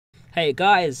Hey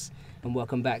guys, and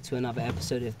welcome back to another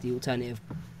episode of the Alternative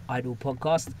Idol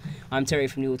podcast. I'm Terry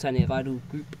from the Alternative Idol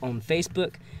group on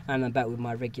Facebook, and I'm back with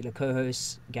my regular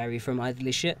co-host Gary from Idol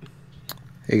is Shit,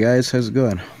 Hey guys, how's it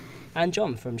going? and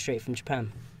John from Straight from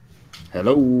Japan.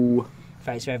 Hello.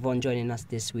 Thanks for everyone joining us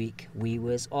this week. We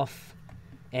was off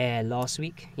air last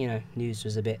week. You know, news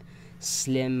was a bit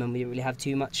slim and we didn't really have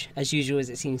too much, as usual, as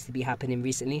it seems to be happening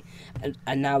recently.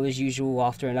 And now, as usual,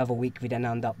 after another week, we then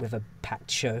end up with a packed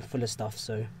show full of stuff.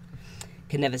 So,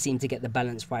 can never seem to get the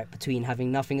balance right between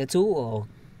having nothing at all or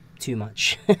too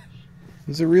much.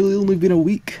 Has it really only been a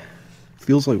week?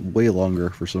 Feels like way longer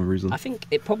for some reason. I think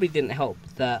it probably didn't help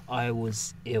that I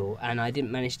was ill and I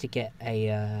didn't manage to get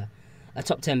a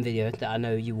top 10 video that I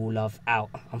know you all love out,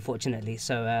 unfortunately.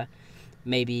 So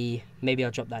maybe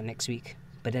I'll drop that next week.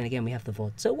 But then again, we have the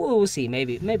VOD, so we'll see.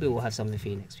 Maybe we'll have something for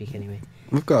you next week anyway.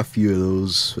 We've got a few of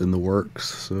those in the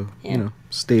works, so Yeah.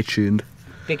 stay tuned.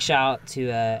 Big shout out to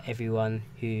everyone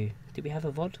who... Did we have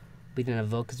a VOD? We didn't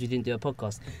have a VOD because we didn't do a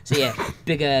podcast. So yeah,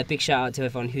 big shout out to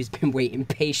everyone who's been waiting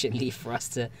patiently for us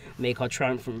to make our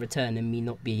triumphant return and me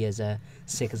not be as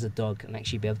sick as a dog and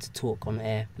actually be able to talk on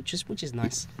air, which is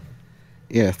nice.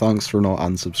 Yeah, thanks for not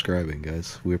unsubscribing,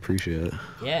 guys. We appreciate it.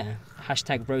 Yeah.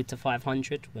 Hashtag road to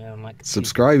 500. We're on like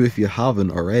Subscribe if you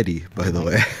haven't already, by the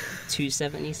way.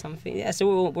 270 something. Yeah,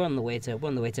 so we're on the way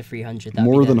to 300.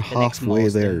 More than halfway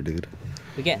there, dude.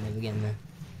 We're getting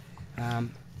there.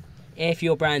 If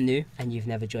you're brand new and you've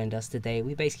never joined us today,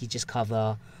 we basically just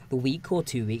cover the week or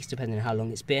 2 weeks, depending on how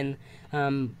long it's been.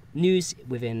 News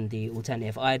within the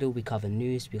Alternative Idol. We cover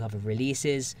news, we cover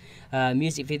releases,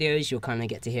 music videos. You'll kind of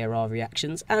get to hear our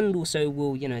reactions, and also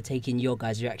we'll take in your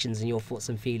guys' reactions and your thoughts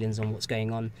and feelings on what's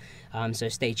going on. So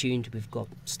stay tuned. We've got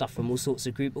stuff from all sorts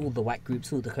of groups, all the WAC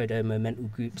groups, all the Kodomo mental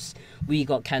groups. We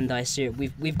got Kandai Syrup.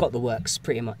 We've got the works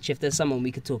pretty much. If there's someone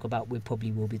we could talk about, we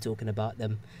probably will be talking about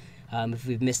them. If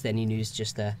we've missed any news,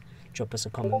 just drop us a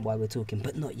comment while we're talking,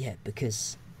 but not yet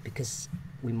because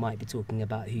we might be talking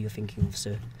about who you're thinking of.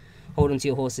 So hold on to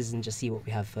your horses and just see what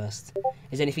we have first.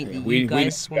 Is there anything that you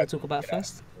guys want to talk about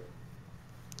first?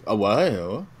 What?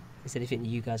 Is there anything that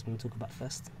you guys want to talk about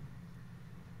first?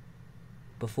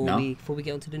 Before No. we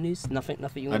get onto the news, nothing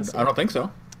you want to say. I don't think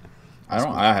so.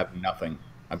 I have nothing.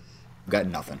 I've got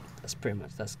nothing.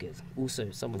 That's good. Also,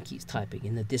 someone keeps typing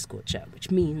in the Discord chat,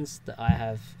 which means that I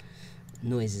have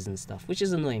noises and stuff, which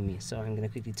is annoying me. So I'm going to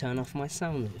quickly turn off my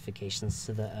sound notifications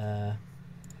so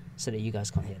that you guys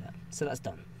can't hear that. So that's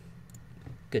done.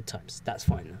 Good times. That's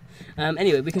fine now.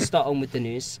 Anyway, we can start on with the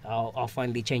news. I'll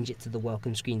finally change it to the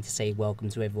welcome screen to say welcome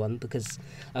to everyone, because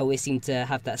I always seem to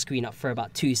have that screen up for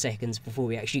about 2 seconds before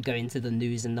we actually go into the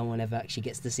news and no one ever actually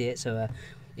gets to see it. So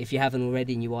if you haven't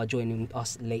already and you are joining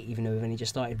us late, even though we've only just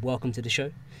started, welcome to the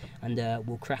show. And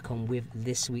we'll crack on with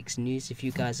this week's news if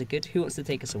you guys are good. Who wants to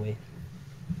take us away?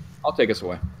 I'll take us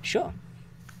away. Sure.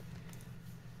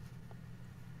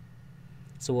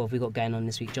 So what have we got going on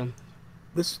this week, John?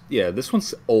 This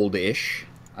one's old-ish,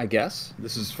 I guess.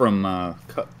 This is from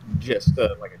just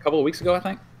like a couple of weeks ago, I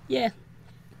think. Yeah.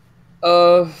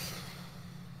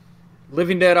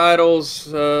 Living Dead Idols,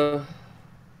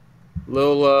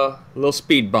 little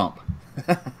speed bump.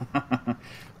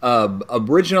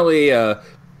 Originally,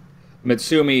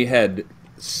 Mitsumi had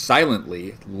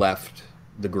silently left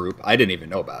the group. I didn't even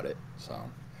know about it. So,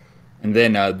 and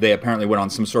then they apparently went on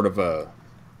some sort of a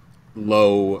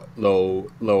low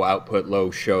output,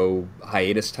 low show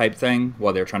hiatus type thing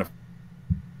while they were trying to.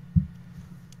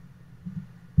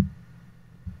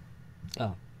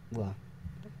 Oh, well.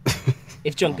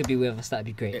 If John could be with us, that'd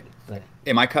be great. But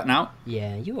Am I cutting out?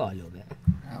 yeah, you are a little bit.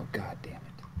 Oh, god damn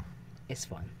it! It's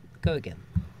fine. Go again.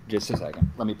 Just a second.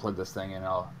 Let me plug this thing in.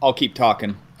 I'll keep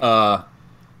talking.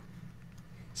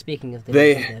 Speaking of the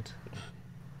They- Living Dead.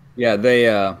 Yeah, they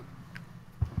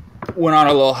went on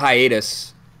a little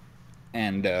hiatus,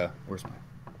 and where's my?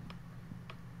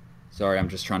 Sorry, I'm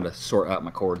just trying to sort out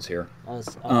my cords here. I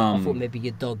thought maybe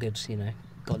your dog had,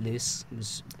 got loose. It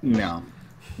was...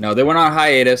 No, they went on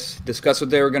hiatus, discussed what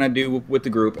they were gonna do with the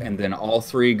group, and then all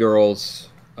three girls,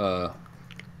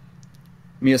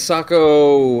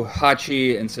 Miyasako,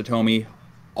 Hachi, and Satomi,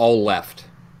 all left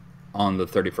on the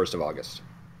 31st of August.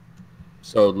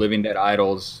 So Living Dead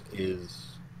Idols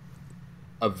is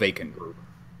a vacant group.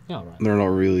 All right. They're not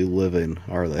really living,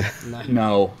 are they? No.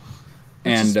 No.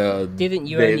 And Didn't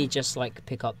you only just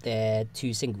pick up their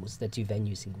two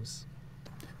venue singles?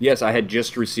 Yes, I had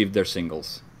just received their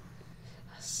singles.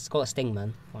 It's got a sting,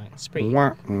 man. It's pretty.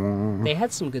 Wah, wah. They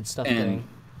had some good stuff going.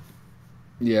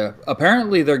 Yeah,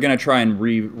 apparently they're gonna try and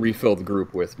refill the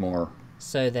group with more.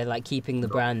 So they're keeping the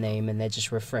brand name and they're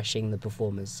just refreshing the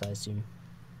performers, I assume.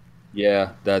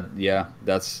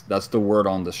 That's the word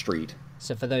on the street.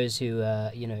 So for those who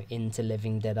into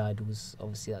Living Dead Idols,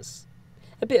 obviously that's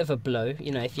a bit of a blow.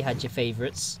 If you had your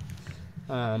favourites,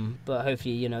 but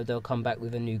hopefully they'll come back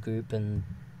with a new group and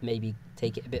maybe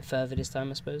take it a bit further this time.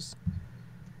 I suppose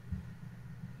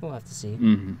we'll have to see.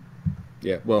 Hmm.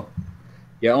 Yeah, well,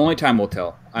 yeah, only time will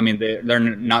tell. I mean, they're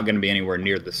not going to be anywhere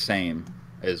near the same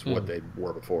as what they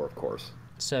were before, of course.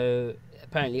 So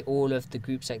apparently all of the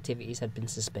group's activities had been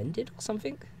suspended or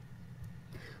something.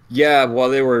 Yeah, well,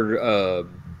 they were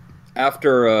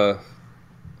after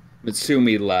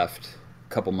Mitsumi left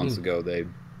a couple months ago. They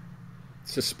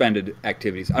suspended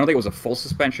activities. I don't think it was a full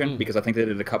suspension because I think they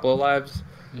did a couple of lives,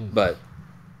 but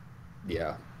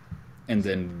yeah. And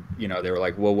then they were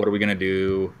like, "Well, what are we gonna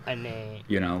do?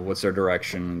 What's their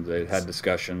direction?" They had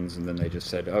discussions, and then they just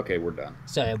said, "Okay, we're done."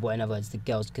 So, well, in other words, the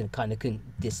girls couldn't.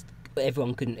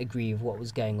 Everyone couldn't agree with what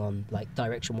was going on, like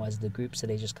direction-wise, of the group. So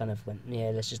they just kind of went,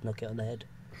 "Yeah, let's just knock it on the head."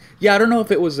 Yeah, I don't know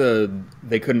if it was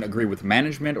they couldn't agree with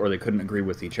management or they couldn't agree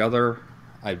with each other.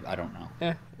 I don't know.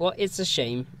 Yeah, well, it's a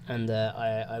shame, and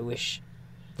I wish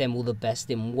them all the best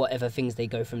in whatever things they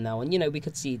go from now on. We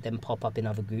could see them pop up in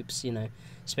other groups,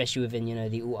 especially within,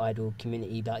 the Alt Idol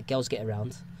community. Like, girls get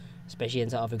around, especially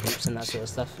into other groups and that sort of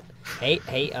stuff. Hey,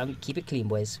 keep it clean,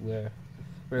 boys. We're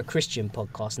a Christian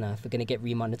podcast now. If we're gonna get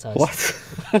remonetized, What?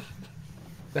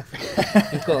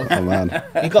 we've got, Oh man,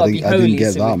 we've got to be I holy. didn't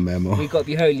get so that memo. We've got to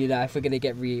be holy now if we're gonna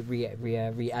get re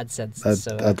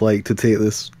AdSense. I'd like to take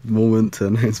this moment to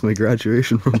announce my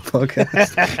graduation from the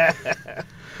podcast.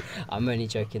 I'm only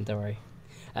joking, don't worry.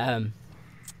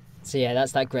 So yeah,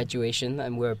 that's that graduation,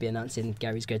 and we'll be announcing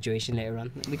Gary's graduation later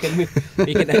on. We can move,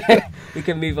 we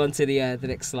can move on to the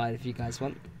next slide if you guys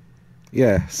want.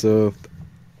 Yeah, so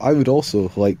I would also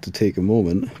like to take a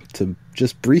moment to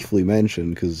just briefly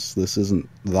mention, because this isn't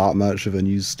that much of a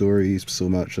news story so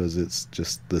much as it's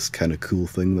just this kind of cool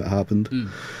thing that happened.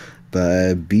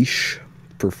 But Bish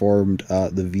performed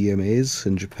at the VMAs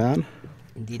in Japan,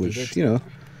 Indeed, which, he did.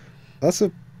 that's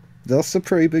a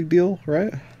pretty big deal,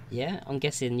 right? Yeah, I'm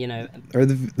guessing, Or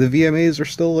the VMAs are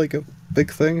still like a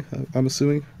big thing, I'm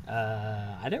assuming.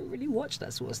 I don't really watch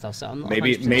that sort of stuff, so I'm not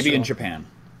Maybe 100% sure. in Japan.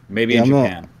 Maybe Yeah, in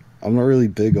Japan. I'm not really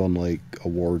big on like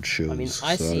award shows. I mean,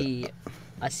 I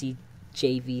so see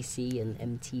JVC and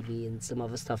MTV and some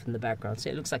other stuff in the background,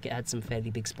 so it looks like it had some fairly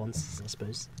big sponsors, I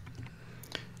suppose.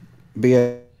 But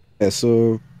yeah,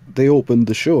 so they opened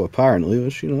the show apparently,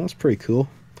 which that's pretty cool.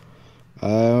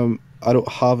 I don't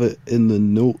have it in the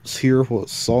notes here what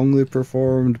song they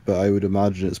performed, but I would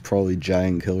imagine it's probably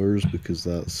Giant Killers because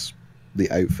that's the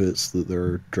outfits that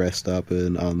they're dressed up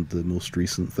in and the most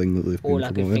recent thing that they've been All I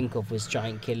could promoting. think of was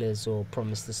Giant Killers or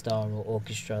Promise the Star or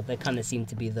Orchestra. They kind of seem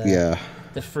to be the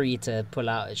free to pull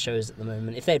out at shows at the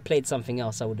moment. If they had played something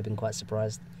else, I would have been quite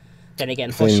surprised. Then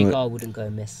again, Hoshika wouldn't go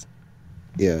miss.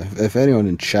 Yeah, if anyone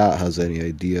in chat has any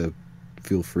idea,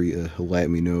 feel free to let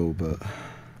me know. But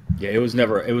yeah, it was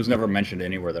never mentioned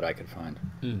anywhere that I could find.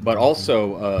 But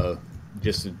also,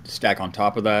 just to stack on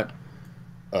top of that,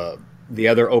 the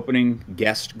other opening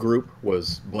guest group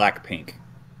was Blackpink.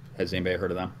 Has anybody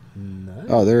heard of them? No.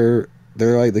 oh, they're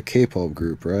like the K-pop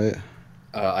group, right?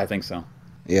 I think so.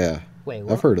 Yeah, Wait,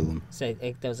 what? I've heard of them. So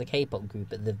there was a K-pop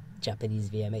group at the Japanese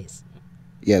VMAs.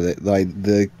 Yeah,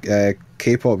 the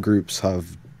K-pop groups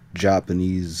have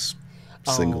Japanese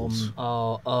singles.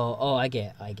 I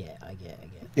get.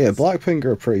 Yeah, Blackpink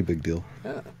are a pretty big deal.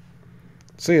 Oh.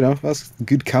 So that's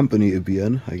good company to be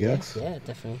in, I guess. Yeah,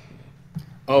 definitely.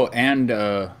 Oh, and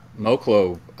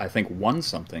Moklo, I think, won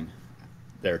something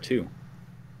there too.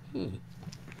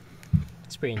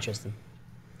 It's pretty interesting.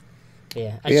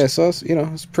 Yeah. Yeah, so it's,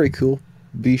 it's pretty cool.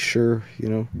 Be sure,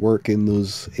 work in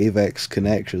those AVEX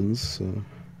connections. So.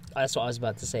 That's what I was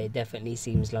about to say. It definitely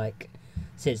seems like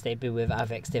since they've been with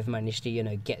Avex, they've managed to,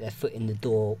 get their foot in the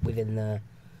door within the,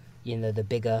 the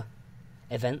bigger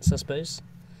events, I suppose.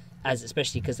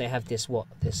 Especially because they have this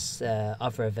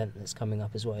other event that's coming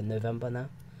up as well in November now.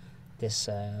 This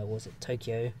was it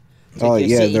Tokyo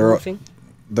yeah, City thing?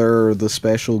 They're the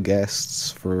special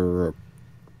guests for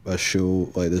a show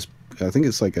like this. I think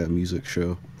it's like a music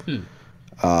show.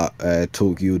 At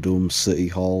Tokyo Dome City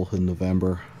Hall in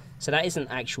November. So that isn't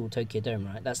actual Tokyo Dome,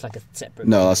 right? That's like a separate.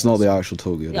 No, that's not the actual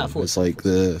Tokyo Yeah, I Dome. thought It's so,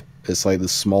 like the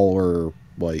smaller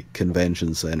like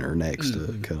convention center next to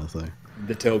it kind of thing.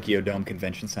 The Tokyo Dome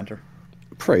Convention Center.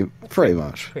 Pretty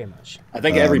much. Pretty much. I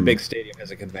think every big stadium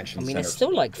has a convention I mean, center. it's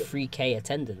still like 3K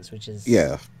attendance, which is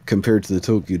Yeah, compared to the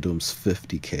Tokyo Dome's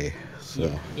 50K.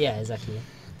 So. Yeah, exactly.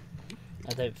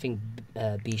 I don't think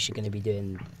Bish are going to be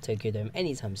doing Tokyo Dome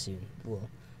anytime soon. Well,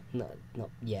 not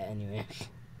yet anyway.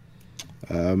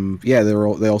 Yeah,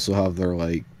 they also have their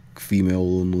like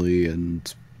female only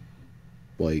and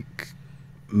like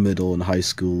middle and high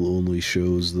school only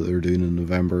shows that they're doing in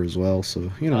November as well.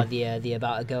 So The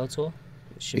About a Girl tour.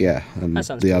 yeah, That and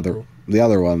sounds pretty cool. the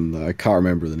other one I can't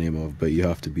remember the name of, but you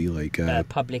have to be like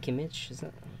Public Image, isn't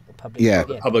it? Yeah.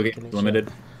 Public Image,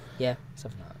 Limited. Yeah,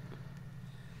 something like that.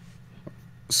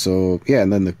 so yeah,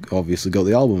 and then they obviously got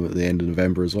the album at the end of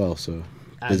November as well. So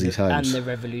busy times. And the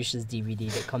Revolutions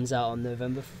DVD that comes out on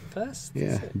November 1st.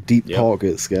 Yeah, deep Yep.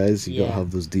 pockets, guys. You Yeah. gotta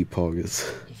have those deep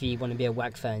pockets. If you want to be a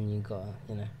WAC fan, you gotta,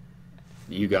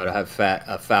 You gotta have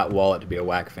a fat wallet to be a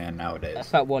whack fan a nowadays.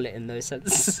 fat wallet in those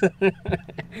sense.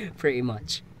 Pretty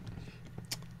much.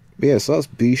 But yeah, so that's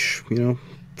Biche.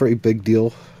 Pretty big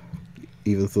deal.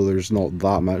 Even though there's not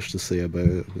that much to say about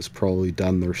it, it's probably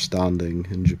done their standing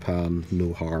in Japan.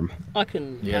 No harm.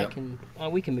 Yeah.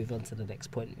 We can move on to the next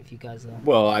point if you guys are.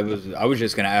 Well, I was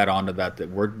just gonna add on to that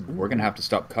we're gonna have to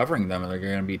stop covering them, and they're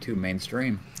gonna be too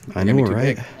mainstream. I They're know, gonna be too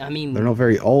right? big. I mean, They're not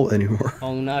very alt anymore.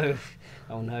 oh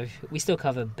no, we still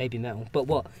cover Baby Metal,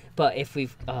 but if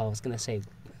we've? Oh, I was gonna say,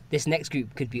 this next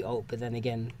group could be alt, but then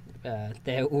again,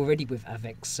 they're already with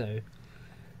Avex, so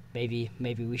maybe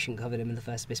we shouldn't cover them in the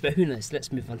first place. But who knows? Let's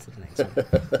move on to the next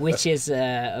one, which is,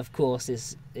 of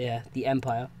course, the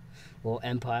Empire, or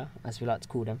Empire as we like to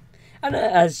call them. And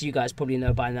as you guys probably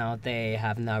know by now, they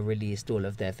have now released all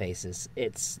of their faces.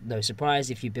 It's no surprise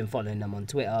if you've been following them on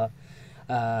Twitter.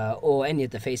 Or any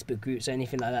of the Facebook groups or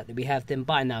anything like that we have, then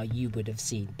by now you would have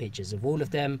seen pictures of all of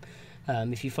them.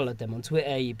 If you followed them on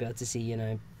Twitter, you'd be able to see,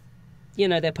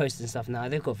 they're posting stuff now.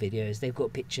 They've got videos, they've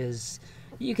got pictures.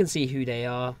 You can see who they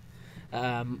are.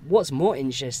 What's more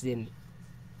interesting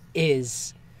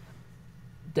is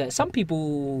that some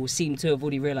people seem to have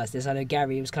already realised this. I know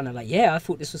Gary was kind of like, yeah, I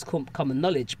thought this was common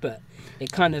knowledge, but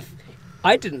it kind of,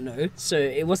 I didn't know. So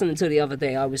it wasn't until the other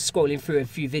day I was scrolling through a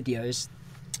few videos.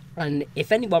 And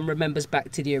if anyone remembers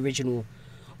back to the original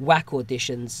WAC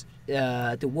auditions,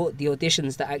 the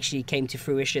auditions that actually came to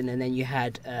fruition, and then you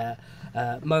had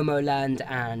Momoland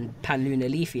and Panluna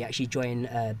Leafy actually join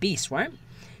Beast, right?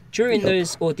 During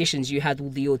those auditions, you had all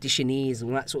the auditionees and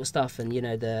all that sort of stuff, and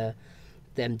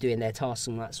them doing their tasks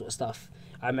and all that sort of stuff.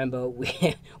 I remember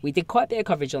we did quite a bit of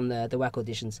coverage on the WAC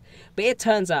auditions, but it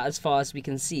turns out, as far as we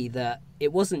can see, that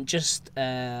it wasn't just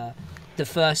the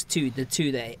first two, the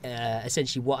two that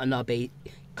essentially Watanabe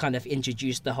kind of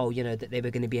introduced the whole, that they were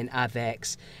going to be an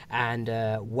Avex and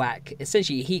WAC.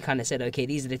 Essentially, he kind of said, okay,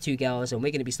 these are the two girls, and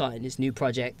we're going to be starting this new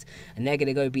project, and they're going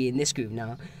to go be in this group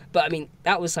now. But I mean,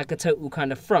 that was like a total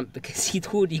kind of front, because he'd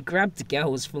already grabbed the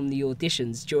girls from the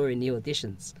auditions during the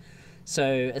auditions. So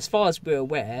as far as we're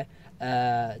aware,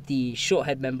 the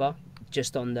Shorthead member,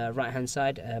 just on the right hand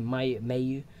side,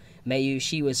 Mayu,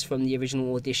 she was from the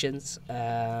original auditions,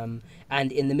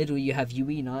 and in the middle you have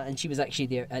Yuina, and she was actually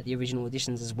there at the original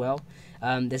auditions as well.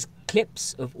 There's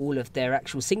clips of all of their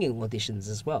actual singing auditions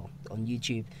as well on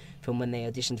YouTube from when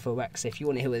they auditioned for WAC. So if you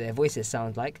want to hear what their voices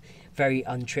sound like, very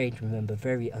untrained, remember,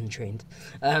 very untrained,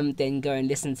 then go and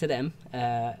listen to them.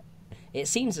 It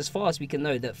seems, as far as we can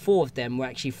know, that 4 of them were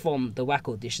actually from the WAC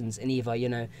auditions, and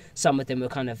either, some of them were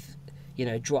kind of,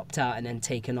 dropped out and then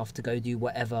taken off to go do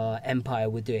whatever Empire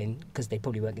were doing, because they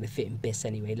probably weren't going to fit in BIS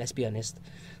anyway, let's be honest.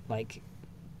 Like,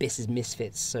 BIS is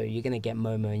Misfits, so you're going to get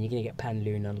Momo and you're going to get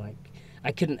Panluna. Like,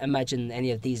 I couldn't imagine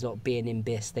any of these lot being in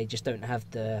BIS. They just don't have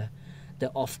the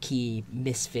off-key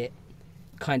Misfit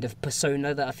kind of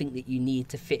persona that I think that you need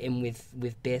to fit in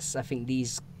with BIS. I think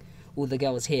all the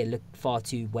girls here look far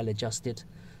too well adjusted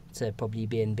to probably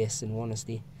be in BIS, in all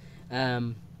honesty.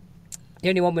 The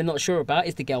only one we're not sure about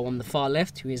is the girl on the far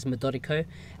left, who is Midoriko,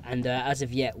 and as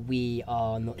of yet we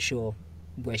are not sure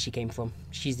where she came from.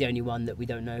 She's the only one that we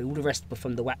don't know. All the rest were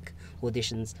from the WAC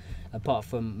auditions, apart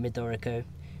from Midoriko.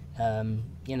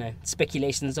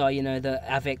 Speculations are, that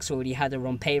Avex already had her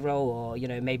on payroll, or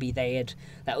maybe that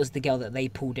was the girl that they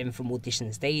pulled in from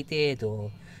auditions they did,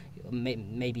 or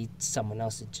maybe someone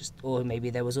else or maybe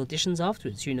there was auditions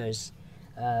afterwards. Who knows?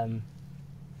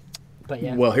 But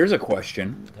yeah. Well, here's a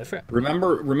question. Go for it.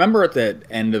 Remember at the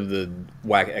end of the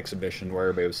WAC exhibition where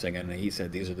everybody was singing, and he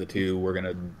said, "These are the two. We're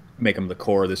gonna make them the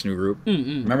core of this new group."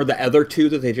 Mm-hmm. Remember the other two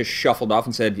that they just shuffled off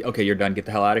and said, "Okay, you're done. Get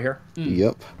the hell out of here."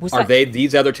 Yep. Are they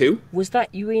these other two? Was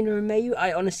that Yuina and Mayu?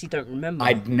 I honestly don't remember.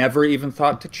 I'd never even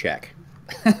thought to check.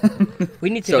 We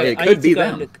need to. So go, it I could need be to go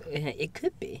them. and look. It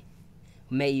could be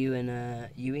Mayu and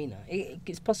Yuina.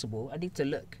 It's possible. I need to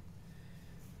look.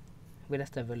 We'll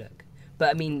have a look. But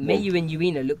I mean, Mayu and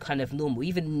Yuina look kind of normal.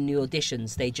 Even in the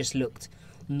auditions, they just looked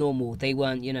normal. They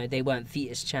weren't, they weren't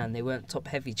Fetus Chan, they weren't Top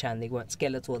Heavy Chan, they weren't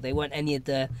Skeletor, they weren't any of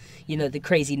the, the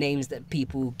crazy names that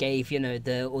people gave, the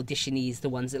auditionees, the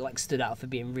ones that like stood out for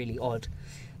being really odd.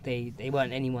 They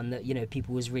weren't anyone that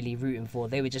people was really rooting for.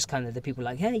 They were just kind of the people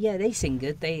like, hey, yeah, they sing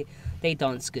good, they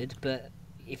dance good, but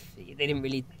if they didn't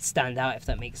really stand out, if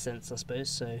that makes sense, I suppose.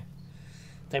 So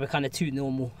they were kind of too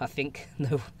normal, I think.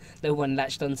 No one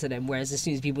latched onto them. Whereas as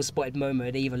soon as people spotted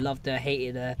Momo, they either loved her,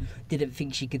 hated her, didn't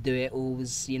think she could do it, or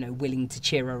was willing to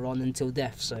cheer her on until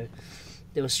death. So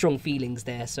there were strong feelings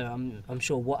there. So I'm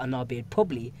sure Watanabe had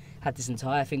probably had this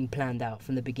entire thing planned out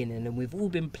from the beginning, and we've all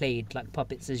been played like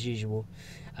puppets as usual.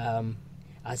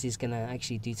 As he's gonna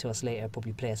actually do to us later,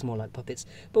 probably play us more like puppets.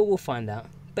 But we'll find out.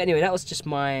 But anyway, that was just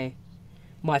my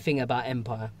thing about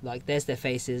Empire. Like, there's their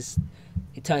faces.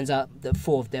 It turns out that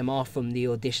 4 of them are from the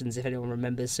auditions, if anyone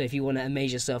remembers. So if you want to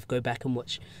amaze yourself, go back and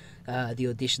watch the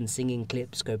audition singing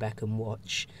clips. Go back and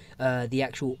watch the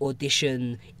actual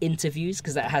audition interviews,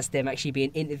 because that has them actually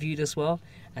being interviewed as well.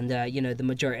 And, the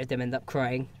majority of them end up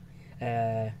crying,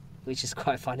 which is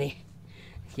quite funny.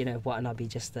 Watanabe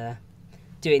just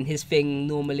doing his thing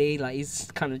normally. Like,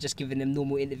 he's kind of just giving them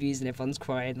normal interviews and everyone's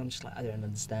crying. I'm just like, I don't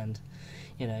understand.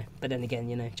 But then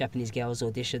again, Japanese girls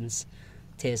auditions,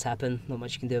 tears happen, not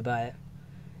much you can do about it.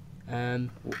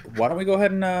 Why don't we go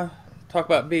ahead and talk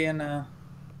about being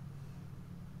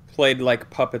played like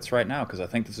puppets right now, because I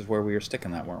think this is where we were sticking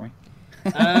that, weren't we?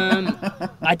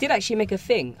 I did actually make a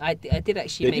thing. I did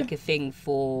actually make a thing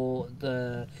for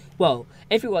the... Well,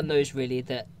 everyone knows really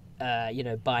that,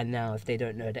 by now, if they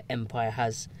don't know, that Empire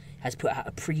has put out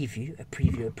a preview.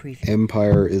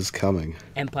 Empire is coming.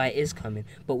 Empire is coming,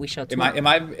 but we shall talk... Am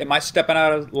I stepping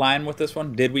out of line with this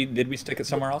one? Did we stick it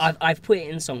somewhere else? I've put it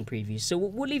in song previews, so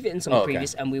we'll leave it in song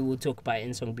previews, and we will talk about it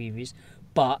in song previews.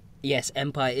 But yes,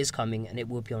 Empire is coming, and it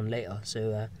will be on later.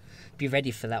 So be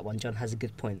ready for that one. John has a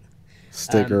good point.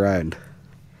 Stick around.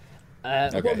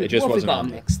 Okay, it just wasn't on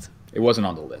next. It wasn't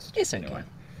on the list. It's okay. Anyway.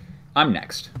 I'm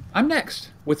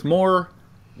next with more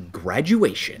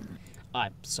Graduation.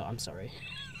 I'm sorry.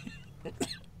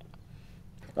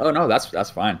 Oh no, that's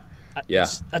fine. I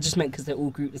just meant because they're all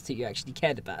groups that you actually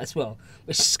cared about as well,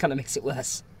 which just kind of makes it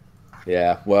worse.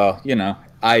 Yeah, well,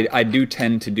 I do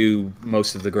tend to do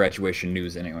most of the Graduation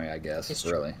news anyway, I guess,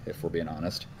 really, if we're being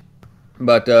honest.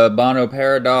 But Bono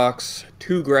Paradox,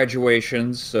 2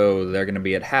 graduations, so they're going to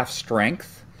be at half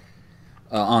strength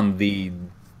on the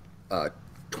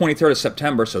 23rd of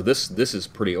September, so this is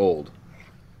pretty old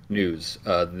news.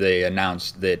 They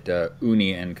announced that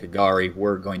Uni and Kagari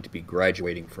were going to be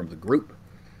graduating from the group.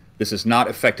 This is not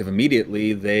effective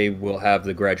immediately. They will have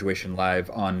the graduation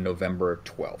live on November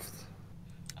 12th.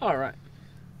 All right.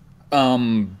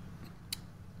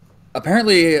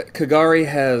 Apparently, Kagari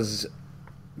has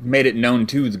made it known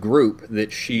to the group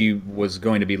that she was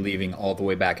going to be leaving all the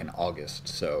way back in August.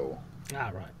 So,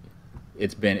 all right.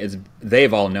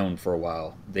 They've all known for a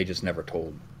while. They just never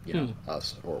told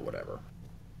us or whatever.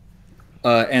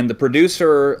 And the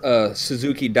producer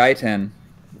Suzuki Daiten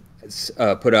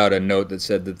put out a note that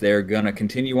said that they're going to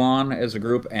continue on as a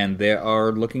group, and they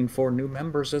are looking for new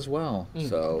members as well.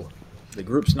 So the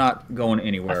group's not going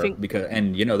anywhere, because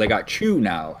they got Chu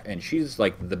now, and she's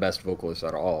like the best vocalist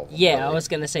out of all of them. Yeah, really. I was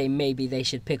going to say maybe they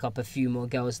should pick up a few more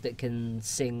girls that can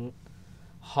sing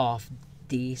half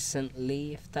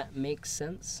decently, if that makes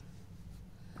sense.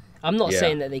 I'm not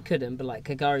saying that they couldn't, but like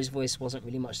Kagari's voice wasn't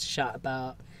really much to shout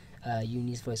about.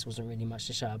 Uni's voice wasn't really much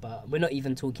to shout about. We're not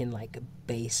even talking like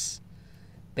bass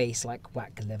like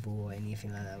whack level or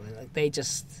anything like that. Like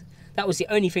that was the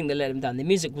only thing that let them down. The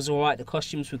music was alright, the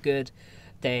costumes were good.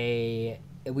 We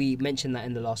mentioned that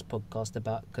in the last podcast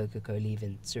about Coco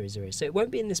leaving Zero. So it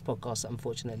won't be in this podcast,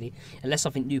 unfortunately, unless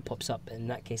something new pops up. In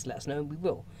that case, let us know and we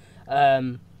will.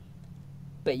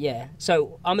 But yeah,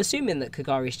 so I'm assuming that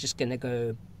Kagari's just gonna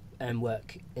go and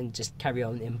work and just carry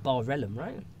on in Barrellum,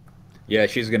 right? Yeah,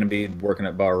 she's going to be working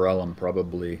at Barrellum,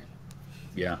 probably.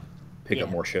 Yeah, pick up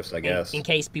more shifts, I guess. In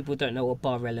case people don't know what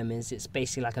Barrellum is, it's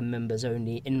basically like a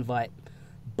members-only invite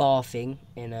bar thing.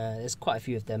 And there's quite a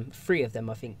few of them, 3 of them,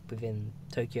 I think, within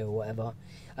Tokyo or whatever.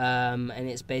 And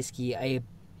it's basically a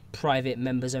private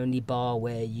members-only bar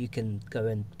where you can go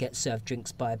and get served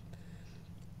drinks by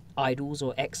idols,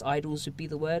 or ex-idols would be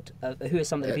the word. Who are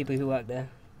some of the people who work there?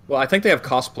 Well, I think they have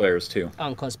cosplayers too.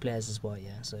 And cosplayers as well,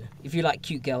 yeah. So if you like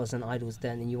cute girls and idols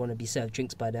then, and you want to be served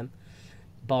drinks by them,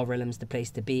 Barrellum's the place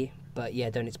to be. But yeah,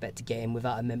 don't expect to get in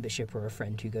without a membership or a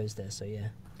friend who goes there, so yeah.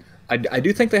 I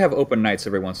do think they have open nights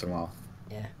every once in a while.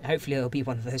 Yeah, hopefully it'll be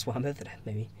one of those while I'm over there,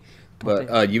 maybe. But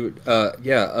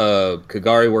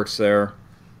Kagari works there.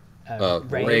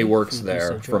 Ray works from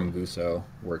there Guso from Guso.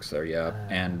 Works there, yeah.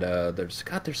 And there's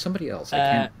somebody else. I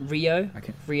can't. Rio. I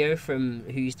can't. Rio from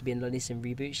who used to be in Lolis and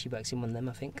Reboot. She works in one of them,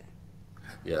 I think.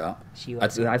 Yeah. She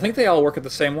works in I think they all work at the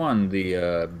same one.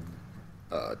 The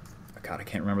God, I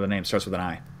can't remember the name. Starts with an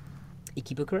I.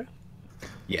 Ikebukuro.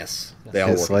 Yes, they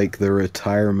all It's work. like the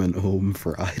retirement home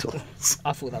for idols.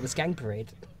 I thought that was Gang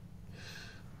Parade.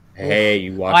 Hey,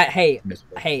 you watch. Hey,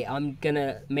 I'm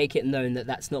gonna make it known that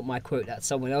that's not my quote. That's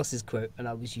someone else's quote, and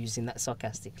I was using that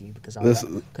sarcastically because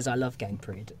I love Gang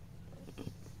Parade.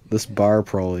 This bar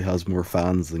probably has more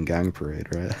fans than Gang Parade,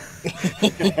 right?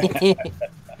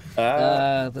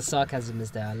 The sarcasm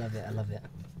is there. I love it. I love it.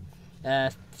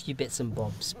 A few bits and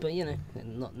bobs, but you know,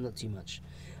 not too much.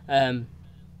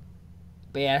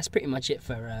 But yeah, that's pretty much it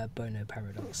for Bono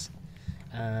Paradox.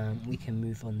 We can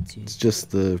move on to It's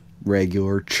just the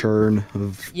regular churn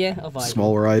of Idol.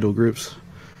 smaller idol groups.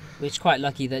 Which quite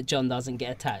lucky that John doesn't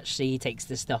get attached. So he takes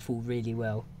the stuff all really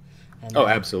well. And, Oh,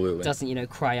 absolutely. Doesn't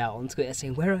cry out on Twitter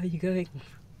saying, "Where are you going?"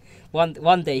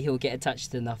 One day he'll get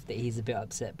attached enough that he's a bit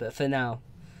upset. But for now,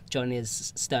 John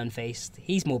is stern faced.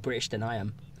 He's more British than I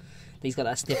am. He's got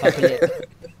that stiff upper lip.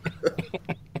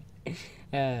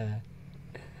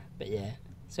 But yeah.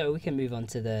 So we can move on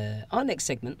to our next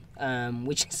segment,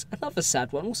 which is another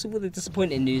sad one. Also with the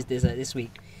disappointing news this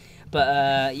week.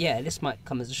 But yeah, this might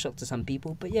come as a shock to some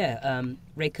people. But yeah,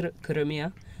 Rei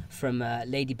Kuromiya from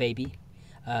Lady Baby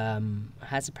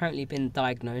has apparently been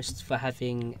diagnosed for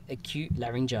having acute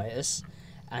laryngitis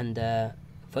and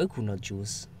vocal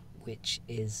nodules, which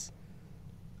is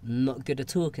not good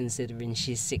at all considering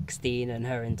she's 16 and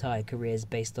her entire career is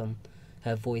based on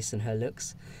her voice and her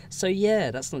looks. So yeah,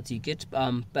 that's not too good.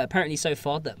 But apparently so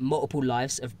far that multiple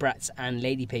lives of Bratz and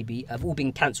Lady Baby have all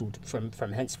been cancelled from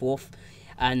henceforth,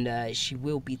 and she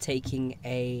will be taking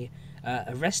a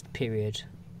rest period.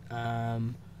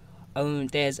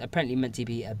 There's apparently meant to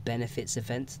be a benefits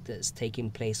event that's taking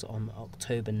place on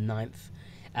October 9th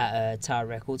at Tower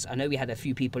Records. I know we had a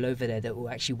few people over there that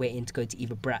were actually waiting to go to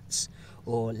either Bratz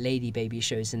or Lady Baby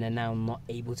shows, and they're now not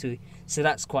able to. So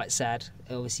that's quite sad.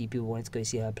 Obviously, people wanted to go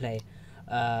see her play.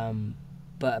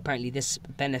 But apparently this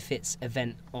benefits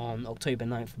event on October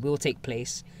 9th will take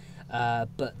place,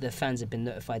 but the fans have been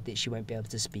notified that she won't be able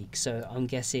to speak. So I'm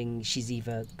guessing she's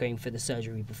either going for the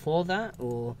surgery before that,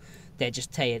 or they're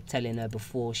just telling her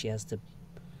before she has to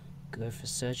go for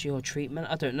surgery or treatment.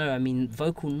 I don't know. I mean,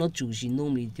 vocal nodules, you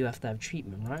normally do have to have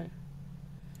treatment, right?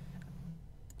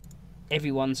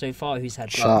 Everyone so far who's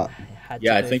had Yeah,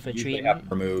 to I go think for usually treatment. have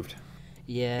it removed.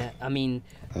 Yeah, I mean,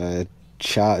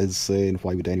 Chat is saying,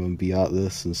 why would anyone be at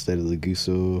this instead of the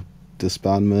Guso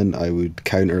disbandment? I would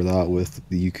counter that with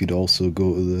you could also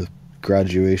go to the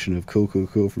graduation of Coco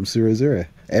from Surazure.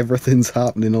 Everything's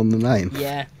happening on the 9th.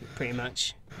 yeah, pretty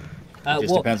much.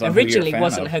 just depends on who you're a Originally fan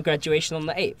wasn't of. her graduation on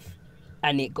the 8th,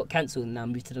 and it got cancelled and now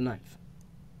moved to the 9th.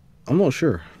 I'm not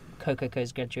sure.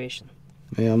 Coco's graduation.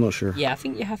 Yeah, I'm not sure. Yeah, I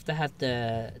think you have to have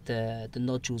the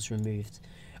nodules removed.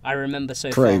 I remember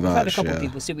so Pretty far. We've had a much, couple of yeah.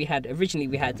 people. So originally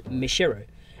we had Mishiro,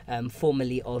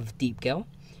 formerly of Deep Girl,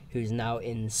 who's now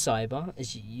in Cyber,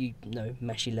 as you know,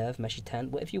 Mashi Love, Mashi Tan,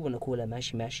 whatever you want to call her,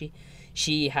 Mashi.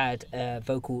 She had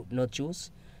vocal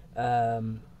nodules. I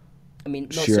mean,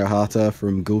 not so, Shirahata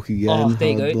from Gokugen there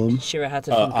you had go. them. Shirahata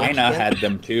from Aina Gokugen. had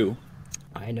them too.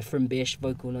 Aina from Bish,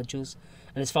 vocal nodules.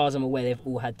 And as far as I'm aware, they've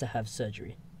all had to have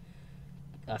surgery.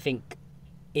 I think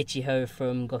Ichiho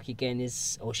from Gokugen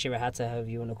is, or Shirahata, however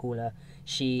you want to call her,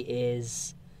 she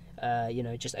is,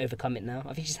 just overcome it now.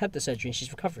 I think she's had the surgery and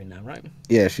she's recovering now, right?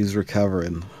 Yeah, she's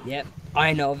recovering. Yep.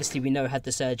 Aina, obviously, we know had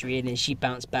the surgery and then she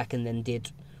bounced back and then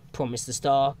did Promise the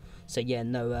Star. So yeah,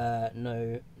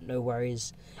 no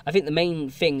worries. I think the main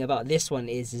thing about this one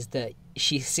is that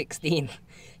she's 16.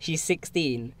 She's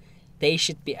 16. They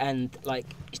should be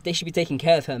taking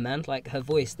care of her, man. Like her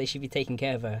voice, they should be taking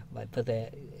care of her. Like for their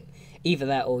either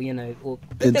that or or.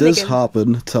 but It then does again-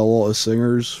 happen to a lot of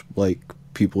singers, like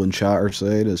people in chat are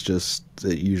saying. It's just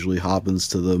it usually happens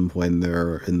to them when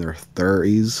they're in their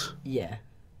 30s Yeah.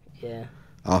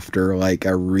 after like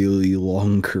a really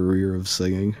long career of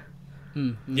singing.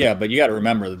 Yeah, but you got to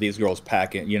remember that these girls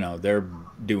pack in. They're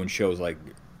doing shows like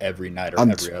every night or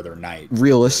And every other night.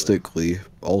 Realistically,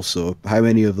 also, how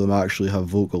many of them actually have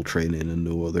vocal training and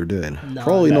know what they're doing? None.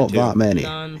 Probably That not too. that many.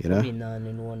 None, You know, probably none.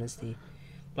 In all honesty,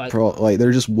 like like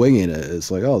they're just winging it. It's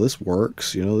like, oh, this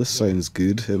works. This sounds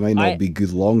good. It might not I- be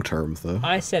good long term though.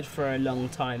 I said for a long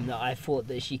time that I thought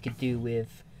that she could do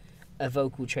with a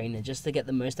vocal trainer just to get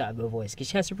the most out of her voice because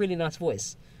she has a really nice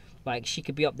voice. Like she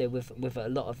could be up there with a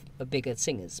lot of bigger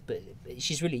singers, but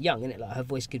she's really young, isn't it? Like her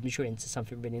voice could mature into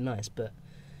something really nice. But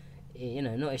You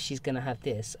know, not if she's gonna have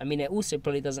this. I mean, it also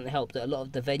probably doesn't help that a lot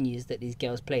of the venues that these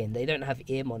girls play in, they don't have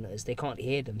ear monitors. They can't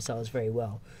hear themselves very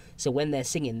well. So when they're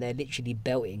singing, they're literally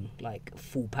belting like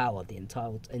full power the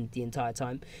entire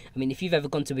time. I mean, if you've ever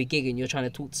gone to a gig and you're trying to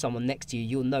talk to someone next to you,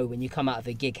 you'll know when you come out of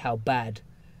a gig how bad,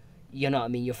 you know what I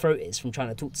mean, your throat is from trying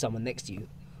to talk to someone next to you.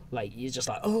 Like, you're just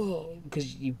like, oh,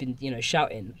 because you've been, you know,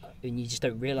 shouting and you just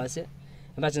don't realise it.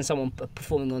 Imagine someone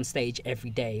performing on stage every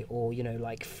day, or, you know,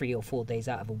 like 3 or 4 days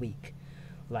out of a week,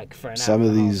 like for an hour. Some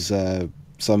of these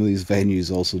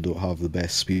venues also don't have the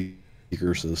best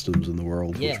speaker systems in the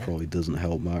world, Yeah. which probably doesn't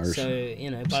help matters. So, you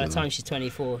know, by the time she's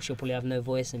 24, she'll probably have no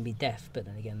voice and be deaf. But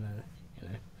then again, you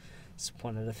know, it's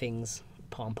one of the things,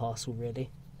 part and parcel, really.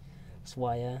 That's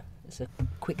why it's a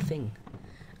quick thing.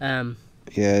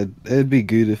 Yeah, it'd be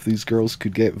good if these girls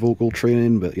could get vocal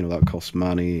training, but, you know, that costs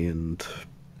money and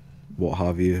what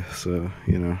have you, so,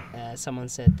 you know. Someone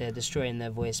said they're destroying their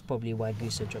voice, probably why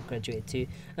Guso Drop graduated too.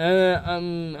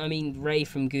 I mean, Ray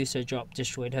from Guso Drop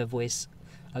destroyed her voice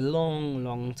a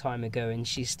long time ago, and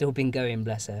she's still been going,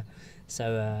 bless her.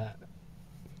 So,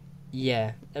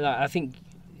 yeah, like, I think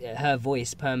her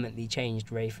voice permanently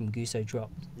changed. Ray from Guso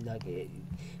Drop, like,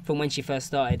 from when she first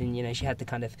started, and, you know, she had the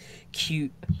kind of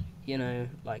cute, you know,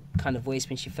 like, kind of voice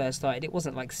when she first started. It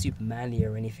wasn't like super manly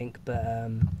or anything,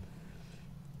 but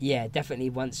yeah, definitely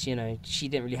once, you know, she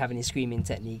didn't really have any screaming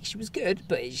technique. She was good,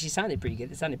 but she sounded pretty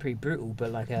good. It sounded pretty brutal,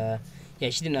 but like, yeah,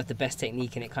 she didn't have the best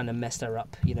technique, and it kind of messed her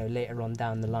up, you know, later on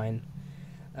down the line.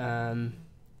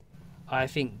 I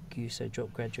think Guso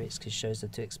Drop graduates because shows are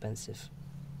too expensive.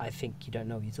 I think you don't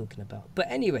know what you're talking about. But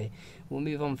anyway, we'll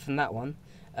move on from that one.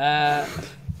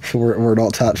 We're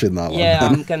not touching that one. Yeah,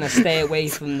 I'm gonna stay away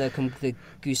from the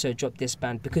Guso Drop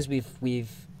disband because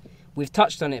we've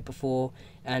touched on it before,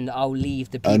 and I'll leave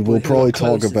the people. And we'll who probably are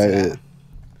talk closer to about that. it.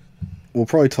 We'll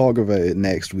probably talk about it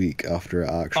next week after it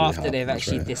actually After happens, they've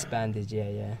actually right? disbanded,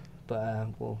 yeah. But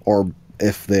well, Or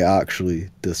if they actually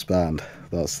disband,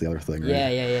 that's the other thing, right?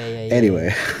 yeah.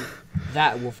 Anyway,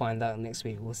 that we'll find out next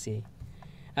week. We'll see.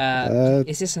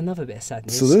 Is this another bit of sad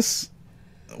news? so this,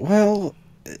 well,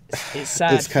 it's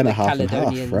sad. it's kinda for the half and half,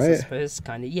 Caledonians, I right? suppose.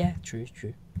 Kind of, yeah. True.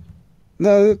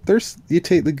 no, you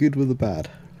take the good with the bad,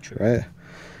 True. right?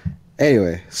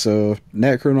 Anyway, so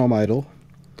Necronom Idol,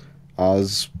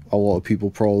 as a lot of people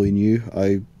probably knew,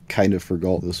 I kind of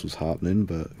forgot this was happening,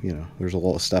 but, you know, there's a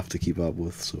lot of stuff to keep up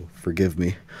with, so forgive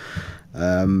me.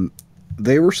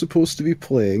 They were supposed to be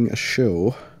playing a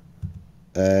show,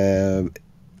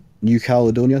 New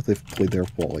Caledonia. They've played there,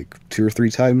 what, like 2 or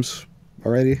 3 times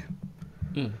already?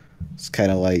 Mm. It's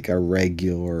kind of like a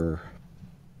regular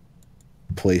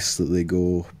place that they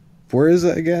go. Where is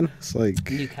it again? It's like,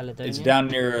 New Caledonia. It's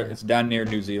down near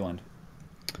New Zealand.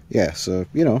 yeah, so,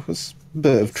 you know, it's a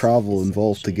bit of travel it's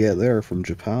involved to essentially- get there from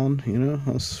Japan, you know,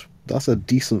 that's a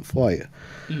decent flight.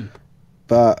 Mm.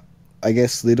 But I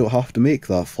guess they don't have to make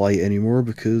that flight anymore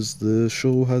because the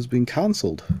show has been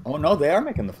cancelled. Oh no, they are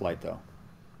making the flight though.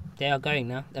 They are going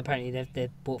now. Apparently,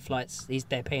 they've bought flights.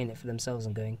 They're paying it for themselves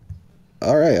and going.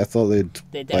 Alright, I thought they'd,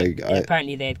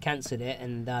 Apparently, they had cancelled it,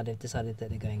 and now they've decided that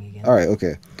they're going again. Alright,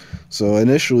 okay. So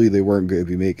initially they weren't going to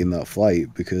be making that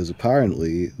flight because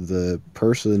apparently the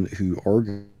person who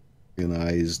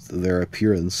organized their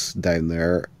appearance down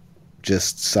there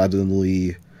just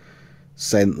suddenly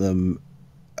sent them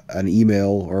an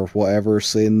email or whatever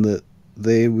saying that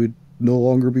they would no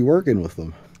longer be working with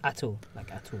them. At all.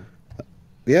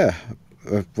 Yeah,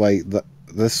 like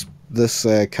this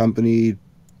company,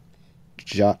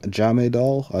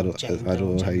 Jamedal. I don't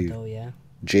know how you. Jamedal, yeah.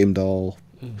 Jamedal.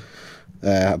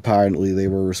 Apparently, they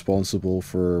were responsible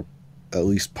for at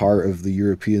least part of the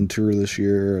European tour this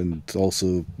year, and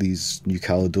also these New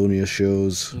Caledonia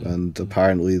shows. And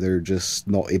apparently, they're just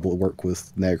not able to work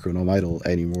with Necronom Idol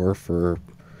anymore for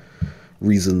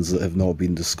reasons that have not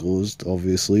been disclosed.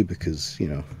 Obviously, because you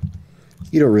know,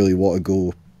 you don't really want to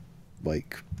go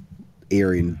like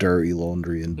airing dirty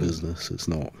laundry in business. It's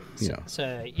not, you know.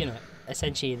 So, you know,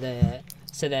 essentially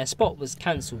their spot was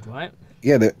cancelled, right?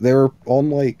 Yeah, they were on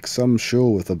like some show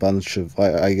with a bunch of,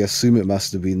 I assume it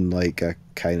must have been like a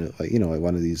kind of like, you know, like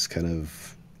one of these kind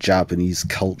of Japanese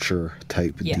culture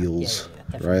type of deals,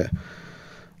 right?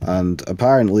 And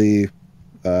apparently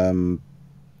they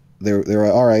were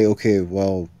like, all right, okay,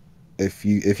 well, if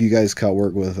you guys can't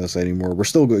work with us anymore, we're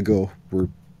still going to go.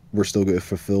 We're still going to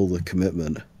fulfill the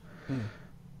commitment.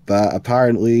 But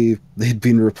apparently they'd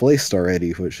been replaced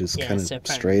already, which is kind of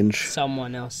strange.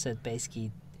 Someone else said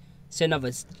basically. So in other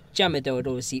words, Jamedal had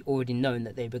obviously already known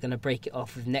that they were going to break it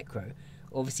off with Necro.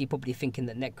 Obviously, probably thinking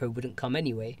that Necro wouldn't come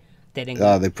anyway. They didn't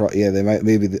go. They might,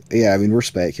 maybe, I mean, we're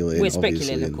speculating. We're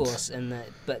speculating, of and- course, and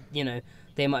but you know,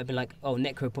 they might have been like, oh,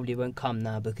 Necro probably won't come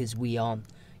now because we aren't,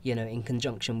 you know, in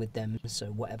conjunction with them. So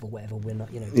whatever, we're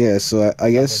not, you know. Yeah, so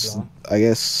I guess, blah. I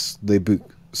guess they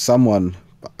booked someone.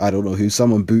 I don't know who.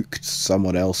 Someone booked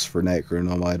someone else for Necro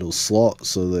No Idol's slot,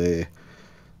 so they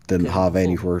didn't Couldn't have perform.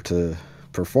 anywhere to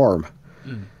perform.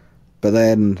 Mm. But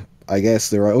then I guess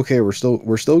they're like, okay, we're still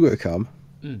going to come.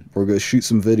 Mm. We're going to shoot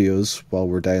some videos while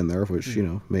we're down there, which you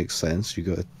know makes sense. You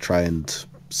got to try and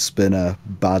spin a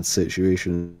bad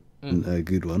situation into a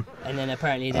good one. And then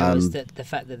apparently there was And the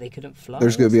fact that they couldn't fly.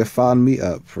 There's going to be a fan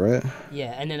meetup, right?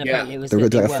 Yeah, and then Yeah. apparently it was They're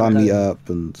that going to they do a fan weren't going. meetup,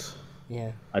 and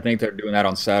Yeah. I think they're doing that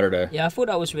on Saturday. Yeah, I thought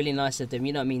that was really nice of them.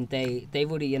 You know what I mean? They've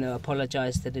already, you know,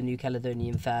 apologised to the New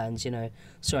Caledonian fans. You know,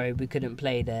 sorry we couldn't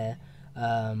play there.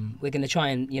 We're going to try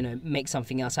and, you know, make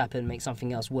something else happen, make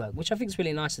something else work, which I think is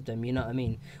really nice of them. You know what I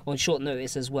mean? On short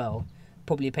notice as well,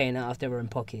 probably paying out of their own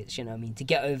pockets. You know what I mean? To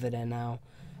get over there now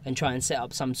and try and set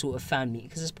up some sort of fan meet,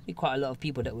 because there's probably quite a lot of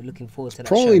people that were looking forward to that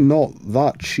probably show. not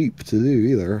that cheap to do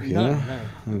either. You know? No.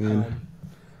 I mean,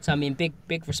 So I mean, big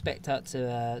respect out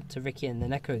to Ricky and the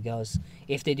Necro girls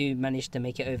if they do manage to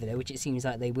make it over there, which it seems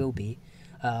like they will be,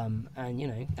 and you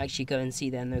know, actually go and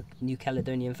see their New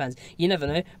Caledonian fans. You never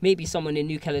know, maybe someone in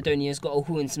New Caledonia's got a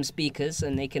who and some speakers,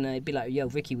 and they can be like, "Yo,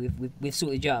 Ricky, we've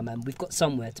sorted you out, man. We've got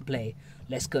somewhere to play.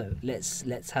 Let's go. Let's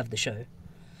have the show."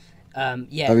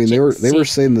 Yeah, I mean, they were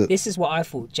saying that. this is what I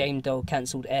thought. James Dole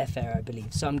cancelled airfare, I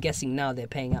believe. So I'm guessing now they're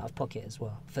paying out of pocket as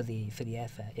well for the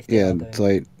airfare. If they Yeah, are going. it's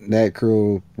like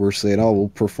Necro were saying, "Oh, we'll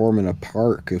perform in a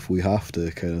park if we have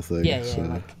to," kind of thing. Yeah, so,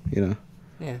 like- you know,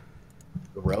 Yeah,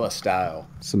 Guerrilla style.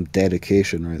 some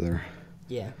dedication right there.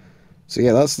 yeah. So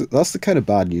yeah, that's the kind of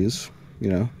bad news, you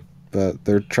know. But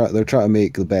they're trying to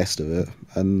make the best of it,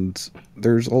 and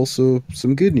there's also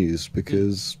some good news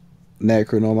because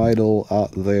Necronom Idol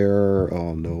at their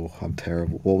I'm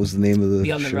terrible. What was the name of the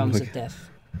Beyond the show Realms again? of Death.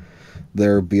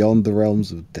 Their Beyond the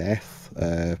Realms of Death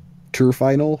tour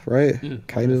final, right?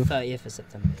 Kind on the of. 30th of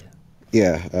September.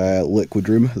 Yeah. Yeah, Liquid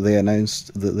Room. They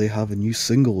announced that they have a new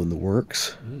single in the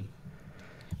works.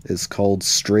 It's called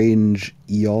Strange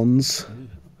Eons.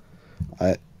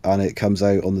 And it comes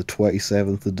out on the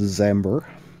 27th of December.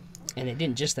 And they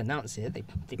didn't just announce it; they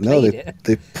No, played they it.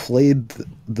 they played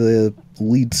the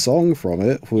lead song from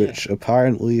it, which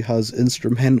apparently has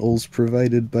instrumentals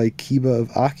provided by Kiba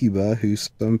of Akiba, who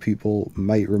some people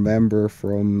might remember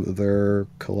from their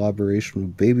collaboration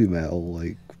with Baby Metal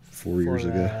like 4 years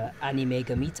ago. Anime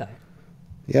Gamitai,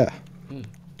 Yeah.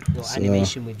 or So-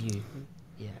 Animation with You.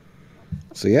 Yeah,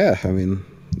 So yeah, I mean,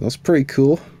 that's pretty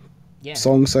cool. yeah.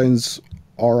 Song sounds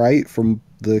alright from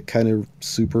the kind of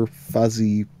super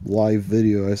fuzzy live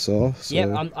video I saw. So,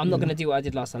 Yeah, I'm not gonna do what I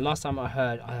did last time. Last time I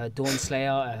heard Dawn Slayer.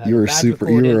 I heard You were Bad super.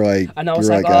 Recording, You were like. and I You was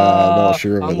were like, like, I'm not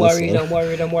sure about I'm this worried,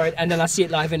 one. I'm worried. And then I see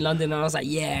it live in London, and I was like,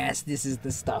 yes, this is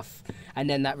the stuff. And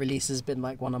then that release has been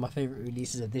like one of my favorite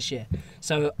releases of this year.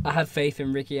 So I have faith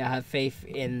in Ricky. I have faith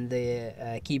in the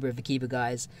Kiba of the Kiba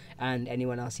guys, and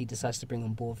anyone else he decides to bring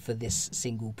on board for this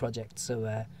single project.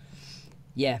 So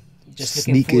yeah, just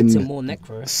looking forward to more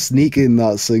Necro. Sneaking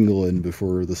that single in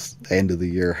before the end of the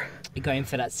year. Going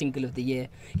for that single of the year.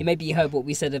 Maybe you heard what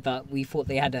we said about we thought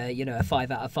they had a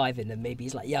 5 out of 5 in them. Maybe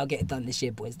he's like, yeah, I'll get it done this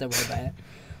year, boys. Don't worry about it.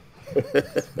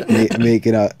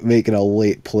 making a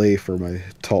late play for my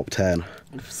top 10.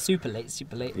 Super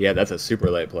late. Yeah, that's a super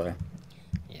late play.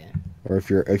 Yeah. Or if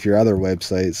your other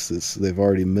websites, they've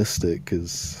already missed it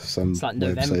because some It's like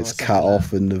November or websites something cut like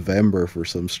off in November for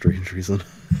some strange reason.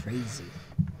 Crazy.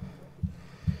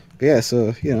 But yeah,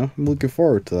 so you know, I'm looking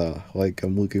forward to that. Like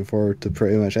I'm looking forward to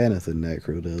pretty much anything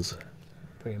Necro does.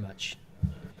 Pretty much.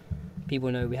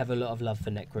 People know we have a lot of love for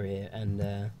Necro here,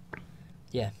 and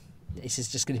yeah, this is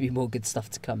just going to be more good stuff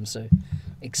to come. So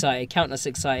excited, count us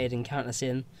excited, and count us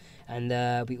in.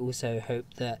 And we also hope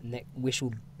that wish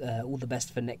all the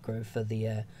best for Necro for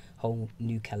the whole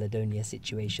New Caledonia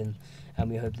situation,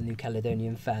 and we hope the New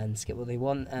Caledonian fans get what they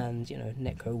want, and you know,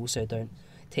 Necro also don't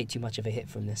take too much of a hit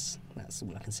from this. That's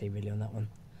all I can say really on that one.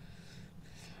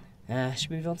 Should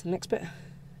we move on to the next bit?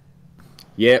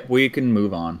 Yeah, we can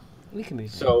move on. We can move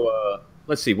on. So,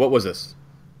 let's see. What was this?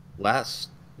 Last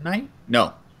night?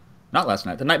 No, not last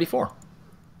night. The night before.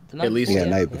 The night at least- before, Yeah,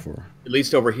 night before. At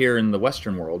least over here in the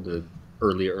Western world, the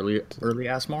early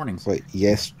ass mornings. Like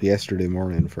yesterday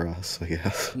morning for us, I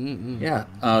guess. Yeah.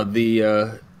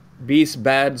 The Beast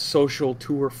Bad Social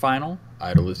Tour final,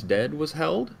 Idol is Dead, was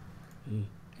held.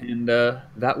 And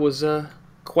that was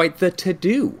quite the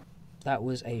to-do. That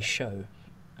was a show.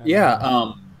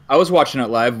 Yeah, I was watching it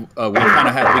live. We kind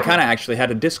of actually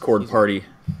had a Discord party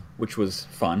which was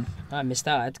fun. I missed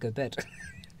out. I had to go to bed.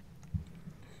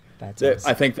 Bad times.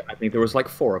 I think there was like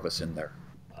 4 of us in there.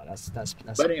 Oh, that's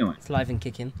But anyway. it's live and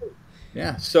kicking.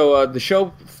 Yeah. So the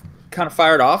show kind of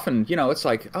fired off, and it's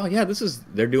like, oh yeah,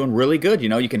 they're doing really good.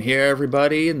 You can hear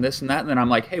everybody and this and that, and then I'm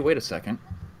like, hey, wait a second.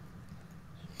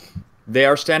 They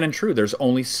are standing true. There's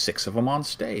only 6 of them on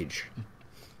stage.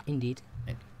 Indeed.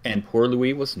 And poor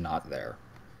Louis was not there.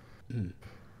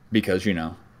 Because,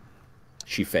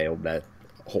 she failed that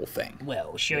whole thing.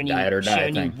 Well, she Diet or die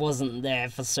only thing. wasn't there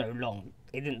for so long.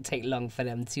 It didn't take long for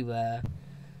them to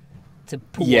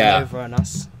pull Yeah. one over on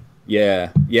us.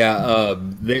 Yeah.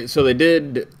 So they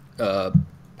did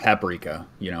Paprika,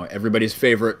 everybody's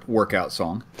favorite workout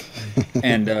song.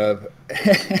 And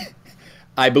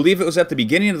I believe it was at the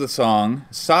beginning of the song,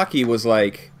 Saki was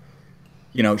like,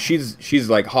 she's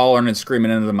like hollering and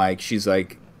screaming into the mic. She's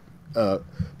like, poor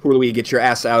Louis, get your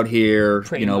ass out here.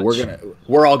 Pretty much.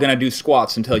 We're all gonna do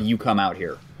squats until you come out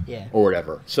here. Yeah. Or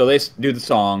whatever. So they do the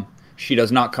song. She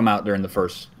does not come out during the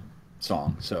first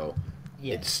song. So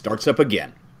Yeah. it starts up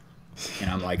again. And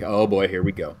I'm like, oh boy, here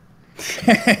we go.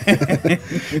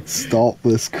 Stop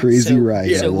this crazy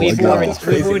ride. So I we've wanna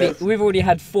already, go. we've already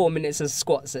had 4 minutes of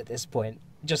squats at this point,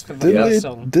 just for the Didn't first they?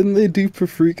 song. Didn't they do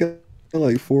Paprika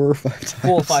like 4 or 5 times?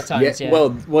 4 or 5 times, yeah.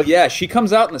 Well, yeah. She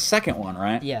comes out in the second one,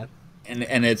 right? Yeah.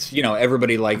 And it's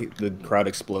everybody, like, the crowd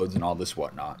explodes and all this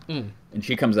whatnot. And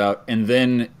she comes out, and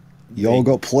then Y'all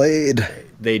got played.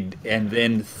 they did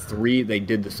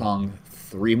the song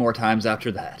 3 more times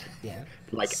after that. Yeah.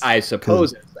 Like, I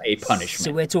suppose it's a punishment.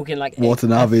 So we're talking like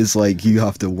Watanabe's like, you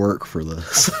have to work for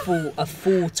this. a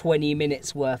full 20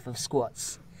 minutes worth of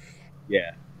squats.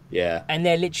 Yeah. And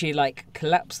they're literally like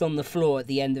collapsed on the floor at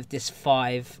the end of this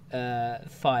five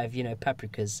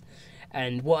paprikas.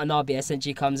 And Watanabe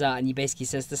essentially comes out and he basically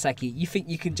says to Saki, you think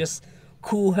you can just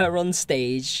call her on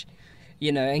stage,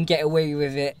 and get away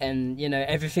with it, and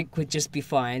everything would just be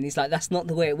fine. He's like, that's not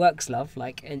the way it works, love.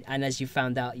 Like, and as you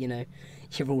found out, you're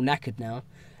all knackered now.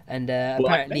 And Well,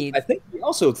 apparently I think he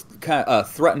also kind of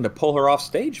threatened to pull her off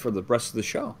stage for the rest of the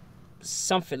show.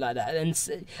 something like that. And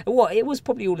it was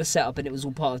probably all a setup, and it was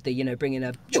all part of the bringing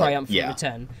a triumphant yeah.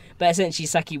 return. But essentially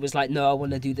Saki was like, no, I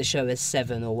want to do the show as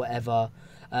 7 or whatever.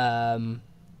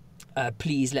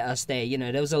 Please let us stay.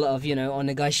 There was a lot of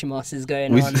onegaishimasu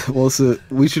going on.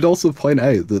 We should also point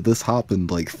out that this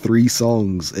happened like 3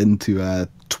 songs into a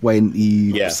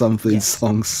 20-something Yes.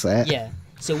 song set. Yeah.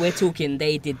 So we're talking,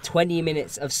 they did 20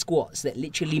 minutes of squats that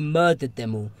literally murdered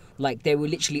them all. Like, they were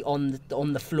literally on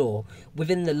the floor.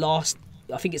 Within the last,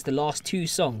 I think it's the last 2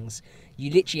 songs,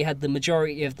 you literally had the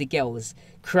majority of the girls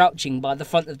crouching by the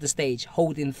front of the stage,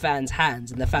 holding fans'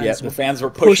 hands, and the fans,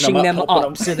 were pushing them helping up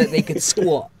them. so that they could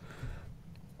squat.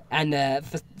 And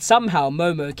somehow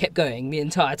Momo kept going the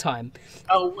entire time.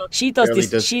 Oh, well, She does barely this.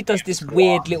 does She does this squat.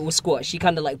 weird little squat. She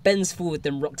kind of like bends forward,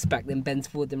 then rocks back, then bends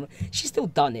forward, then she's still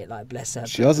done it. Like, bless her.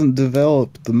 She hasn't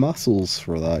developed the muscles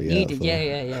for that yet. You did, though.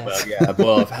 yeah. Well, yeah.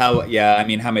 Well,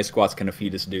 how many squats can a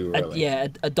fetus do, really?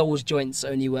 A doll's joints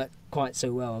only work quite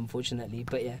so well, unfortunately.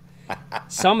 But yeah,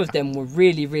 some of them were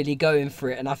really, really going for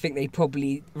it, and I think they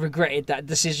probably regretted that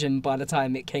decision by the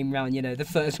time it came round. The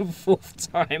 3rd or 4th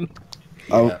time.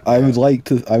 I would like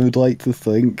to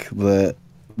think that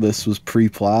this was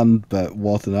pre-planned, but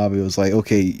Watanabe was like,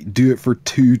 okay, do it for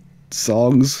 2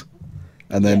 songs,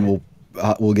 and then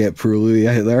we'll get Purului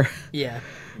out there. Yeah.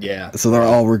 Yeah. So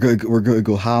they're we're going to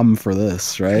go ham for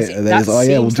this, right? And then That it's we'll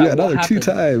seems do like it another what 2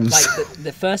 happened. times. Like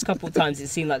the first couple of times, it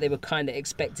seemed like they were kind of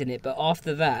expecting it, but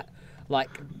after that, like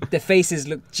the faces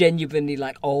looked genuinely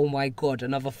like, oh my god,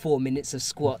 another 4 minutes of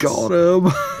squats. Got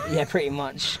him. Yeah, pretty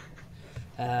much.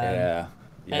 Yeah.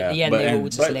 At the end, they were all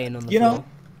just laying on the floor.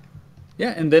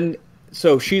 Yeah, and then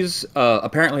so she's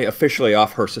apparently officially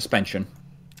off her suspension.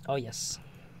 Oh yes.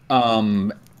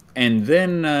 And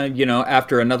then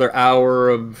after another hour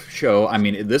of show, I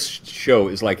mean, this show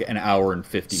is like an hour and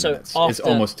 50 minutes. It's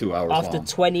almost 2 hours After long.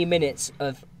 20 minutes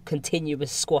of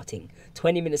continuous squatting,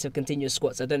 20 minutes of continuous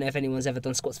squats. I don't know if anyone's ever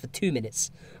done squats for 2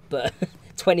 minutes, but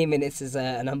 20 minutes is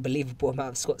an unbelievable amount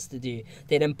of squats to do.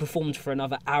 They then performed for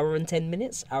another hour and 10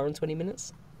 minutes, hour and 20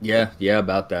 minutes. Yeah,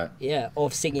 about that. Yeah,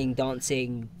 of singing,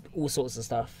 dancing, all sorts of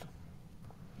stuff.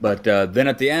 But then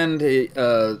at the end,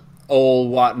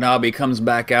 old Watanabe comes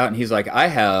back out and he's like, I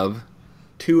have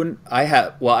 2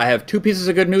 pieces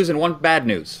of good news and 1 bad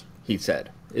news, he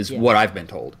said, is what I've been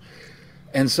told.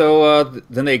 And so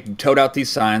then they towed out these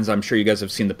signs. I'm sure you guys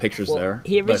have seen the pictures there.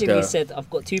 He originally said, I've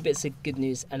got 2 bits of good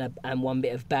news and 1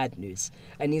 bit of bad news.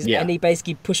 And he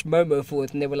basically pushed Momo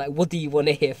forward, and they were like, what do you want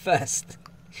to hear first?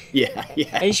 Yeah.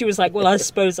 And she was like, well, I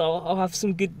suppose I'll have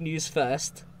some good news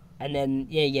first. And then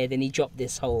then he dropped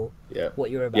this whole what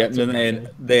you're about. Yeah, to and then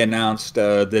mention. they announced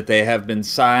that they have been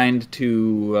signed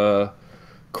to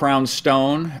Crown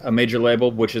Stone, a major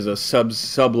label, which is a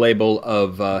sub label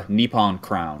of Nippon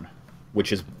Crown,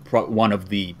 which is one of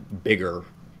the bigger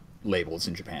labels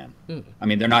in Japan. I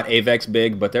mean, they're not Avex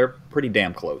big, but they're pretty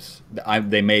damn close.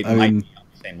 They might be on the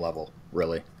same level,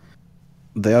 really.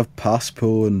 They have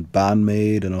Paspo and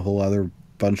Bandmade and a whole other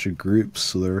bunch of groups,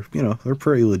 so they're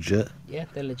pretty legit. Yeah,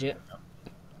 they're legit.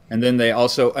 And then they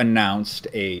also announced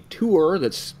a tour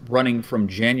that's running from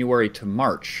January to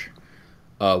March,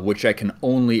 which I can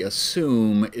only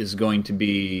assume is going to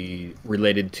be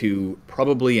related to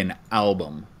probably an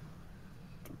album.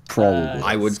 Probably.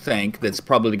 I would think that's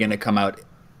probably going to come out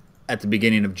at the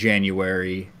beginning of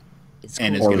January,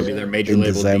 and it's going to be their major in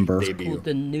label December. debut. Called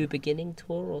the New Beginning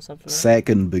Tour or something like that?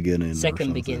 Second beginning. or Second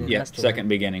something. beginning. Yeah, That's the second one.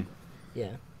 beginning.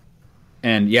 Yeah.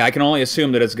 And yeah, I can only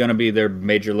assume that it's going to be their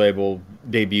major label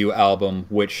debut album,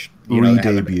 which they haven't-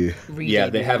 Re-debut. Yeah,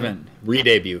 they haven't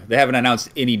re-debut. They haven't announced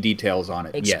any details on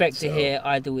it Expect yet. to hear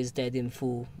Idol is Dead in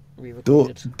full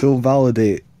re-recorded. Don't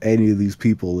validate any of these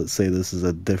people that say this is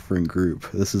a different group.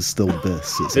 This is still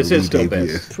BIS. It's This a is still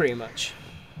re-debut. Pretty much.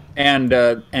 And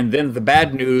then the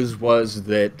bad news was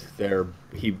that there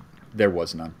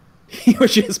was none. He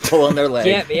was just pulling their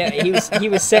leg. Yeah. He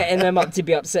was setting them up to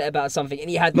be upset about something, and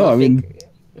he had No, I nothing. mean,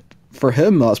 for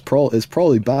him, it's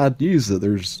probably bad news that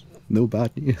there's no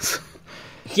bad news.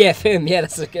 Yeah, for him,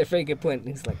 that's a very good point.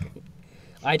 He's like,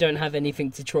 I don't have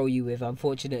anything to troll you with.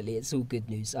 Unfortunately, it's all good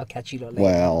news. I'll catch you lot later.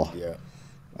 Well, Yeah.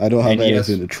 I don't have And yes-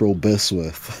 anything to troll BIS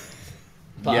with.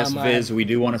 But, Yes, Viz, we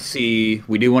do want to see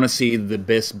the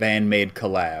BIS Bandmade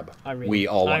collab. We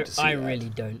all want to see I that. really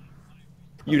don't.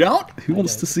 You don't? Who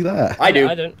wants to see that? I do.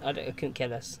 I don't. I couldn't care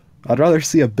less. I'd rather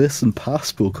see a BIS and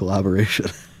Paspo collaboration.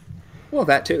 Well,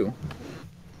 that too.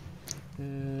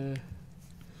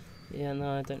 Yeah,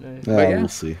 no, I don't know. yeah. We'll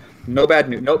see. No bad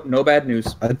news. Nope, no bad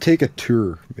news. I'd take a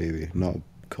tour, maybe, not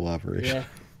collaboration.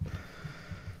 Yeah.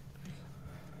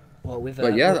 Well, with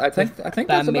But yeah, I think that's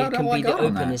Bandmade about can all I be the got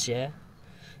on that. openers, yeah.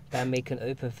 Bandmade can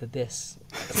open for BIS.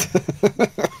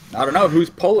 I don't know who's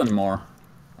pulling more.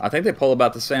 I think they pull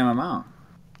about the same amount.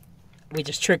 We're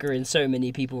just triggering so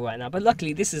many people right now. But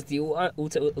luckily, this is the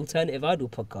Alternative Idol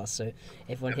podcast, so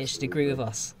everyone here should agree with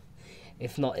us.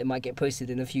 If not, it might get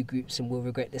posted in a few groups and we'll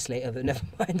regret this later, but never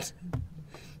mind.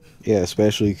 Yeah,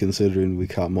 especially considering we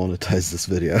can't monetize this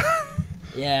video.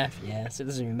 Yeah, so it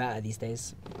doesn't even matter these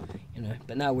days.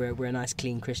 But now we're a nice,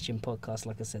 clean Christian podcast,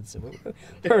 like I said, so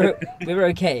we're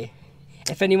okay.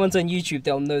 If anyone's on YouTube,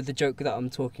 they'll know the joke that I'm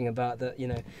talking about, that,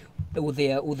 all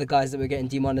the guys that were getting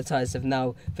demonetized have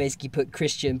now basically put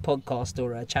Christian podcast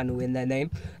or a channel in their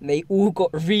name, and they all got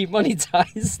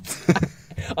re-monetized.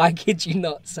 I kid you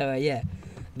not. So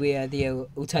we are the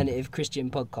alternative Christian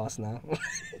podcast now.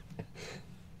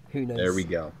 Who knows? There we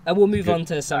go. And we'll move on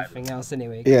to something else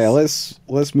anyway. Yeah, let's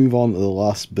move on to the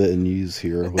last bit of news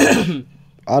here. Which,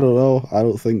 I don't know. I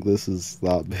don't think this is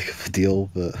that big of a deal,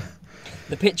 but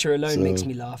The picture alone makes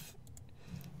me laugh.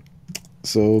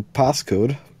 so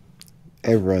Passcode,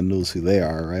 everyone knows who they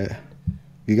are, right?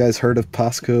 You guys heard of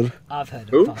Passcode? I've heard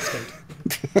Who? of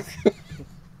Passcode.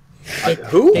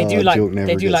 Who? They do Oh, like joke never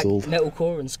they do gets like old.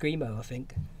 metalcore and screamo, I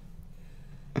think.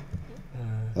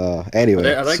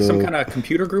 Anyway, Are they so, some kind of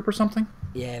computer group or something?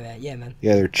 Yeah, man.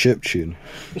 yeah, they're chiptune.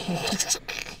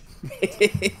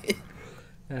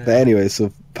 But anyway,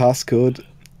 so Passcode,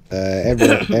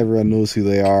 everyone knows who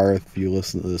they are if you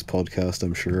listen to this podcast,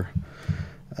 I'm sure.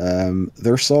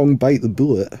 Their song "Bite the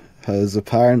Bullet" has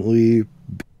apparently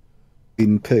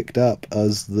been picked up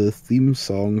as the theme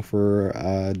song for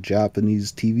a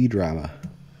Japanese TV drama.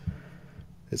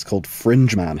 It's called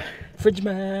Fringe Man. Fridge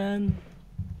Man.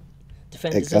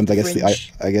 Defenders And of I the guess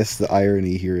Fringe. I guess the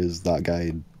irony here is that guy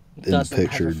in the Doesn't have a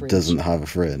picture fringe. doesn't have a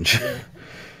fringe.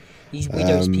 He's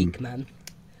Widow's Peak, man.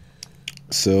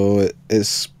 So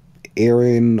it's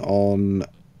airing on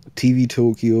TV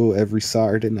Tokyo every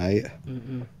Saturday night,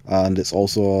 and it's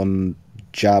also on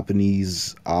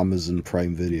Japanese Amazon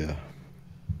Prime Video.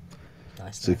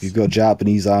 Nice. So if you've got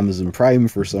Japanese Amazon Prime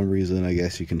for some reason, I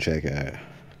guess you can check it out.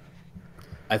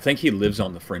 I think he lives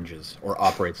on the fringes or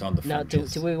operates on the Now,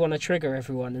 fringes. do we want to trigger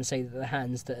everyone and say that the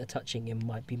hands that are touching him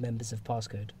might be members of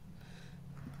Passcode?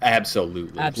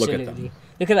 Absolutely. Absolutely. Look at them.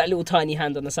 Look at that little tiny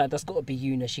hand on the side. That's got to be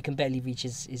Yuna. She can barely reach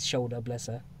his shoulder, bless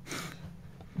her.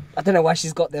 I don't know why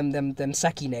she's got them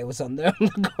Saki nails on there. I'm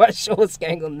not quite sure what's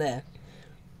going on there.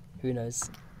 Who knows?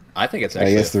 I think it's I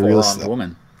actually a guess the real four-armed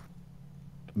woman.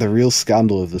 The real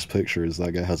scandal of this picture is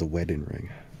that guy has a wedding ring.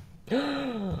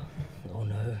 Oh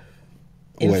no.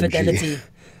 OMG. Infidelity.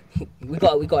 we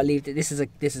got to leave. This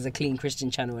is a clean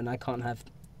Christian channel, and I can't have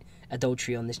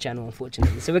adultery on this channel,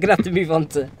 unfortunately. So we're gonna have to move on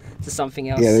to something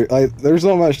else. Yeah, there's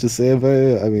not much to say about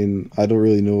it. I mean, I don't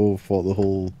really know what the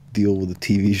whole deal with the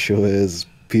TV show is.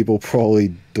 People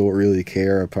probably don't really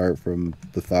care, apart from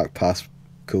the fact passcode.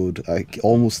 I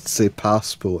almost say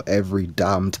passport every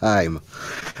damn time.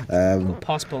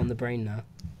 Passport on the brain now.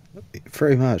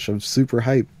 Pretty much. I'm super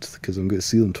hyped because I'm going to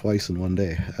see them twice in one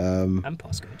day. And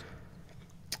passcode.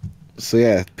 So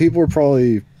yeah, people aren't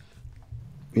going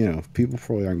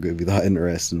to be that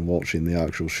interested in watching the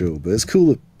actual show. But it's cool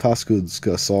that Passcode's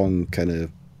got a song kind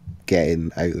of getting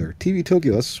out there. TV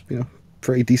Tokyo, that's,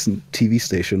 pretty decent TV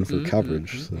station for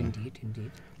coverage. So.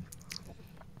 Indeed.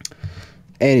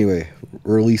 Anyway,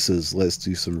 releases. Let's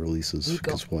do some releases,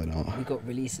 because why not? We got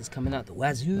releases coming out the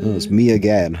wazoo. Oh, it's me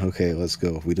again. Okay, let's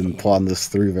go. We didn't plan this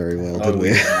through very well, did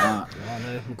we? Oh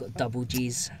no, we've got double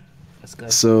G's. Let's go.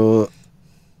 So,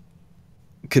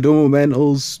 Kodomo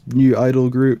Mental's new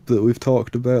idol group that we've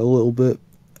talked about a little bit,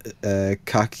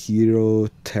 Kakiro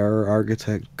Terror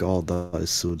Architect. God, that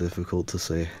is so difficult to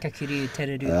say. Kakiro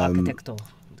Terror Architecto.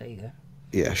 There you go.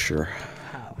 Yeah, sure.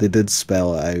 How? They did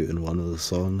spell it out in one of the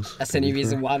songs. That's the only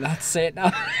reason why I'm allowed to say it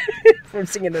now. From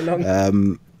singing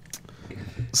along.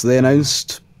 So they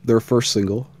announced their first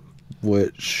single,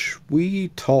 which we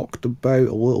talked about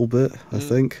a little bit, I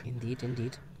think.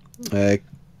 Indeed.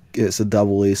 It's a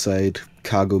double A side,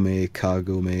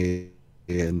 Kagome,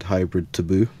 and Hybrid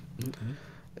Taboo.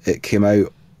 It came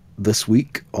out this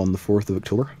week on the 4th of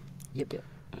October. Yep.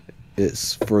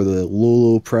 It's for the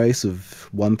low price of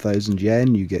 1,000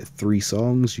 yen. You get 3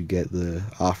 songs. You get the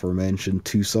aforementioned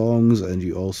 2 songs, and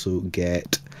you also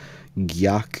get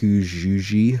Gyaku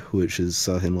Juji, which is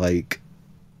something like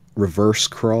reverse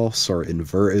cross or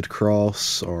inverted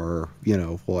cross or,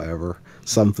 whatever.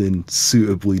 Something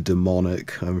suitably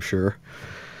demonic, I'm sure.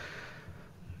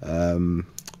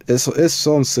 It's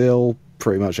on sale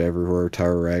pretty much everywhere.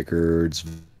 Tower Records,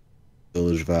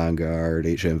 Village Vanguard,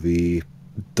 HMV.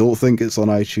 Don't think it's on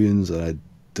iTunes, and I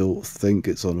don't think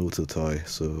it's on Ototoy,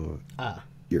 so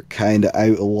you're kind of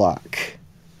out of luck.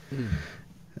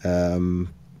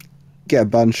 Get a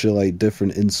bunch of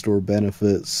different in-store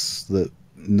benefits that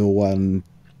no one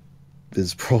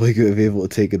is probably going to be able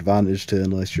to take advantage to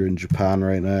unless you're in Japan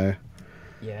right now.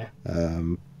 Yeah.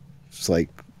 It's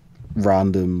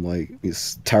random,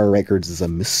 it's Tower Records is a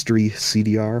mystery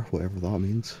CDR, whatever that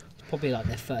means. Probably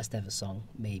their first ever song,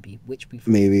 maybe.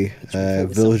 Maybe.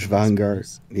 Village Vanguard.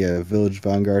 Yeah, Village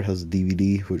Vanguard has a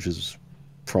DVD, which is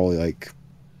probably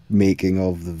making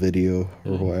of the video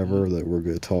or whatever that we're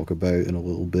going to talk about in a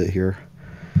little bit here.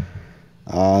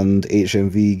 And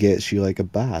HMV gets you a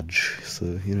badge, so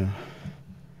The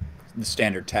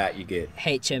standard tat you get.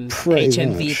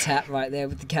 HMV much. tat right there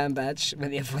with the cam badge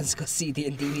when everyone's got CD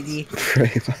and DVD.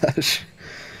 Pretty much.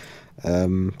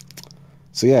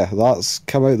 So yeah, that's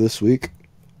come out this week,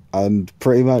 and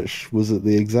pretty much, was it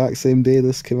the exact same day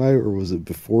this came out, or was it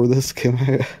before this came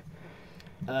out?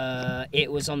 It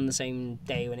was on the same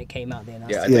day when it came out. They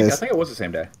announced Yeah, it. I think it was the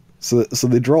same day. So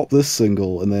they dropped this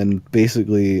single, and then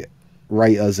basically,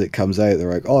 right as it comes out,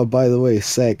 they're like, "Oh, by the way,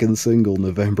 second single,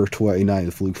 November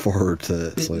 29th. Look forward to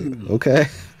it." It's okay.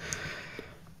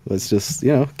 Let's just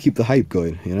keep the hype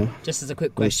going. Just as a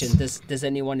quick question, does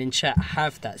anyone in chat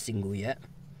have that single yet?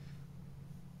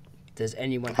 Does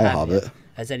anyone have it?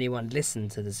 Has anyone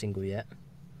listened to the single yet?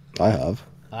 I have.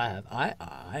 I have. I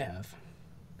have.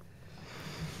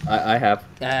 I have.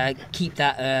 Keep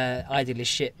that Idol is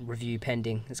shit review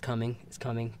pending. It's coming.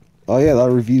 Oh yeah, that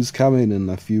review's coming in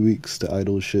a few weeks to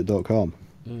idolshit.com.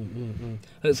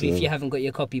 Hopefully, if you haven't got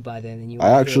your copy by then you.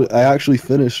 I actually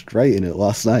finished writing it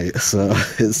last night, so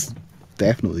it's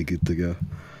definitely good to go.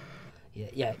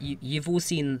 Yeah. You've all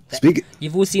seen.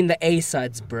 You've all seen the A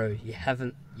sides, bro. You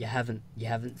haven't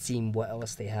seen what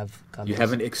else they have coming. You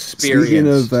haven't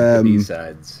experienced the B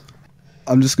sides.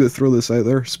 I'm just going to throw this out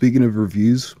there. Speaking of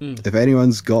reviews, if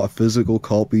anyone's got a physical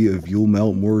copy of Yul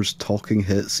Meltmore's Talking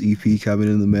Hits EP coming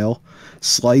in the mail,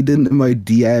 slide into my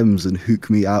DMs and hook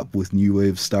me up with New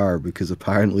Wave Star, because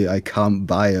apparently I can't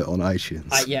buy it on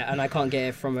iTunes. Yeah, and I can't get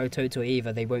it from Ototo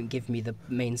either. They won't give me the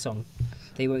main song.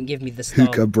 They won't give me the star.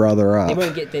 Hook a brother up. They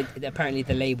won't get apparently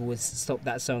the label has stopped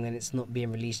that song and it's not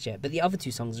being released yet. But the other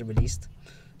 2 songs are released.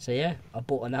 So yeah, I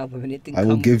bought an album and it didn't. I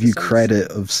will give you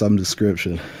credit of some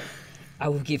description. I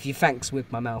will give you thanks with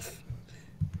my mouth.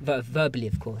 Verbally,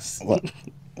 of course.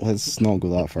 Let's not go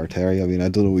that far, Terry. I mean, I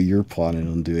don't know what you're planning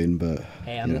on doing, but...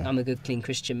 Hey, I'm a good, clean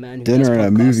Christian man. Who dinner and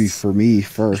a movie podcasts. for me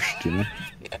first,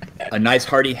 A nice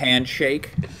hearty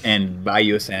handshake and buy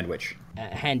you a sandwich.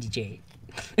 Handy J.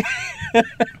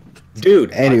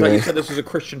 Dude, I thought Anyway. you said this was a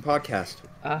Christian podcast.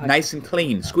 Nice and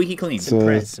clean, squeaky clean.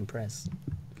 Some press.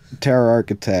 Terror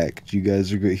Architect, you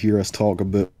guys are going to hear us talk a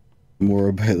bit more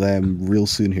about them real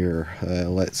soon here.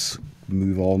 Let's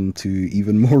move on to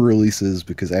even more releases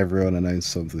because everyone announced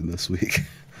something this week.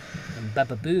 And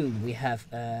baba boom, we have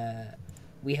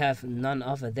none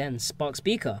other than Spark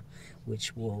Speaker,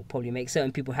 which will probably make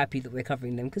certain people happy that we're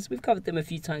covering them because we've covered them a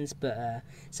few times, but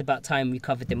it's about time we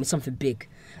covered them with something big.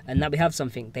 And now we have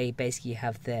something. They basically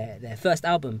have their first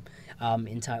album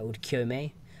entitled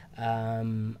Kyome.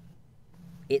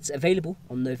 It's available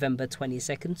on November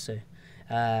 22nd, so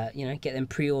get them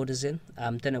pre-orders in.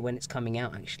 Don't know when it's coming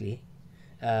out actually.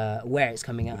 Where it's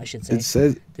coming out, I should say. It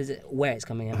says Where it's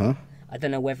coming out. Huh? I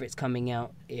don't know whether it's coming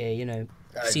out. It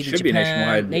CD should be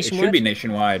Japan, nationwide. It should be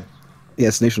nationwide. yeah,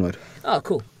 it's nationwide. Oh,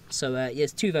 cool. So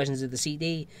there's two versions of the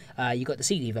CD. You got the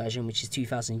CD version, which is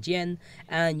 2,000 yen,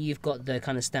 and you've got the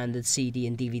kind of standard CD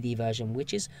and DVD version,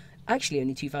 which is actually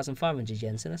only 2,500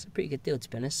 yen. So that's a pretty good deal, to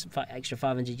be honest. Extra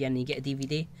 500 yen and you get a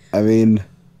DVD. I mean,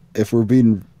 if we're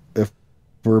being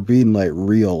like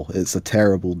real, it's a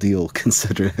terrible deal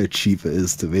considering how cheap it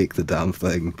is to make the damn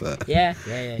thing. But Yeah.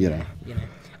 You know.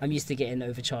 I'm used to getting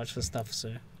overcharged for stuff,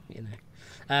 so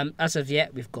as of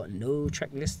yet, we've got no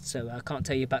track list, so I can't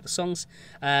tell you about the songs.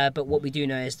 But what we do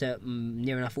know is that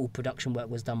near enough all production work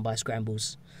was done by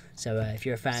Scrambles. So if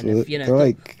you're a fan of, they're the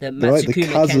like the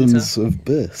Matsukuma cousins Kenta, of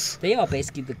Biss. they are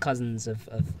basically the cousins of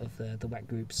the WAC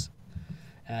groups.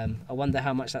 I wonder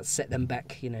how much that set them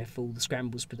back, for all the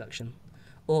Scrambles production.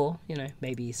 Or,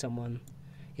 maybe someone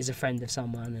is a friend of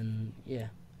someone and,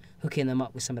 hooking them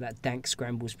up with some of that dank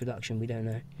Scrambles production, we don't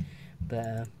know.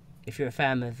 But if you're a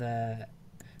fan of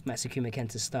Matsukuma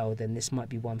Kenta's style, then this might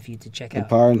be one for you to check out.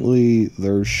 Apparently,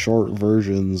 there's short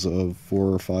versions of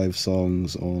 4 or 5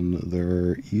 songs on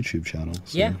their YouTube channel.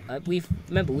 So. Yeah, we've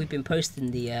been posting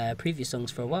the previous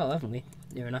songs for a while, haven't we?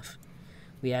 Near enough.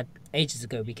 We had ages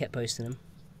ago. We kept posting them.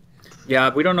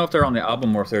 Yeah, we don't know if they're on the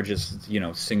album or if they're just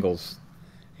singles.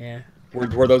 Yeah.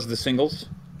 Were those the singles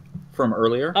from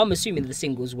earlier? I'm assuming the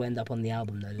singles will end up on the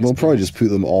album though. We'll probably just put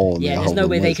them all on the album. Yeah, there's no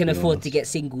way they let's can be afford honest. to get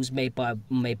singles made by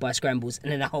Scrambles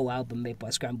and then a whole album made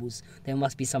by Scrambles. There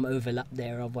must be some overlap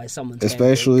there, otherwise someone's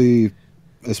Especially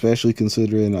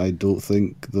considering I don't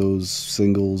think those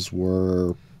singles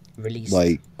were released.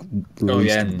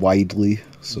 released widely.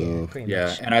 So pretty Yeah,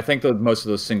 much. and I think that most of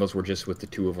those singles were just with the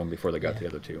two of them before they got the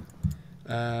other two.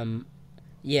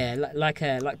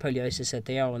 Like Poliosa said,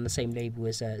 they are on the same label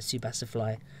as Tsubasa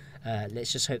Fly.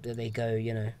 Let's just hope that they go,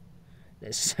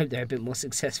 let's just hope they're a bit more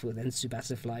successful than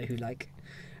Tsubasa Fly, who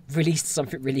released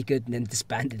something really good and then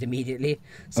disbanded immediately.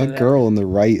 So, that girl on the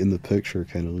right in the picture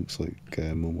kind of looks like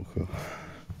Momoko.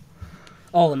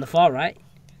 Oh, on the far right?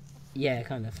 Yeah,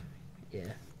 kind of.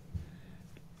 Yeah.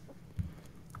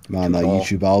 Man, that Cool.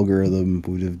 YouTube algorithm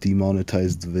would have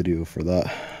demonetized the video for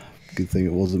that. Good thing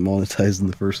it wasn't monetized in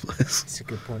the first place. It's a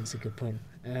good point.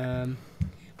 But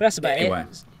that's about Anyway.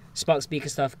 it. Spark Speaker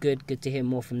stuff, good to hear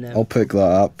more from them. I'll pick that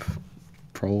up,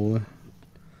 probably.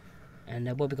 And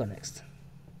what we got next?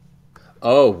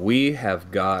 Oh, we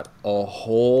have got a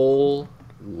whole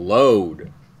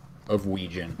load of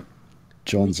Ouijin.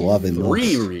 John's loving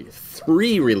this.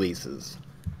 Three releases.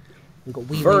 We got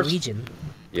Wee First- Region.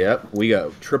 Yep, we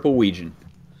go triple Ouijin.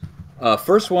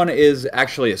 First one is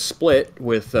actually a split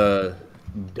with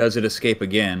Does It Escape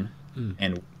Again,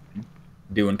 and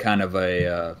doing kind of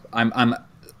a. I'm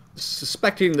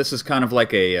suspecting this is kind of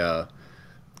like a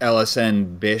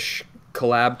LSN Bish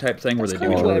collab type thing where That's they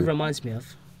kind do. of what it reminds me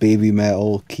of. Baby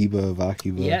Metal, Kiba,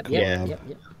 Vakiba. Yep.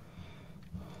 collab.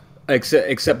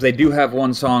 Except they do have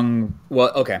one song.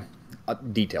 Well, okay.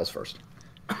 Details first.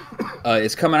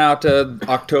 It's coming out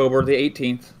October the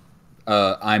 18th.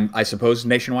 I suppose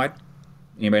nationwide.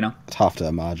 Anybody know? I'd have to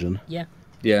imagine. Yeah.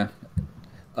 Yeah.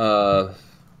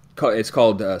 It's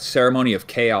called Ceremony of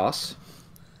Chaos.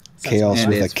 Chaos And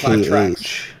with a it's 5 tracks.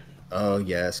 KH. Oh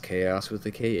yes, Chaos with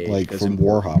the KH. Like That's from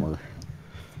important. Warhammer.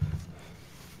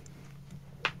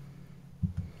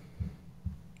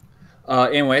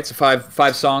 Anyway, it's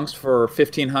five songs for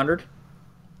 1,500.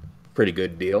 Pretty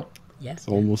good deal. Yeah. It's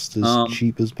almost as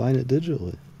cheap as buying it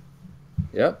digitally.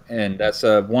 Yep, and that's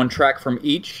one track from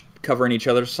each, covering each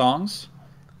other's songs,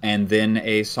 and then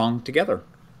a song together.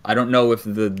 I don't know if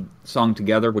the song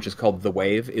together, which is called The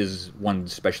Wave, is one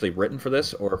specially written for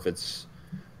this, or if it's,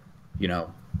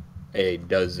 a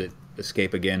Does It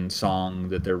Escape Again song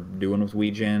that they're doing with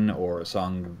Ouijin, or a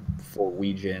song for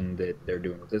Ouijin that they're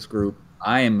doing with this group.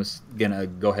 I am going to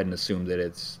go ahead and assume that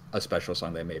it's a special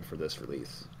song they made for this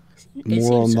release. It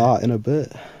More on seems so. that in a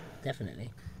bit. Definitely.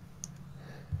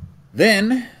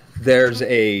 Then, there's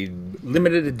a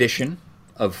limited edition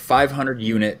of 500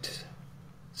 unit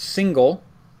single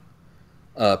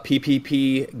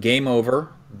PPP Game Over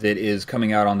that is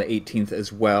coming out on the 18th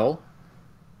as well,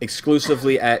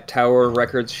 exclusively at Tower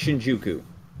Records Shinjuku.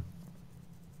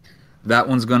 That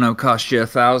one's going to cost you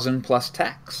 $1,000 plus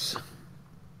tax.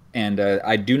 And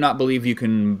I do not believe you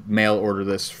can mail order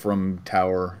this from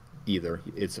Tower either.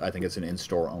 I think it's an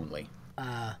in-store only.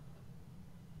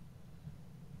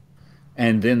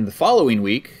 And then the following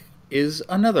week is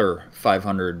another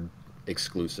 500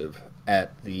 exclusive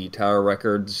at the Tower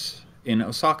Records in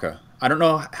Osaka. I don't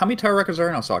know how many Tower Records are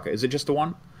in Osaka. Is it just the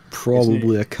one?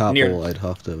 Probably a couple, near, I'd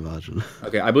have to imagine.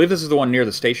 Okay, I believe this is the one near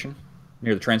the station,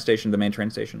 near the train station, the main train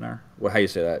station there. How you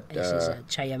say that? This is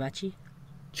Chayamachi.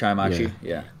 Chayamachi,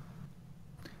 yeah.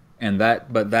 And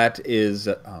that is,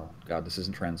 oh god, this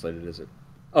isn't translated, is it?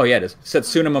 Oh yeah, it is.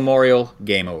 Setsuna Memorial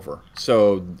Game Over.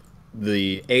 So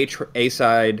the A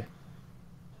side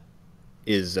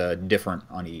is different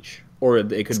on each, or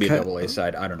it could be a double A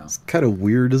side. I don't know. It's kind of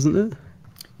weird, isn't it?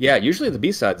 Yeah, usually the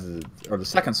B side or the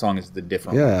second song is the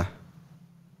different. Yeah.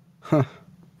 Huh.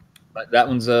 But that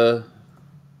one's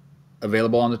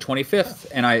available on the 25th,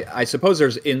 and I suppose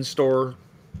there's in-store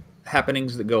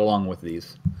happenings that go along with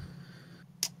these.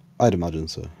 I'd imagine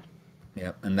so.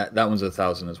 Yeah, and that one's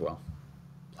 $1,000 as well,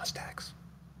 plus tax.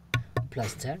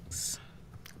 Plus tax.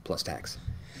 Plus tax.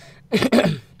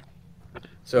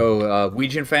 So,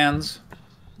 Ouijan fans,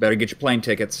 better get your plane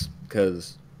tickets,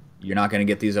 because you're not going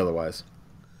to get these otherwise.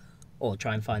 Or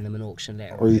try and find them in auction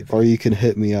later. Or you can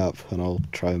hit me up, and I'll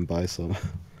try and buy some.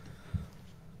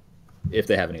 If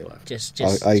they have any left. Just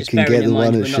I just can bearing get in the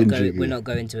mind one at Shinjuku. we're not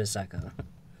going to Osaka.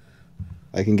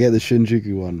 I can get the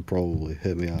Shinjuku one, probably.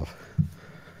 Hit me up.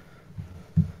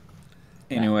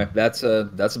 Anyway, that's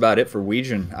about it for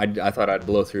Ouijan. I thought I'd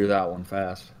blow through that one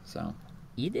fast. So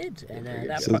You did, and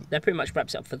So- that pretty much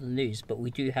wraps up for the news. But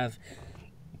we do have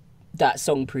that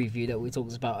song preview that we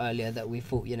talked about earlier that we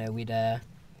thought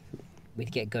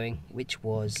we'd get going, which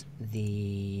was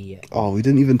the Oh, we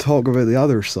didn't even talk about the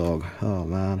other song. Oh,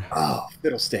 man. oh,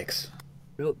 fiddlesticks.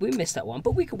 we missed that one,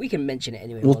 but we can mention it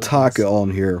anyway. We'll while tack it it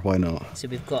on here. Why not? So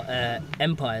we've got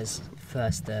Empire's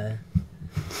first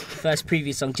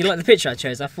preview song. Do you like the picture I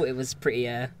chose? I thought it was pretty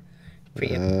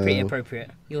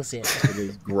appropriate. You'll see it. It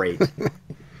is great.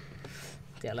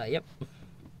 Yeah, yep.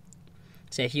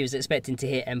 So if you was expecting to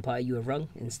hear Empire, you were wrong.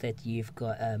 Instead, you've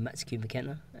got Matsuki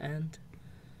Makena and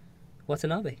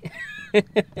Watanabe.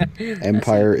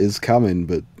 Empire is coming,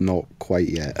 but not quite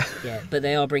yet. Yeah, but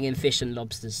they are bringing fish and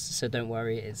lobsters, so don't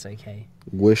worry, it's okay.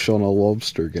 Wish on a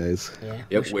lobster, guys. Yeah.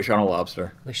 Yep, wish on a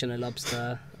lobster. Wish on a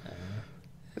lobster.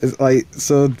 It's like,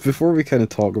 so before we kind of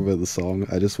talk about the song,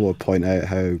 I just want to point out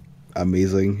how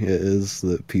amazing it is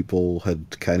that people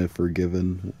had kind of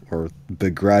forgiven or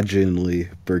begrudgingly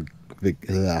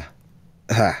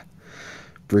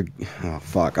oh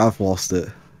fuck, I've lost it.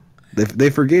 They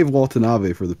forgave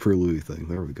Watanabe for the Prelude thing.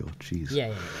 There we go. Jeez.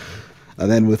 Yeah. And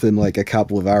then within like a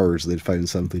couple of hours, they'd found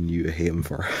something new to hate him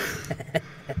for.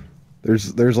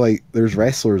 There's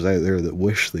wrestlers out there that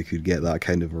wish they could get that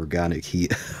kind of organic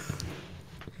heat.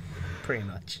 Pretty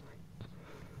much.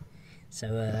 So,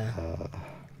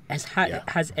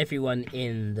 has everyone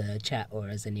in the chat or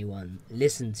has anyone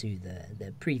listened to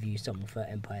the preview song for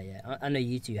Empire yet? I know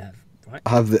you two have, right?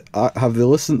 Have they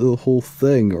listened to the whole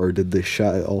thing, or did they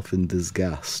shut it off in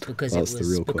disgust? Because That's the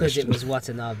real question. it was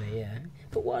Watanabe, yeah.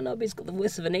 But Watanabe's got the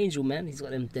voice of an angel, man. He's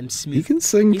got them smooth. He can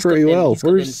sing he's got pretty them- well. He's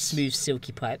got them smooth,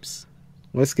 silky pipes.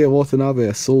 Let's get Watanabe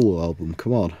a solo album.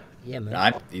 Come on. Yeah,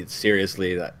 man.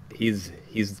 Seriously, that he's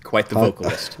quite the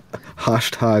vocalist.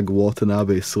 Hashtag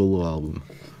Watanabe solo album.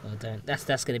 Well, don't.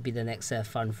 That's going to be the next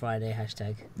Fun Friday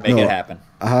hashtag. Make it happen.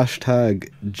 Hashtag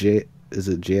is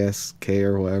it JSK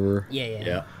or whatever?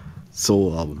 Yeah.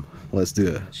 Solo album. Let's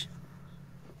do it.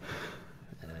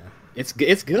 It's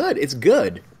good. It's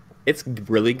good. It's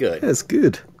really good. Yeah, it's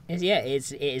good.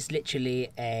 It's literally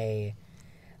a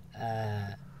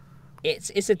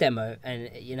it's a demo, and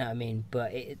you know what I mean.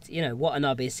 But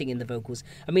Watanabe is singing the vocals.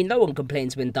 I mean, no one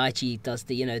complains when Daichi does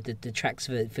the tracks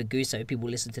for Guso. People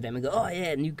listen to them and go, "Oh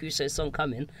yeah, new Guso song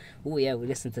coming." Oh yeah, we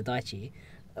listen to Daichi.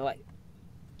 Like,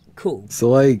 cool. So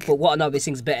like, but Watanabe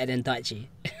sings better than Daichi.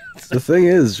 the thing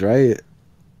is, right?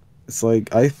 It's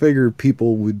like I figured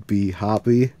people would be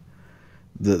happy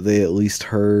that they at least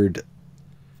heard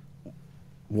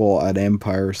what an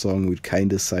Empire song would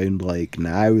kind of sound like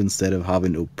now, instead of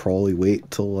having to probably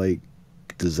wait till like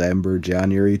December,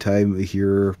 January time to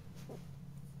hear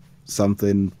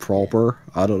something proper.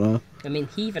 I don't know. I mean,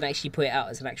 he even actually put it out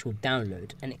as an actual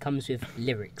download, and it comes with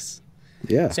lyrics.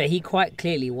 Yeah. So he quite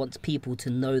clearly wants people to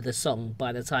know the song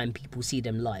by the time people see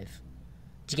them live.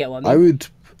 Do you get what I mean?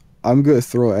 I'm gonna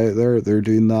throw it out there. They're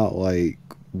doing that like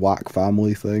Whack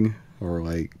Family thing, or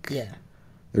like Yeah.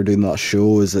 they're doing that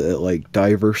show. Is it at like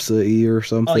Diversity or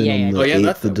something yeah, on yeah. the Oh yeah, 8th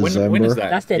that's of December? when is that?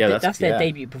 That's their Yeah, that's their yeah.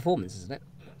 debut performance, isn't it?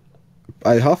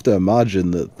 I have to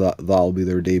imagine that'll be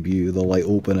their debut. They'll like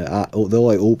open it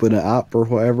up or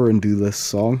whatever and do this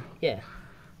song Yeah.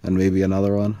 and maybe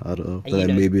another one. I don't know. But you then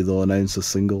know- maybe they'll announce a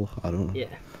single. I don't know. Yeah.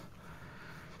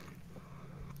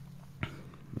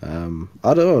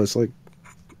 I don't know. It's like,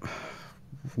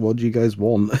 what do you guys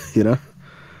want? You know?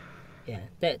 Yeah.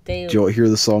 Do you want to hear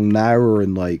the song now or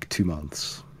in like 2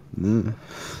 months? Nah.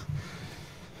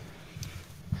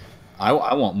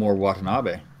 I want more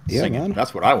Watanabe Yeah, singing. man.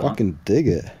 That's what I want. Fucking dig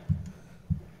it.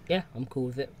 Yeah, I'm cool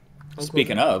with it.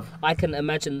 Speaking of, I can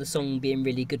imagine the song being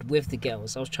really good with the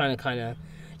girls. I was trying to kind of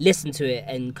listen to it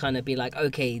and kind of be like,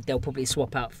 okay, they'll probably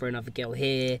swap out for another girl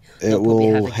here. They'll probably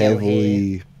have a girl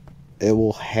here. It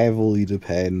will heavily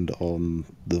depend on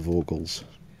the vocals.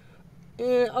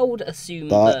 I would assume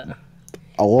That- that.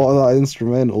 A lot of that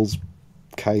instrumental's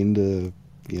kind of,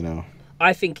 you know,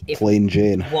 I think if plain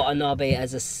Jane. Watanabe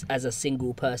as a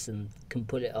single person can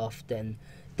pull it off, then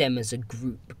them as a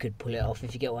group could pull it off.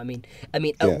 If you get what I mean. I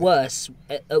mean, Yeah. at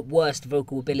worst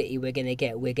vocal ability we're gonna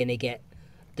get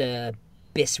the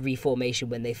BIS reformation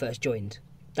when they first joined.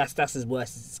 That's as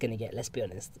worse as it's gonna get. Let's be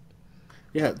honest.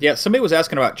 yeah. Somebody was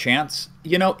asking about Chance.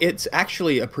 You know, it's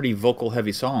actually a pretty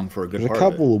vocal-heavy song for a good There's a part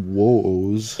couple of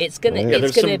woes. It's gonna right? Yeah, it's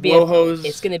there's gonna some be wohos.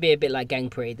 it's gonna be a bit like Gang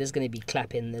Parade. There's gonna be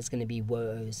clapping. There's gonna be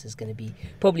woes. There's gonna be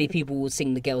probably people will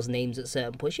sing the girls' names at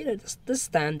certain points. You know, the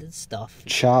standard stuff.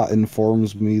 Chat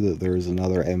informs me that there is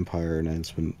another Empire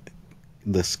announcement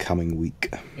this coming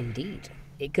week. Indeed,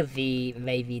 it could be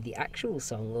maybe the actual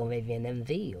song, or maybe an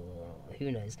MV, or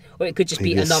who knows, or it could just be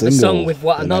Maybe a another single song with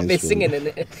Watanabe announcement. singing in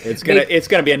it. It's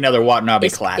gonna be another Watanabe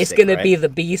classic. It's gonna right? be the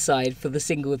B side for the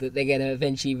single that they're gonna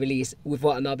eventually release with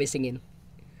Watanabe singing.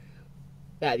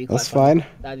 That'd be quite That's fun. fine.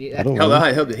 That'd be I don't Hell,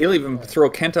 know. he'll even throw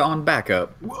Kenta on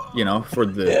backup. You know, for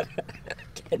the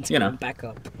you know. back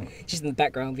up. Just in the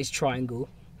background of his triangle.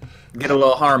 get a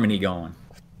little harmony going.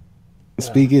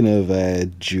 Speaking of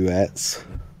duets,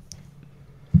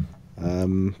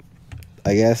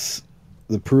 I guess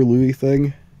the Poor Louis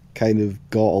thing kind of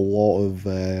got a lot of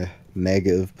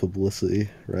negative publicity,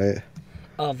 right?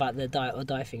 Oh, about the die or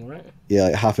die thing, right? Yeah,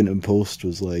 like Huffington Post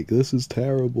was like, "This is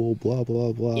terrible," blah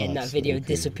blah blah. Yeah, and that So, video okay.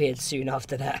 disappeared soon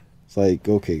after that. It's like,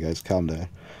 okay, guys, calm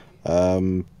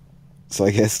down. So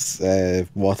I guess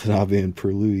Watanabe and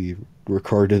Poor Louis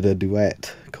recorded a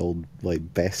duet called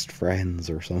like "Best Friends"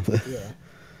 or something. Yeah.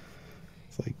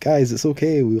 It's like, guys, it's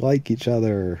okay, we like each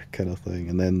other, kind of thing.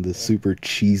 And then the super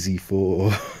cheesy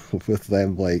photo with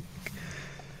them like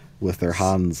with their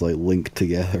hands like linked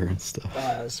together and stuff. Oh,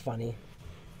 that was funny.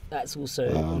 That's also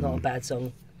not a bad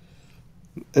song.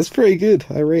 It's pretty good.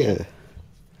 I rate it.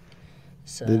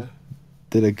 So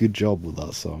Did a good job with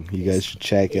that song. You guys should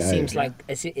check it it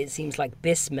out. seems like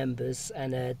BIS members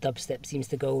and dubstep seems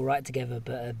to go all right together,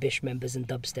 but BIS members and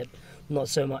dubstep not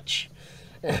so much.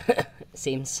 It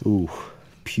seems. Ooh,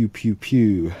 pew pew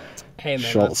pew. Hey man,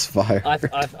 Shots fired.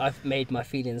 I've made my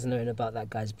feelings known about that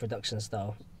guy's production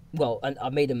style. Well, and I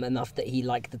made him enough that he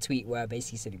liked the tweet where I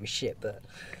basically said he was shit, but.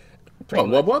 pretty Oh,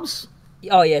 much- Wub Wubs?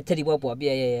 Oh yeah, Teddy Wub Wub.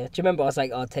 Yeah. Do you remember I was like,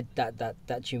 oh, Ted, that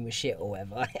tune was shit or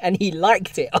whatever, and he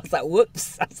liked it. I was like,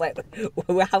 whoops. I was like,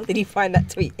 well, how did he find that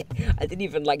tweet? I didn't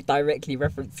even like directly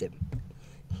reference him.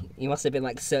 He must have been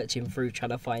like searching through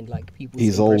trying to find like people's.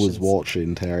 He's always impressions.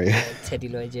 watching, Terry. Teddy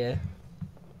Lloyd, yeah.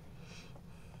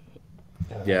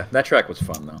 Yeah, that track was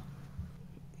fun though.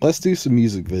 Let's do some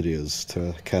music videos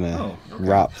to kind of Oh, okay.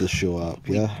 wrap the show up,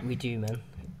 yeah? We do, man.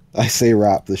 I say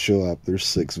wrap the show up. There's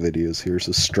 6 videos here,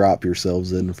 so strap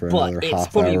yourselves in for But another it's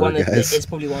half probably hour, one of guys. it's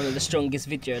probably one of the strongest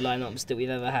video lineups that we've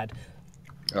ever had.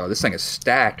 Oh, this thing is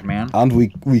stacked, man. And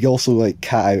we also like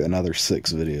cut out another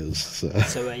 6 videos. So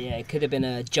So yeah, it could have been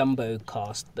a jumbo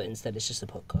cast, but instead it's just a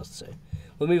podcast. So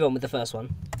we'll move on with the first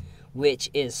one,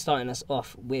 which is starting us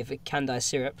off with Kandai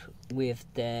Syrup with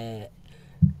their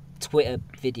Twitter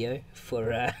video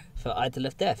for Idol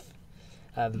of Death,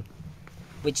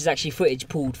 which is actually footage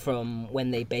pulled from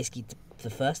when they basically the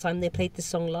first time they played this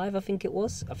song live. I think it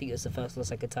was the first or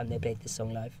second time they played this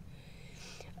song live.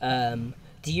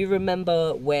 Do you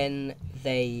remember when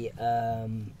they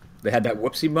They had that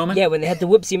whoopsie moment. yeah, when they had the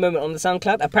whoopsie moment on the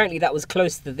SoundCloud? Apparently that was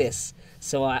close to this,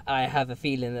 so I have a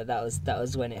feeling that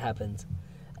was when it happened.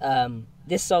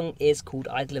 This song is called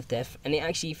Idol of Death, and it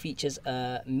actually features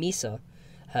Misa,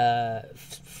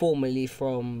 formerly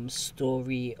from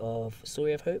Story of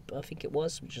Hope, I think it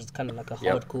was, which is kind of like a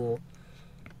Yep. hardcore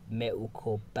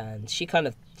metalcore band. She kind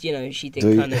of, she did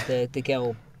Do you- kind of the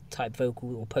girl type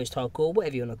vocal or post-hardcore,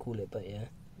 whatever you want to call it, but yeah.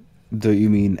 Do you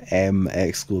mean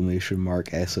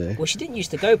M!SA? Well, she didn't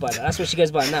used to go by that. That's what she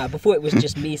goes by now. Before it was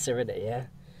just Misa, innit?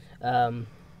 Yeah.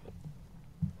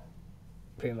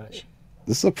 Pretty much.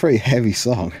 This is a pretty heavy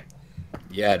song.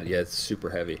 Yeah, it's super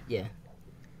heavy. Yeah.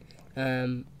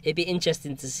 It'd be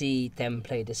interesting to see them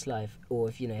play this live, or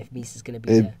if Misa's gonna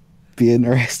be It'd there. be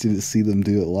interesting to see them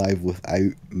do it live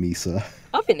without Misa.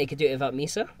 I think they could do it without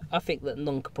Misa. I think that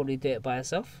Non could probably do it by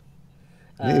herself.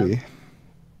 Maybe.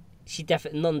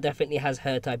 Non definitely has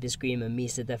her type of scream, and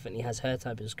Misa definitely has her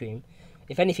type of scream.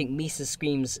 If anything, Misa's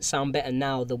screams sound better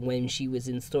now than when she was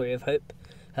in Story of Hope.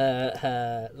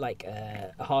 Her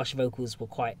harsh vocals were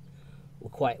quite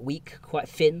weak, quite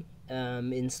thin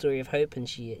in Story of Hope, and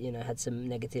she had some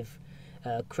negative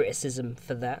criticism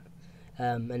for that.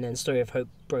 And then Story of Hope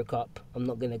broke up. I'm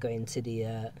not going to go into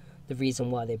the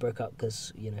reason why they broke up,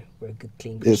 because we're a good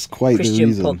clean It's quite the Christian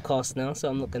reason. podcast now, so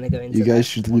I'm not going to go into You that. guys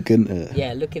should look into it.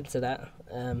 Yeah, look into that.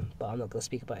 But I'm not going to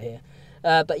speak about it here.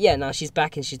 But yeah, now she's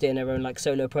back and she's doing her own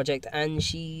solo project, and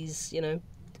she's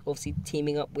obviously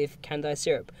teaming up with Candide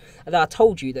Syrup. And I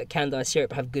told you that Candide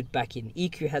Syrup have good backing.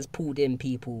 EQ has pulled in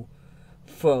people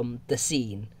from the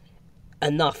scene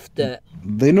enough that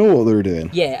They know what they're doing.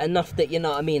 enough that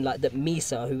that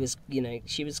Misa, who was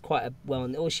she was quite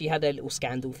a she had a little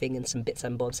scandal thing and some bits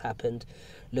and bobs happened.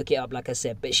 Look it up, like I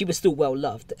said, but she was still well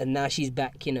loved, and now she's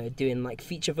back doing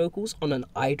feature vocals on an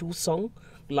Idol song,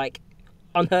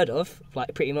 unheard of,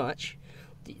 pretty much.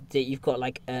 That you've got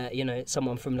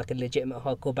someone from a legitimate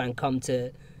hardcore band come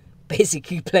to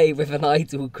basically play with an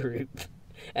Idol group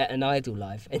at an Idol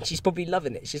live, and she's probably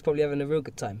loving it. She's probably having a real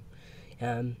good time.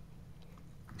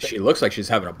 She looks like she's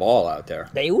having a ball out there.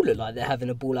 They all look like they're having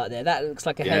a ball out there. That looks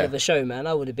like a hell Yeah. of a show, man.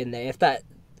 I would have been there. If that,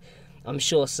 I'm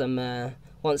sure some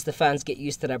once the fans get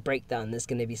used to that breakdown, there's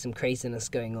going to be some craziness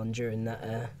going on during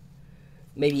that.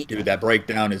 Maybe Dude, that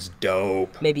breakdown is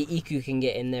dope. maybe Iku can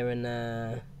get in there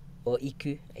and or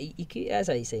Iku, that's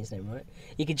how you say his name, right?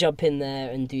 He could jump in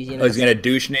there and do Oh, he's gonna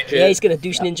douche ninja. Yeah, he's gonna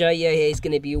douche ninja. Yeah, he's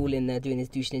gonna be all in there doing his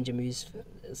douche ninja moves.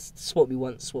 It's what we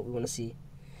want. It's what we want to see.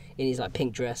 In his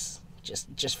pink dress,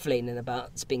 just flailing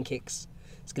about, spin kicks.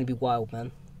 It's gonna be wild,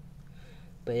 man.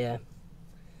 But yeah,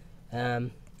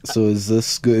 So is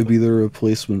this going to be the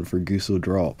replacement for Guso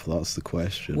Drop? That's the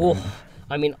question. well,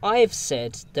 I mean, I've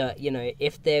said that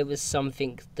if there was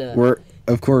something that We're,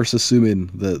 of course, assuming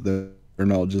that they're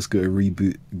not just going to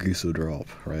reboot Guso Drop,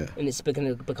 right? and it's going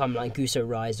to become like Guso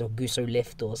Rise or Guso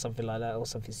Lift or something like that, or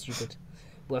something stupid.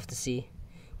 We'll have to see.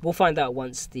 We'll find out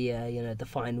once the the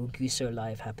final Guso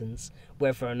Live happens,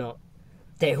 whether or not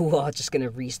they all are just going to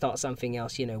restart something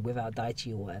else, without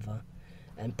Daichi or whatever.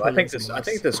 And I pull in think someone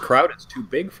else. this crowd is too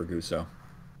big for Guso.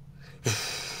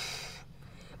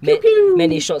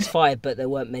 Many shots fired, but there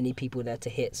weren't many people there to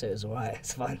hit, so it was alright.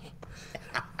 It's fine.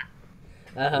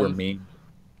 We're mean.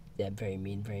 Yeah, very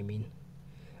mean, very mean.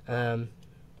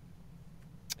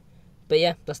 But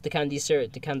yeah, that's the Candide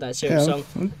Syrup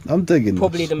song. I'm digging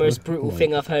Probably this. the most brutal Like,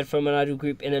 thing I've heard from an idol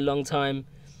group in a long time.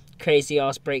 Crazy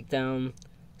ass breakdown.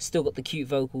 Still got the cute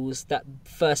vocals. That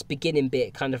first beginning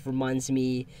bit kind of reminds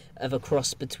me of a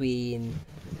cross between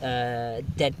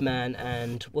Deadman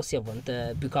and what's the other one?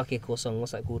 The Bukake Core song.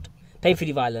 What's that called?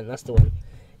 Painfully Violent. That's the one.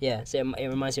 Yeah, so it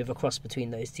reminds me of a cross between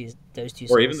those two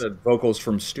songs. Or even the vocals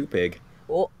from Stupig.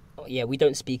 Or yeah, we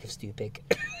don't speak of Stupig.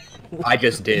 I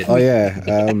just did. Oh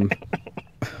yeah.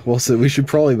 Well, so we should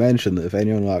probably mention that if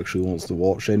anyone actually wants to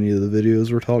watch any of the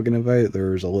videos we're talking about,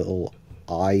 there's a little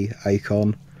eye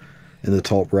icon in the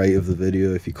top right of the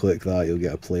video. If you click that, you'll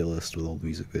get a playlist with all the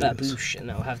music videos. Baboosh,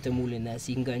 and I'll have them all in there, so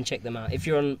you can go and check them out. If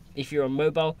you're on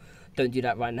mobile, don't do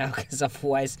that right now, because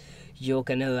otherwise you're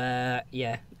gonna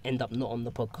end up not on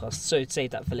the podcast. So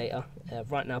save that for later.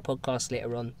 Right now, podcast.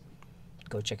 Later on,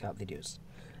 go check out videos.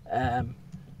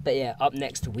 But yeah, up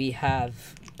next we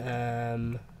have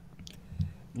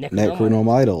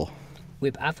Necronome Idol.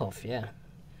 with Avov, yeah.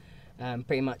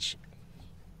 Pretty much.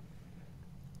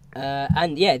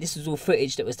 And yeah, this was all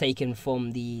footage that was taken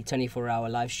from the 24-hour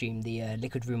live stream, the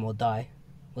Liquid Room or Die,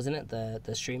 wasn't it?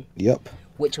 The stream, Yep.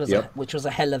 which was Yep. a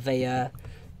hell of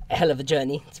a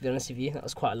journey, to be honest with you. That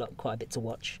was quite a bit to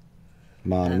watch.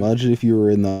 Man, imagine if you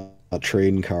were in that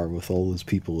train car with all those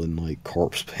people in like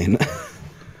corpse paint.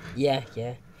 Yeah,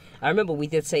 yeah. I remember we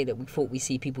did say that we thought we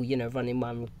see people, you know, running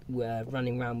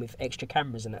around with extra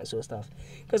cameras and that sort of stuff.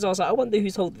 Because I was like, I wonder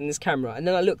who's holding this camera. And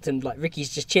then I looked and like Ricky's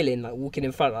just chilling, like walking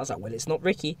in front. I was like, well, it's not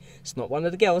Ricky. It's not one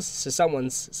of the girls. So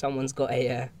someone's got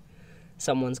a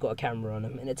camera on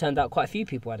them. And it turned out quite a few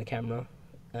people had a camera.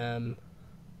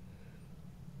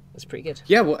 It's pretty good.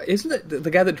 Yeah, well, isn't it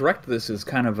the guy that directed this is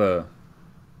kind of a...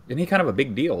 Isn't he kind of a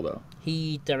big deal, though?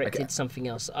 He directed something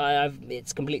else.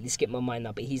 It's completely skipped my mind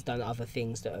now, but he's done other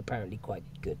things that are apparently quite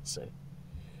good. So,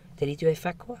 did he do a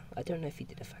Fakwa? I don't know if he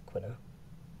did a Fakwa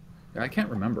now. I can't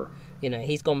remember. You know,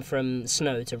 he's gone from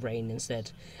snow to rain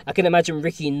instead. I can imagine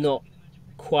Ricky not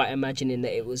quite imagining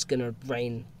that it was gonna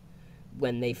rain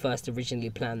when they first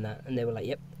originally planned that, and they were like,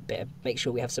 "Yep, better make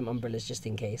sure we have some umbrellas just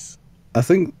in case." I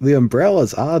think the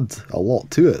umbrellas add a lot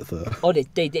to it, though. Oh,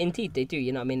 they indeed they do.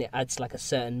 You know what I mean? It adds like a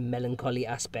certain melancholy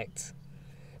aspect.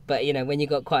 But, you know, when you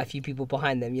got quite a few people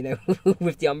behind them, you know,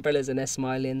 with the umbrellas and they're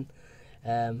smiling,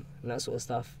 and that sort of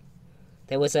stuff.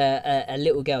 There was a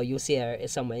little girl, you'll see her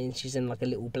somewhere, and she's in like a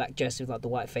little black dress with like the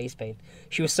white face paint.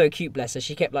 She was so cute, bless her.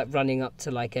 She kept like running up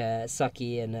to like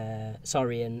Saki and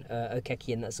Sori and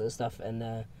Okeki and that sort of stuff,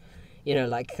 and you know,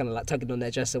 like kind of like tugging on their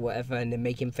dress or whatever, and then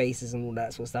making faces and all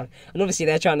that sort of stuff. And obviously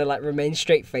they're trying to like remain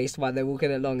straight faced while they're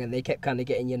walking along, and they kept kind of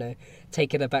getting, you know,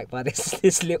 taken aback by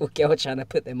this little girl trying to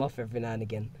put them off every now and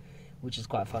again, which is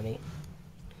quite funny.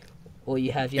 Or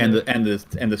you have, you know, And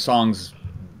the song's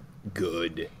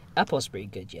good. Apple's pretty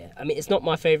good, yeah. I mean, it's not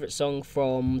my favourite song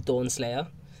from Dawn Slayer.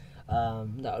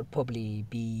 That would probably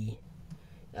be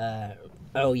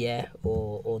Oh Yeah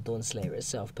or Dawn Slayer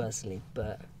itself, personally.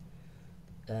 But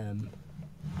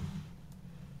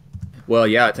well,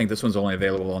 yeah, I think this one's only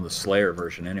available on the Slayer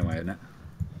version anyway, isn't it?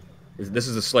 This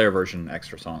is the Slayer version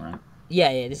extra song, right?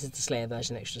 yeah, this is the Slayer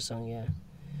version extra song, yeah.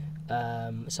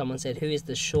 Someone said, who is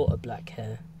the shorter black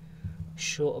hair?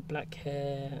 Shorter black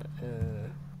hair?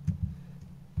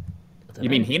 You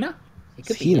mean Hina? It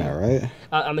could It's be Hina, right?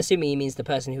 I'm assuming he means the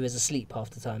person who is asleep half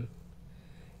the time.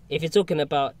 If you're talking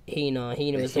about Hina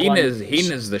is the one.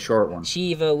 Hina's the short one. She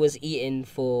either was eating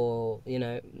for, you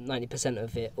know, 90%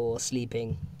 of it, or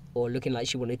sleeping, or looking like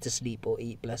she wanted to sleep or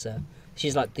eat, bless her.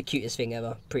 She's like the cutest thing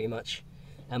ever, pretty much.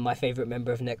 And my favourite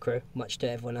member of Necro, much to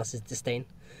everyone else's disdain.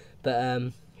 But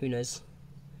who knows?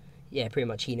 Yeah, pretty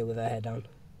much Hina with her hair down.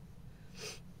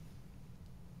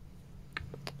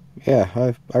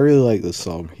 Yeah, I really like this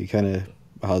song. He kind of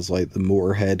has like the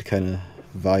Motorhead kind of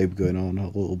vibe going on a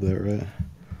little bit, right?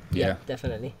 Yeah,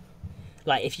 definitely.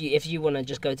 Like if you want to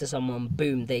just go to someone,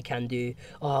 boom, they can do.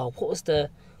 Oh, what was the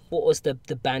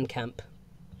Bandcamp,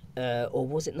 or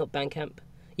was it not Bandcamp?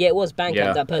 Yeah, it was Bandcamp.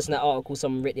 Yeah. That person, that article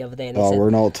someone wrote the other day, and they Oh, said,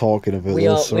 we're not talking about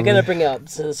we're this. gonna bring it up.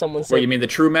 So someone said, What, you mean the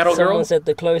true metal someone girl? said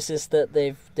the closest that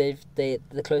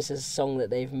the closest song that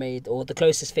they've made, or the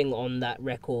closest thing on that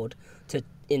record to,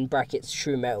 in brackets,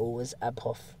 true metal, was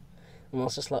Abhoff. And I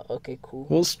was just like, okay, cool.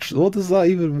 What does that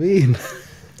even mean?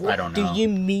 What I don't know. do you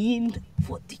mean?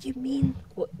 What do you mean?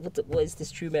 What is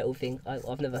this true metal thing?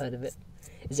 I've never heard of it.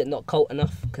 Is it not cult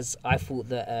enough? Because I thought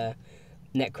that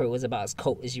Necro was about as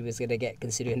cult as you was gonna get,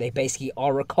 considering they basically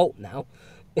are a cult now.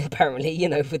 Apparently, you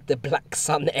know, with the black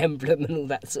sun emblem and all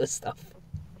that sort of stuff.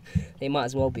 They might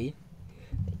as well be.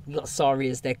 You got Sari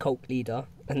as their cult leader,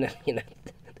 and then, you know,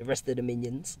 the rest of the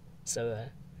minions. So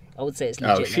I would say it's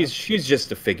legit. Oh, she's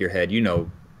just a figurehead. You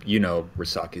know,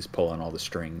 Risaki's pulling all the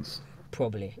strings.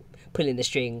 Probably pulling the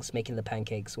strings, making the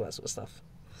pancakes, all that sort of stuff.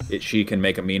 She can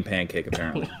make a mean pancake,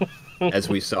 apparently, as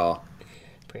we saw.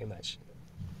 Pretty much.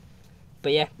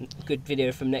 But yeah, good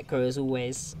video from Necro as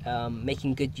always,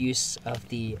 making good use of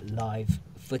the live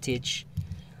footage.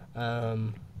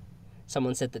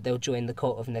 Someone said that they'll join the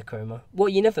cult of Necroma. Well,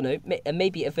 you never know.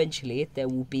 Maybe eventually there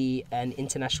will be an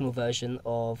international version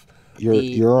of.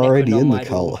 You're already in the Necronomidal.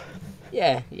 cult.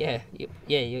 Yeah,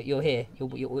 you're here.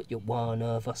 You're one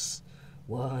of us.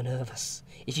 One of us.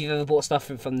 If you've ever bought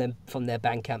stuff from their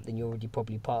Bandcamp, then you're already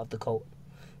probably part of the cult.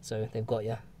 So they've got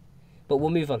you. But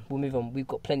we'll move on. We've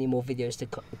got plenty more videos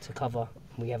to cover.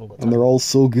 We haven't got time. And they're all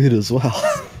so good as well.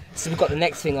 So we've got the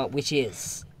next thing up, which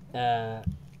is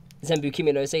Zenbu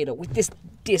Kimi no Seido with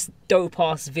this dope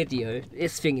ass video.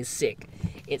 This thing is sick.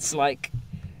 It's like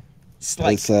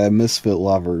It's Misfit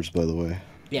Lovers, by the way.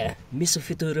 yeah,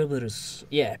 Misfit Lovers.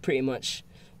 Yeah, pretty much,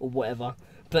 or whatever.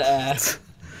 But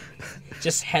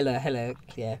just hella,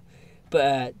 yeah.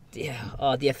 But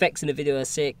yeah, the effects in the video are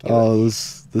sick. Oh,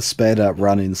 the sped up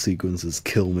running sequences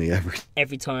kill me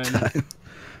Every time.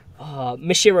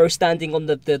 Mishiro standing on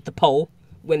the pole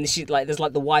when she there's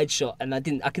like the wide shot, and I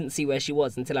couldn't see where she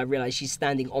was until I realized she's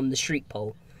standing on the street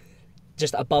pole,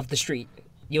 just above the street,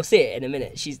 You'll see it in a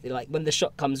minute. She's like, when the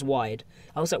shot comes wide,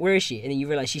 I was like, where is she? And then you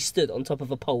realise she stood on top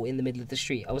of a pole in the middle of the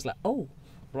street. I was like, oh,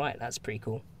 right, that's pretty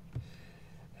cool.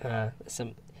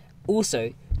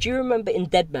 Also, do you remember in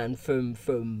Deadman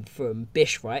from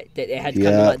Bish, right? That it had kind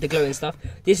of like the glowing stuff.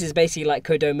 This is basically like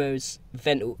Kodomo's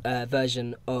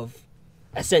version of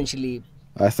essentially.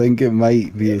 I think it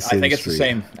might be the same. I think it's street. the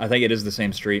same. I think it is the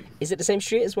same street. Is it the same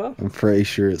street as well? I'm pretty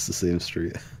sure it's the same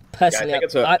street. Personally,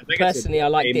 Yeah, I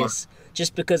like this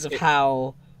just because of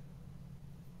how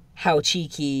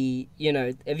cheeky, you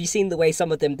know. Have you seen the way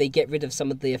some of them, they get rid of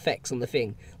some of the effects on the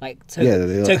thing? Like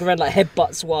Togeran like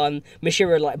headbutts one,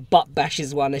 Mishira like butt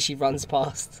bashes one as she runs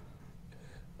past.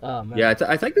 Oh man. Yeah,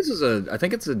 I think this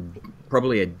is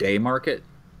probably a day market.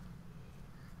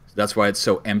 That's why it's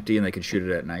so empty and they can shoot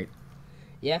it at night.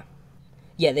 Yeah,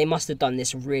 they must have done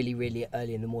this really, really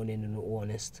early in the morning. In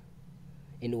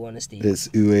all honesty, It's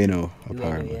Ueno,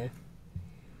 apparently. Yeah.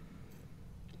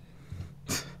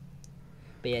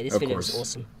 But yeah, this video was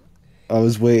awesome. I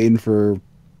was waiting for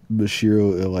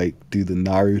Mishiro to like do the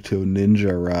Naruto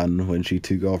ninja run when she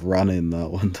took off running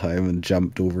that one time and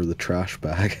jumped over the trash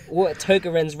bag. What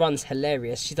Togeren's run's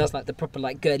hilarious. She does like the proper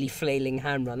like girly flailing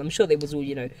hand run. I'm sure they was all,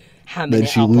 you know, hamming Then it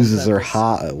she up on loses her purpose.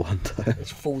 hat at one time. It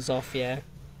falls off, yeah.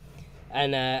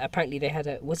 And apparently they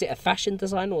had was it a fashion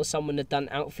designer or someone had done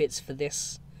outfits for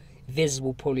this? Viz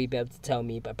will probably be able to tell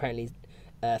me, but apparently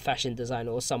a fashion designer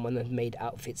or someone had made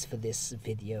outfits for this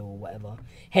video or whatever.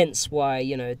 Hence why,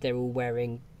 you know, they're all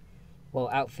wearing, well,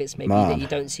 outfits maybe that you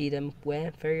don't see them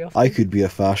wear very often. I could be a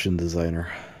fashion designer.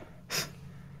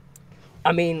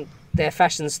 I mean, their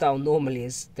fashion style normally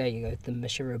is, there you go, the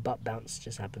Mishiro butt bounce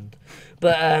just happened.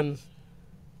 But,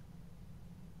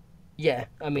 yeah,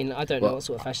 I mean, I don't know what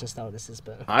sort of fashion style this is,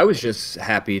 but... I was just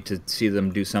happy to see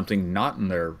them do something not in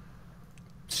their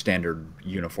standard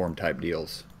uniform type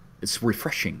deals. It's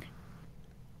refreshing.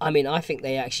 I mean, I think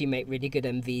they actually make really good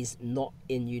MVs not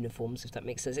in uniforms, if that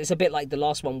makes sense. It's a bit like the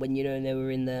last one when, you know, they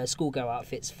were in the schoolgirl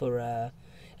outfits for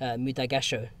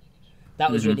Mudagasho.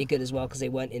 That was really good as well because they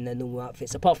weren't in their normal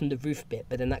outfits, apart from the roof bit,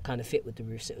 but then that kind of fit with the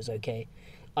roof, so it was okay.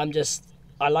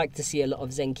 I like to see a lot of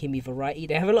Zenkimi variety.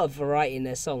 They have a lot of variety in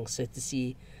their songs, so to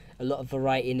see a lot of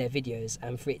variety in their videos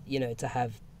and for it, you know, to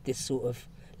have this sort of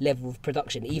level of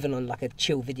production, even on like a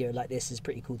chill video like this, is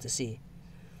pretty cool to see.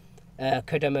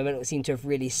 Kodomo Mental seem to have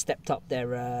really stepped up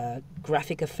their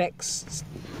graphic effects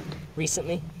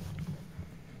recently.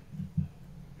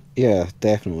 Yeah,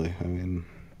 definitely. I mean,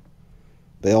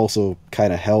 they also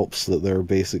kind of helps that they're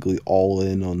basically all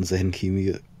in on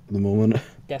Zenkimi at the moment.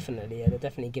 Definitely, yeah, they're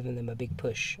definitely giving them a big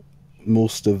push.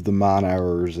 Most of the man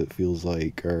hours, it feels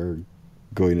like, are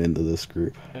going into this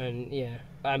group. And yeah,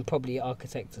 and probably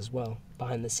Architect as well,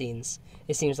 behind the scenes.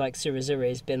 It seems like Surazure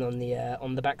has been on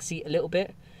the back seat a little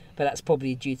bit, but that's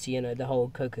probably due to, you know, the whole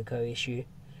Kokoko issue.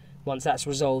 Once that's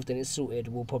resolved and it's sorted,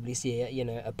 we'll probably see, you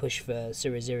know, a push for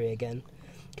Surazure again.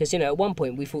 Because, you know, at one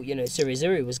point we thought, you know,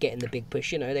 Surazure was getting the big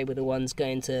push. You know, they were the ones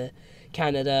going to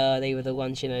Canada. They were the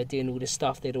ones, you know, doing all this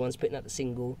stuff. They're the ones putting out the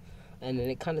single. And then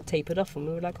it kind of tapered off and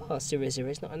we were like, oh,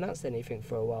 Surazure not announced anything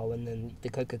for a while. And then the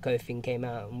Kokoko thing came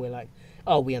out and we're like,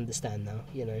 oh, we understand now,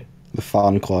 you know. The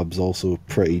fan club's also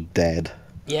pretty dead.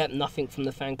 Yeah, nothing from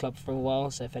the fan club for a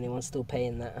while. So if anyone's still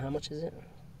paying that, how much is it?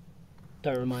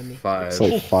 Don't remind me. It's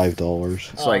like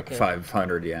 $5. It's like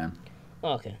 500 yen.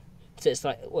 Oh, okay. So it's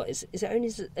like, what is it only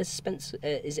as expensive?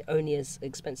 Is it only as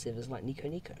expensive as like Nico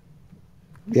Nico?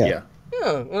 Yeah.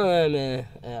 Oh,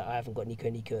 I haven't got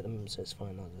Nico Nico at the moment, so it's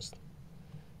fine.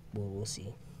 We'll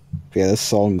see. Yeah, this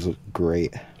song's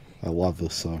great. I love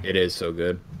this song. It is so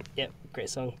good. Yep, great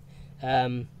song.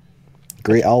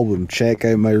 Great album. Check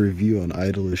out my review on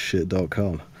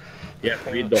idolishshit.com. Yeah,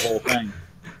 read the whole thing.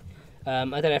 I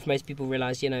don't know if most people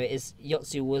realise, you know,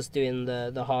 Yotsu was doing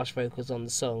the harsh vocals on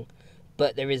the song,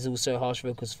 but there is also harsh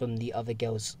vocals from the other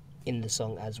girls in the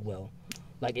song as well.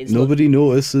 Like nobody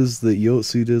notices that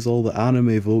Yotsu does all the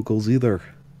anime vocals either.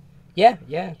 Yeah,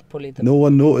 probably. No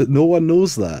one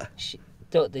knows that. She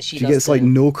gets like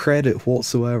no credit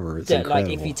whatsoever. It's incredible.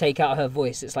 Like if you take out her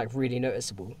voice, it's like really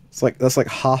noticeable. It's like that's like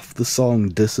half the song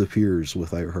disappears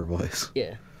without her voice.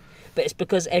 Yeah, but it's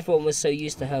because everyone was so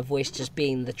used to her voice just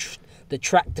being the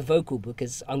tracked vocal.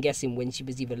 Because I'm guessing when she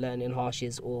was either learning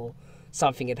harshes or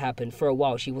something had happened for a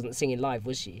while, she wasn't singing live,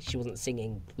 was she? She wasn't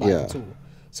singing live at all.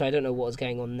 So I don't know what was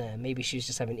going on there. Maybe she was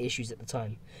just having issues at the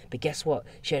time. But guess what?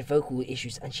 She had vocal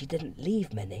issues and she didn't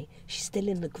leave Mene. She's still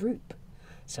in the group.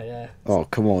 So oh,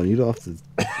 come on, you don't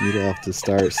have to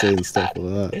start saying stuff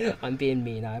like that. I'm being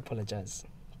mean, I apologise.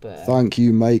 But thank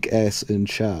you, Mike S in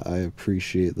chat. I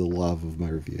appreciate the love of my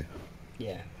review.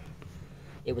 Yeah.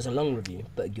 It was a long review,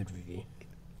 but a good review.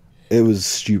 It was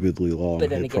stupidly long. But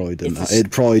then It again, probably didn't. it's a-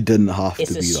 It probably didn't have to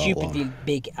It's be a that stupidly long.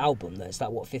 big album though. It's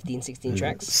like what 15, 16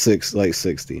 tracks.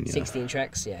 16. Yeah. 16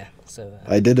 tracks, yeah. So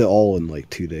I did it all in like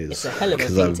 2 days. It's a hell of a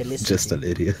 'cause thing I'm to listen just to. an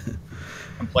idiot.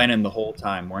 Complaining the whole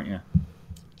time, weren't you?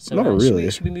 So Not should really.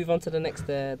 we move on to the next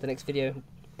video?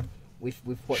 We've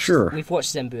watched Sure. We've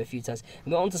watched Zenbu a few times.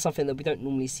 And we're on to something that we don't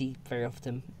normally see very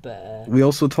often, but We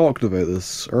also talked about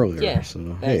this earlier. yeah.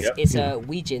 So hey, it's yeah.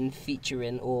 Weijin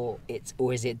featuring, or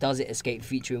is it Does It Escape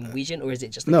featuring Weijin, or is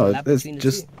it just a No, collab it's between the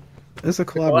just two? it's a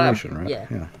collaboration, right?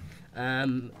 Yeah.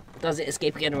 Does It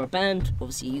Escape Again are a band?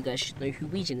 Obviously, you guys should know who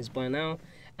Weijin is by now.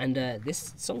 And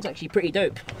this song's actually pretty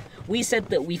dope. We said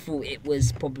that we thought it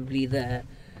was probably the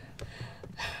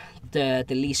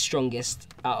least strongest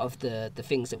out of the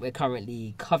things that we're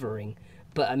currently covering.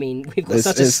 But I mean, we've got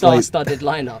such a it's like- star-studded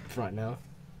lineup right now.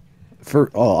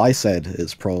 I said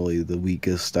it's probably the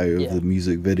weakest out of Yeah. the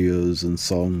music videos and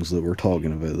songs that we're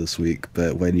talking about this week.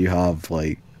 But when you have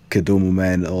like Kodomo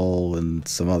Mental and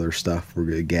some other stuff, we're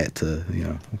gonna get to you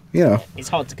know It's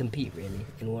hard to compete, really,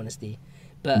 in all honesty.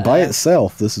 But by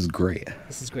itself, this is great.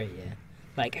 this is great, yeah.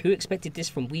 Like, who expected this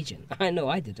from Weijin? I know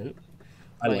I didn't.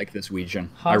 I like this Weijin.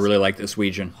 I Harsh- really like this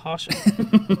Weijin. Harsh.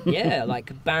 Yeah,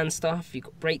 like band stuff. You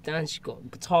got breakdance. You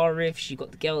got guitar riffs. You got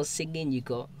the girls singing. You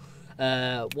got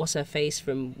what's her face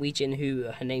from Weijin, who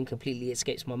her name completely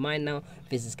escapes my mind now.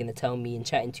 Viz is gonna tell me in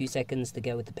chat in 2 seconds. The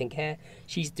girl with the pink hair.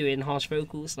 She's doing harsh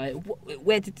vocals. Like,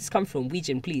 where did this come from?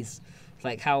 Weijin, please.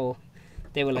 Like how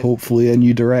they were like Hopefully, a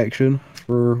new direction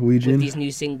for with Weijin. these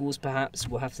new singles. Perhaps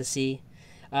we'll have to see.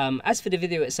 As for the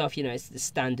video itself, it's the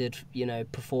standard,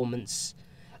 performance.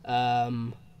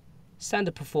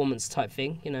 Standard performance type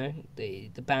thing, the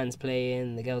band's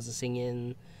playing, the girls are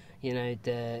singing,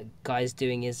 the guy's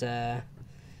doing his screamy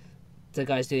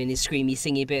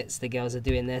singy bits, the girls are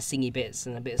doing their singy bits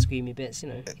and a bit of screamy bits.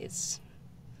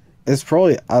 It's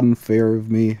probably unfair of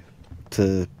me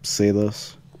to say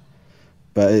this,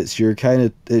 but it's your kind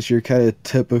of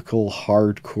typical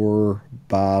hardcore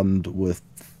band with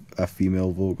a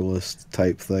female vocalist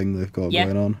type thing they've got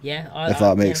going on. Yeah, If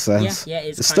that makes sense. Yeah,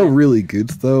 it's still really good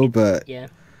though, but yeah.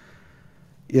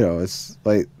 it's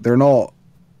like they're not.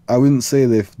 I wouldn't say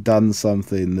they've done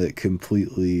something that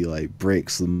completely like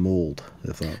breaks the mold.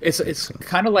 If that It's makes it's sense.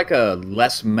 kind of like a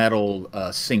less metal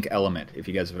Sync Element. If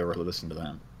you guys have ever listened to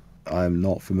them, I'm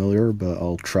not familiar, but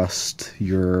I'll trust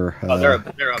your they're a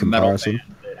metal comparison.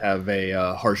 band that have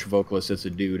a harsh vocalist that's a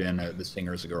dude and the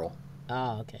singer is a girl.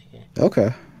 Oh, okay, yeah.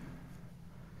 Okay,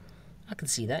 I can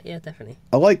see that, yeah, definitely.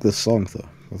 I like this song though.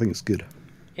 I think it's good.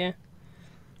 Yeah.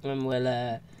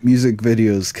 Music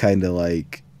videos kind of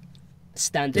like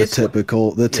Standard.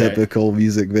 the typical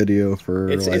music video for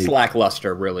It's like,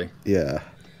 lackluster, really. yeah.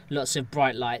 Lots of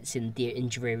bright lights in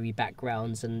dreary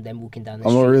backgrounds, and then walking down the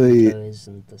I'm street not with really- clothes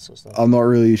and that sort of stuff. I'm not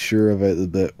really sure about the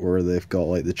bit where they've got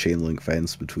like the chain link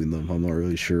fence between them. I'm not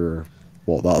really sure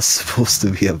what that's supposed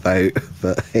to be about,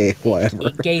 but hey, whatever.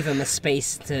 It gave them a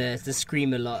space to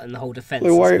scream a lot and hold a fence,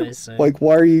 Like, I suppose. So.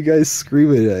 why are you guys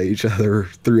screaming at each other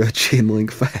through a chain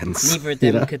link fence? Neither of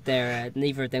You them know?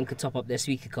 neither of them could top up their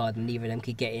speaker card, and neither of them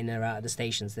could get in or out of the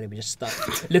station, so they were just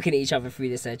stuck looking at each other through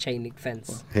this chain link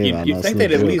fence. Hey, man, You'd that's think no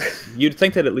they'd at joke.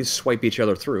 least at least swipe each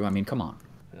other through. I mean, come on,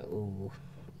 Ooh.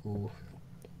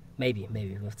 Maybe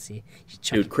we'll have to see.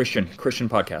 dude. Christian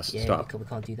podcast. Yeah, Stop. we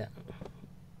can't do that.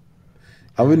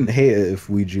 I wouldn't hate it if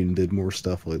Weijin did more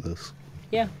stuff like this.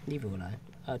 Yeah, neither would I.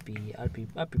 I'd be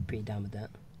pretty down with that.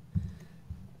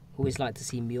 Always like to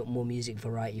see more music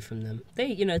variety from them.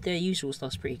 They, their usual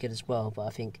stuff's pretty good as well, but I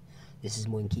think this is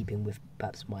more in keeping with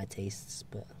perhaps my tastes.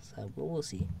 But so we'll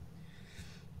see.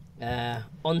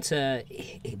 Onto,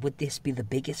 would this be the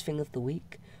biggest thing of the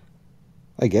week?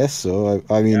 I guess so.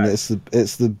 I mean, Yeah. it's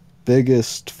the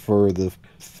biggest for the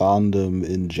fandom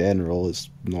in general. It's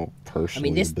not I personally.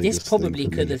 mean, this the biggest probably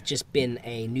thing for could me. have just been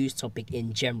a news topic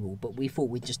in general, but we thought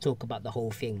we'd just talk about the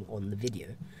whole thing on the video.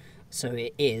 So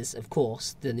it is, of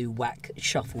course, the new Whack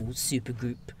Shuffle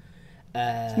supergroup.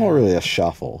 It's not really a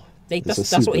shuffle. It's a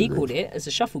That's what he supergroup. called it, as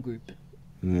a shuffle group.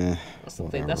 Meh, That's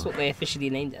what whatever. they officially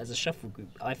named it, as a shuffle group.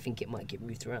 I think it might get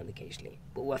moved around occasionally,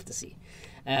 but we'll have to see.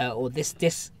 Or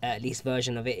this at least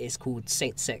version of it is called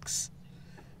Saint Sex.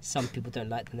 Some people don't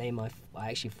like the name. I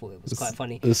actually thought it was quite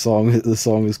funny. The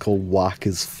song is called Whack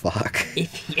as Fuck.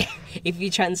 If you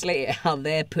translate it how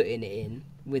they're putting it in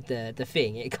with the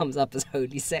thing, it comes up as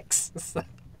holy sex. So,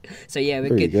 So yeah, we're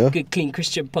There you good, go. good, clean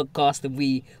Christian podcast, and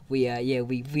we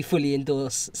fully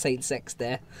endorse same sex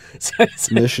there. So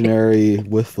Missionary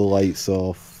with the lights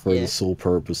off for Yeah. the sole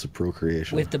purpose of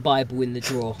procreation. with the Bible in the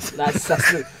drawer. That's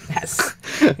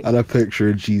And a picture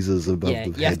of Jesus above yeah.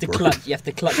 the You have to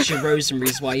headboard. clutch your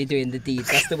rosaries while you're doing the deed.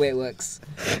 That's the way it works.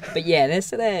 But yeah, there's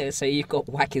there. So you've got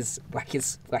whack as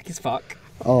fuck.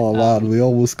 Oh man, we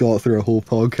almost got through a whole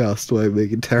podcast without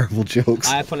making terrible jokes.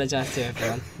 I apologise to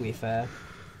everyone.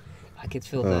 I could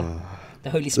feel the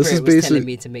Holy is Spirit was telling basic-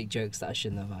 me to make jokes that I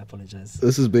shouldn't have. I apologise.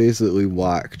 This is basically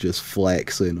Whack just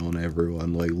flexing on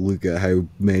everyone. Like, look at how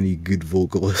many good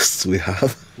vocalists we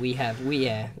have. We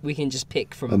can just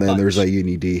pick from. And a then there's bunch. a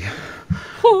Uni D.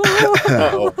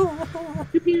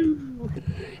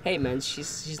 Hey man,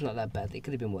 she's not that bad. It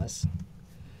could have been worse.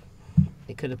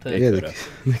 They could have put. Yeah,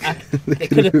 could've. They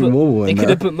could have put Momo They in could there.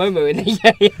 have put Momo in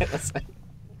there. Yeah. That's right.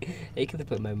 They could have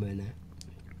put Momo in there.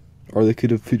 Or they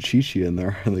could have put Chi-Chi in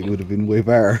there, and it would have been way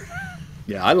better.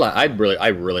 Yeah, I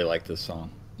really like this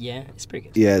song. Yeah, it's pretty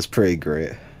good. Yeah, it's pretty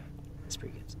great. It's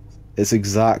pretty good. It's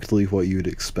exactly what you'd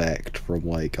expect from,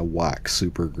 like, a Whack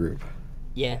supergroup.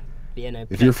 Yeah, no.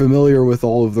 If you're familiar with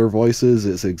all of their voices,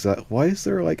 it's exact. Why is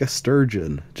there, like, a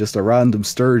sturgeon? Just a random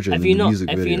sturgeon Have in you the not? music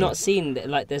Have video. you not seen that?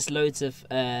 Like, there's loads of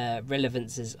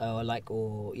relevances, or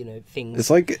things. It's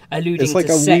like alluding it's like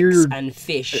to a sex weird. and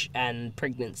fish and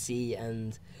pregnancy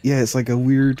and Yeah, it's like a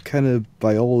weird kind of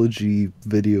biology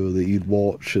video that you'd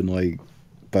watch in, like,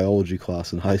 biology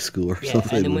class in high school or yeah.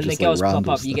 something. And then with when the just, like, girls pop random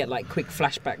up, you stuff. get like quick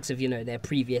flashbacks of their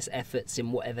previous efforts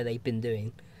in whatever they've been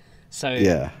doing. So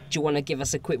Yeah. do you want to give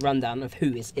us a quick rundown of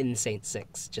who is in Saint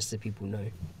Six, just so people know?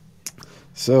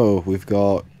 So we've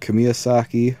got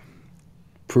Kamiyasaki,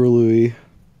 Purlui,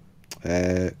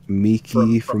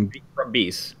 Miki from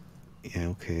Beast. yeah,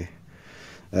 okay.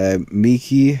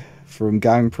 Miki from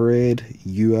Gang Parade,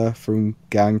 Yua from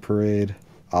Gang Parade,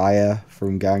 Aya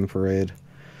from Gang Parade,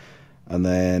 and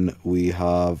then we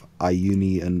have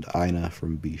Ayuni and Aina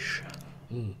from Bish.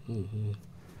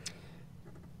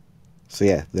 So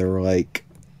yeah, they were like,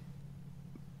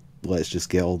 let's just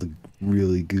get all the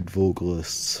really good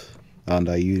vocalists and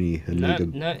Ayuni and make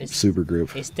a it's super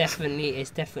group. It's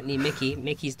definitely Mickey.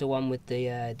 Mickey's the one with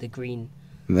the green.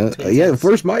 No, twin yeah, heads.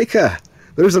 where's Micah?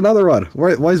 There's another one.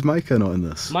 Why is Micah not in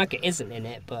this? Micah isn't in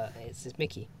it, but it's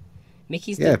Mickey.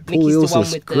 Mickey's Yeah, the one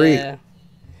Poliosis, with great. the.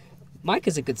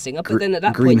 Micah's a good singer, but then at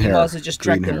that green point you hair, might as well just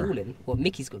drag green them hair. all in. Well,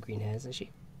 Mickey's got green hair, isn't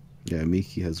she? Yeah,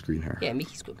 Miki has green hair. Yeah,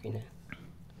 Mickey's got green hair.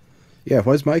 Yeah,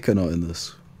 why is Micah not in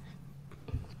this?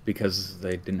 Because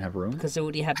they didn't have room. Because they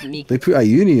already had Mickey. They put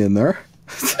Ayuni in there.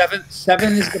 Seven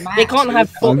is the max. They can't have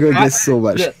four. I'm gonna I- get so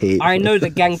much look, hate. I for know this.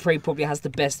 that Gang Parade probably has the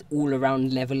best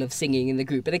all-around level of singing in the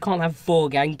group, but they can't have 4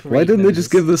 Gang Parade. Why didn't they just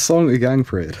give this song to Gang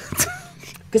Parade?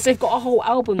 Because they've got a whole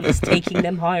album that's taking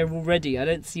them higher already. I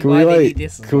don't see Can why we they need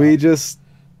this. As can well. we just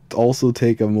also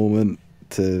take a moment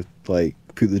to like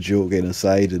put the joking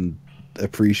aside and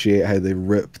appreciate how they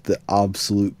ripped the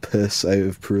absolute piss out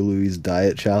of Poor Louis'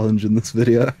 diet challenge in this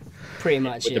video? Pretty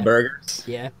much, With yeah. the burgers.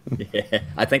 Yeah. Yeah,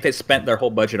 I think they spent their whole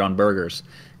budget on burgers.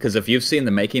 Because if you've seen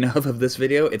the making of this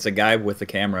video, it's a guy with the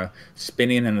camera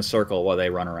spinning in a circle while they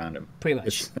run around him. Pretty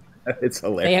much. It's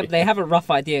hilarious. They have a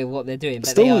rough idea of what they're doing, but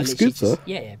Still they are looks literally good, just, though.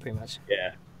 yeah, pretty much.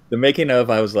 Yeah, the making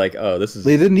of, I was like, oh, this is.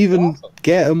 They didn't even awesome.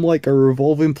 get him like a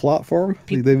revolving platform.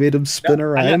 Like, they made him spin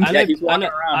around. I know, Yeah, he's walking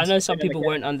around I know some spinning the people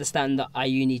camera. won't understand the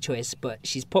Ayuni choice, but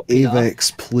she's popular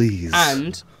Avex, please.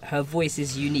 and her voice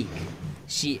is unique.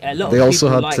 A lot They of also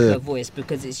people had like to- her voice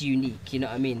because it's unique. You know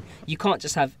what I mean? You can't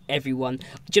just have everyone.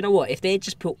 Do you know what? If they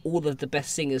just put all of the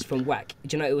best singers from Whack,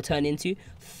 do you know what it will turn into?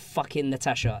 Fucking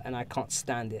Natasha, and I can't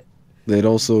stand it. They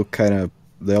also kind of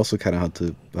had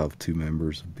to have 2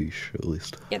 members of Bish at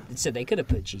least. Yeah, so they could have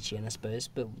put Chi-Chi in, I suppose,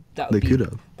 but that They would be could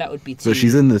have. that would be too. So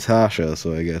she's in Natasha,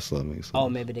 so I guess that makes sense. Oh,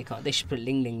 maybe they can't. They should put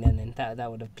Ling Ling then, and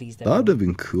that would have pleased That everyone. would have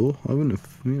been cool. I wouldn't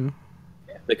have,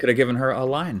 They could have given her a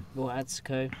line. Or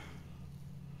Atsuko.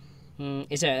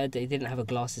 Is there? They didn't have a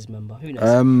glasses member. Who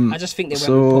knows? I just think they went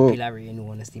with so- popularity in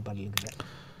all honesty by the look of it.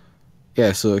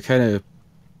 Yeah, so to kind of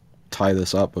tie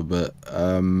this up a bit,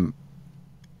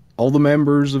 all the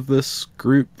members of this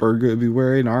group are going to be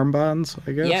wearing armbands,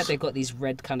 I guess. Yeah, they got these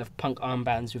red kind of punk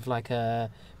armbands with like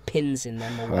pins in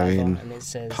them or I whatever, mean, and it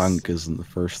says punk isn't the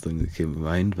first thing that came to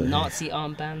mind, but Nazi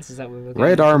armbands. Is that where we're going?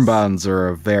 red with this? armbands are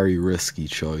a very risky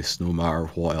choice, no matter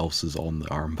what else is on the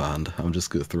armband. I'm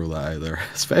just going to throw that out there,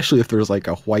 especially if there's like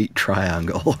a white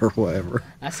triangle or whatever.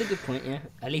 That's a good point. Yeah,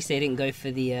 at least they didn't go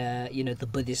for the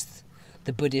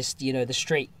the Buddhist, the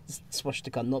straight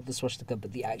swastika, not the swastika,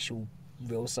 but the actual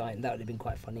real sign. That would have been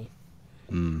quite funny.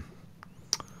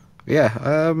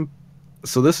 Yeah,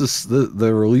 So this is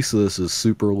the release of this is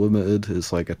super limited.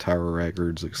 It's like a Tower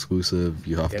Records exclusive.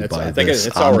 You have Yeah, to it's- buy I think this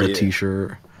it's and already- a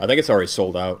T-shirt. I think it's already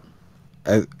sold out.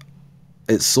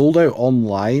 It's sold out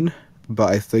online,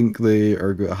 but I think they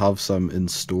are going to have some in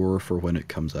store for when it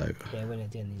comes out. Yeah, when they're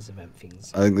doing these event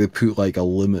things. I think they put like a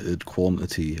limited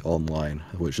quantity online,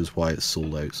 which is why it's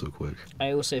sold out so quick.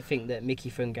 I also think that Mickey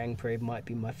from Gang Parade might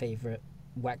be my favourite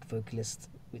whack vocalist,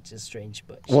 which is strange,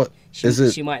 but What she, is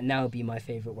it? she might now be my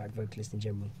favourite whack vocalist in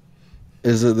general.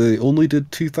 Is it they only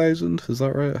did 2,000? Is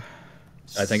that right?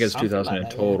 I think it's Something 2,000 like in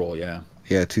that, total. Yeah.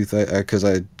 Yeah, 2,000. Because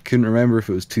I couldn't remember if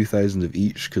it was 2,000 of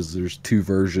each. Because there's two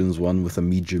versions, one with a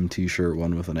medium T-shirt,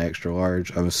 one with an extra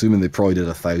large. I'm assuming they probably did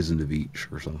 1,000 of each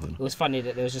or something. It was funny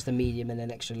that there was just a medium and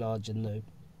an extra large and no.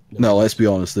 No, let's be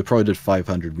honest. They probably did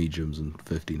 500 mediums and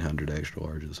 1,500 extra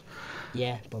larges.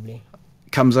 Yeah, probably.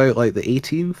 Comes out like the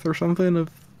 18th or something of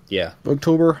Yeah.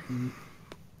 October.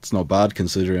 It's not bad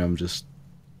considering I'm just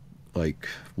like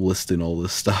listing all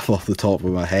this stuff off the top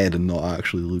of my head and not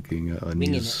actually looking at a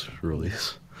Winging news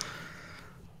release.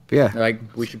 But yeah, Like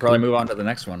we should probably move on to the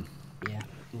next one. Yeah,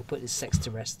 we'll put this sex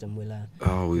to rest and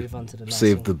we'll we move on to the last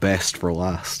saved one. the best for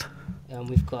last,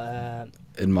 We've got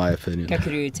in my opinion.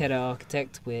 Kakeru Terra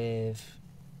Architect with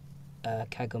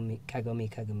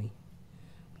Kagami,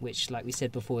 which, like we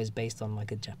said before, is based on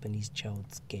like a Japanese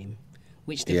child's game,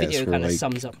 which the Yeah, it's video for, kind of like-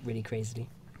 sums up really crazily.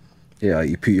 Yeah,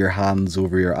 you put your hands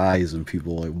over your eyes and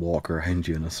people like walk around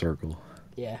you in a circle.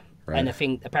 Yeah, Right. and I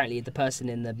think apparently the person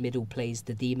in the middle plays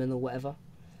the demon or whatever.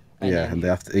 Yeah, then-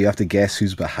 and you have to guess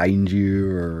who's behind you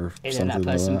or and then something that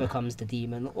like person that. becomes the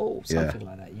demon or Yeah. something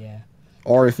like that. Yeah,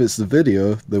 Or if it's the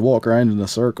video, they walk around in a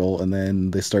circle and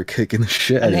then they start kicking the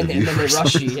shit out and then, of you. and then they for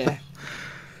rush some you. reason. Yeah.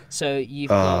 So you've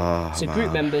got Oh,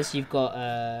 group man. members. You've got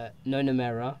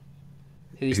Nonamera,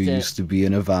 who Who used to be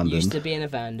in Abandoned. used to be in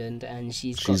Abandoned, and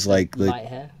she's She's got like the- light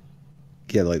hair.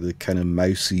 Yeah, like the kind of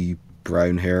mousy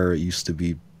brown hair. It used to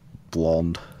be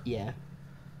blonde. Yeah,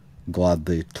 Glad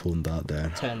they toned that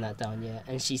down. turn that down. Yeah,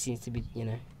 and she seems to be,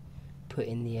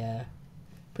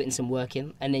 putting some work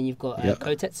in. And then you've got Yep.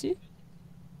 Kotetsu.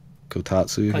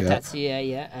 Kotatsu,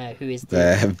 Kotetsu, who is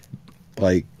the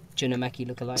like Junomaki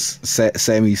lookalike.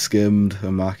 semi-skimmed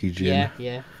Amaki Jin. Yeah,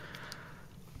 yeah.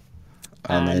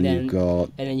 And then then- you've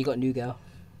got And then you got New Girl,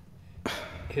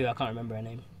 who I can't remember her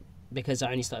name because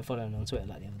I only started following her on Twitter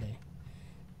like the other day.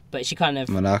 But she kind of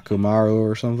Manako Maru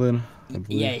or something. I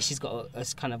believe. yeah, she's got a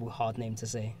kind of a hard name to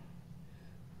say.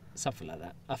 Something like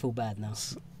that. I feel bad now.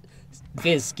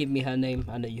 Viz, give me her name.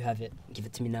 I know you have it. Give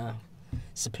it to me now.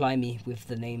 Supply me with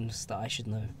the names that I should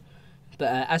know.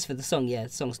 But as for the song, yeah, the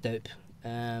song's dope.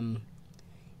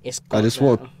 It's got, I just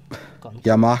want go on.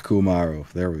 Yamako Maru.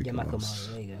 There we Yamako go.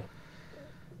 Maru, there you go.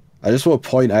 I just want to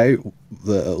point out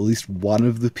that at least one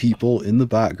of the people in the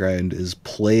background is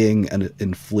playing an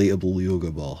inflatable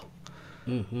yoga ball.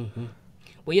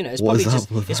 Well, it's What probably is up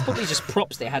just with that? just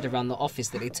props they had around the office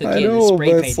that they took I in and know,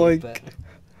 spray but painted. it's like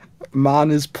But man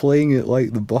is playing it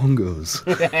like the bongos.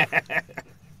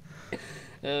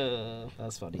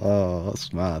 that's funny. Oh,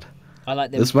 that's mad. I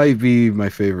like them. This might be my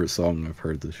favorite song I've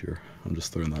heard this year. I'm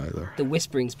just throwing that out there. The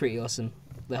whispering's pretty awesome.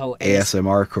 The whole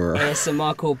ASMR core.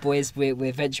 ASMR core boys, we're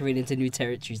venturing into new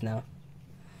territories now.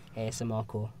 ASMR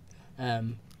core.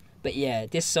 But yeah,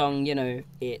 this song,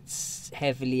 it's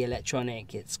heavily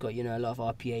electronic. It's got, a lot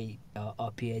of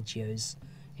arpeggios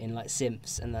in like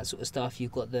synths and that sort of stuff.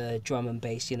 You've got the drum and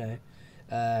bass,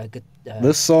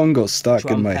 This song got stuck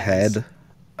drum in my patterns. head,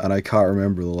 and I can't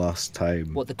remember the last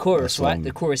time. What, the chorus, a right? song-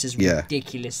 The chorus is Yeah.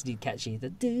 ridiculously catchy. The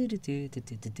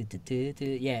do-do-do-do-do-do-do-do-do.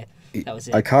 Yeah, that was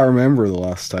it. I can't remember the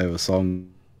last time a song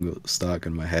got stuck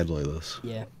in my head like this.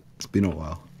 Yeah, It's been a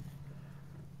while.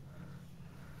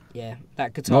 yeah.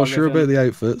 That guitar Not sure rhythm, about the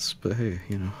outfits, but hey,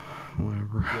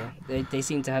 whatever. Yeah, they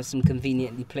seem to have some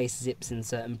conveniently placed zips in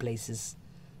certain places.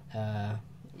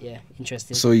 Yeah,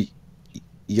 interesting. So,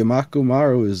 Yamako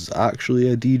Maru is actually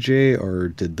a DJ, or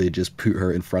did they just put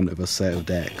her in front of a set of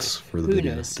decks for the Who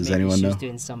video? knows? Does Maybe anyone she know? was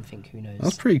doing something. Who knows?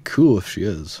 That's pretty cool if she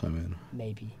is. I mean,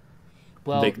 Maybe.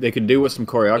 Well, They could do with some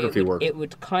choreography work. It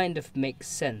would kind of make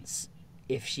sense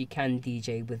if she can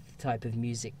DJ with the type of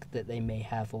music that they may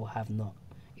have or have not.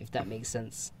 If that makes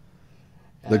sense.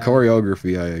 the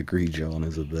choreography, I agree, John,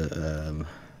 is a bit.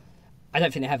 I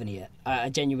don't think they have any yet. I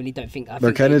genuinely don't think.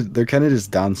 They're kind of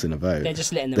just dancing about. They're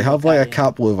just letting them. They have rock like out, a yeah.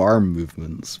 couple of arm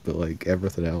movements, but like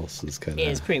everything else is kind It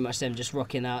is of. pretty much them just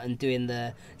rocking out and doing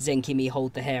the Zenkimi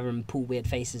hold the hair and pull weird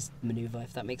faces maneuver,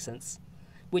 if that makes sense.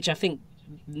 Which I think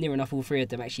near enough all three of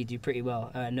them actually do pretty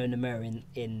well. No Namura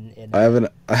in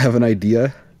I have an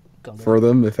idea Gongo. for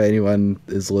them if anyone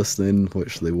is listening,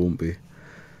 which they won't be.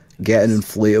 get an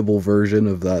inflatable version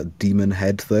of that demon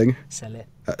head thing, Sell it.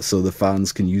 so the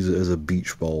fans can use it as a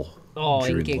beach ball. Oh,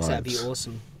 in during gigs that'd be lives.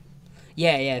 awesome.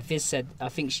 Yeah. Viz said I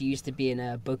think she used to be in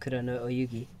Bokura no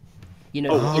Oyugi. You know,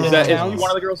 Oh, you know is the that clowns? one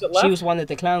of the girls that left? She was one of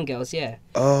the clown girls, yeah.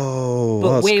 Oh,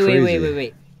 But that's wait,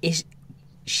 crazy. wait.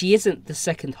 She isn't the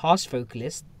second harsh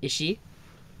vocalist, is she?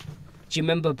 Do you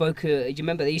remember Boku? Do you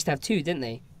remember they used to have two, didn't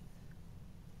they?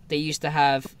 They used to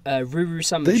have Ruru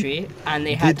Summertree, and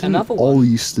they They had didn't another all one.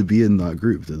 used to be in that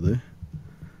group, did they?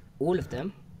 All of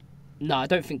them. No, I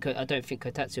don't think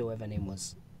Kotatsu or whatever her name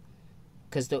was,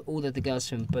 because all of the girls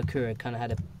from Bokura kind of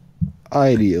had a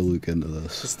I need to look into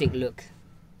this. distinct look.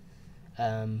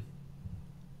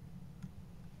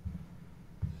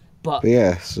 But But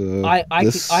yeah, so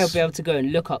I'll be able to go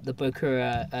and look up the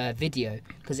Bokura video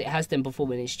because it has them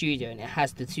performing in studio and it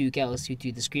has the two girls who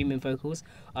do the screaming vocals.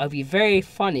 I'll be very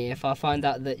funny if I find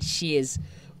out that she is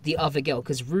the other girl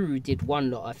because Ruru did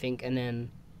one lot, I think, and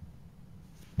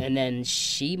then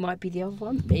she might be the other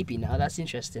one. Maybe now that's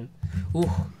interesting. Ooh,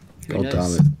 who God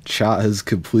knows? damn it, chat has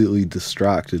completely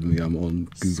distracted me. I'm on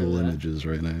Google So, Images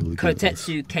right now. Looking at this.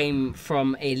 Kotetsu came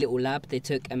from a little lab. They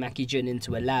took Amaki Jun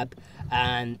into a lab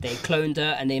and they cloned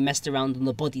her and they messed around on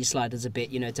the body sliders a bit,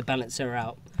 you know, to balance her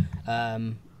out.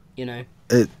 You know,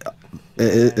 It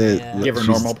Yeah. Give her she's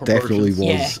normal definitely proportions. was.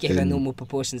 yeah, give her in- normal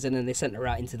proportions and then they sent her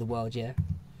out into the world, yeah.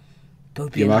 Go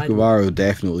be an idol. Yamakumaru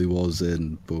definitely was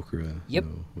in Bokura. Yep.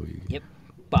 No, Yep.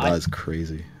 But That's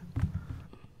crazy.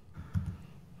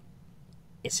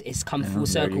 it's come Yeah, full there you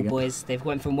circle, go. boys. They've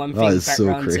went from one That thing is back so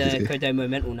round to crazy. Kodomo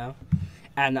Mental now.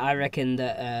 And I reckon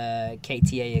that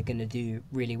KTA are going to do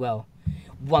really well.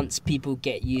 Once people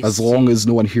get used As to... long as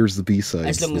no one hears the B-sides,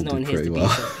 As long as no they'll one do hears the pretty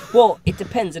beat. well. Well, it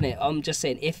depends, innit? I'm just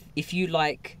saying, if you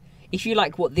like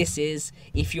what this is,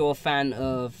 if you're a fan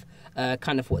of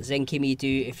kind of what Zenkimi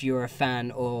do, if you're a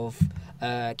fan of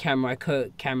Kotai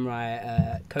Kotai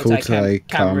Camera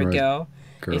Camera Girl,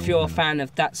 Girl, if you're a yeah. fan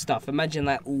of that stuff, imagine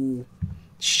that all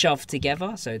shoved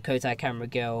together. So Kotai Camera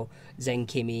Girl,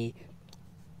 Zenkimi,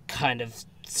 kind of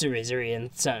Surizuri in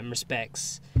certain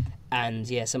respects, and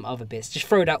yeah, some other bits. Just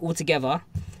throw that all together,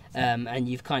 and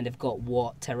you've kind of got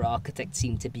what Terra Architect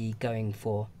seem to be going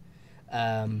for,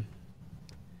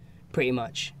 pretty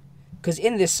much. Because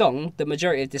in this song, the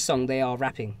majority of this song, they are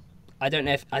rapping. I don't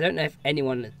know if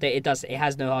anyone it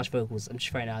has no harsh vocals. I'm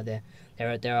just throwing it out there.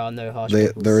 There are no harsh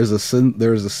vocals. There is a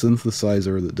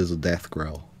synthesizer that does a death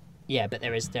growl. Yeah, but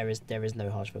there is no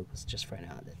harsh vocals. Just throwing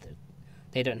it out there.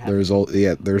 They don't have.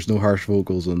 There's no harsh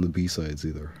vocals on the B-sides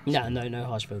either. No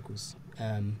harsh vocals.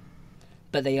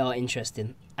 But they are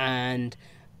interesting, and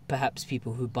perhaps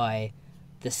people who buy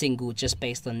the single just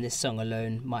based on this song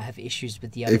alone might have issues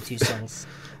with the other two songs.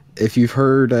 If you've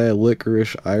heard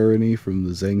Licorice Irony from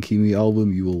the Zenkimi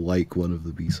album, you will like one of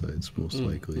the B-sides, most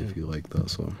likely, if you like that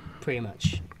song. Pretty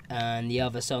much. And the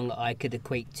other song that I could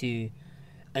equate to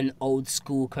an old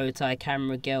school Kotai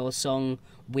Camera Girl song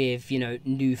with, you know,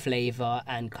 new flavour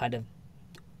and kind of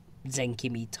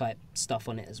Zenkimi type stuff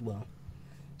on it as well.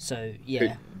 So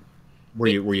yeah. Were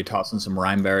you tossing some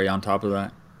Rhineberry on top of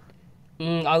that?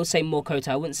 I would say more Kotai.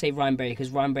 I wouldn't say Rhineberry because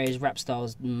Rhineberry's rap style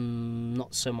is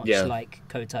not so much Yeah. like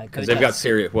Kotai. Because they've got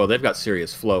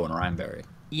serious flow in Rhineberry.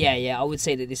 Yeah, I would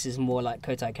say that this is more like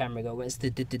Kotai Camera Girl, where it's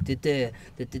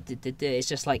it's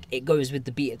just like it goes with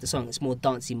the beat of the song. It's more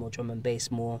dancey, more drum and bass,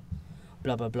 more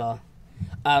blah blah blah.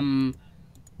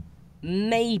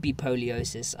 Maybe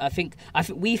Poliosis. I think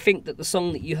we think that the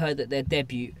song that you heard at their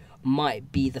debut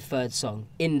might be the third song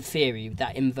in theory,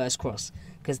 that inverse cross,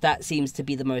 because that seems to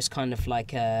be the most kind of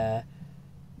like I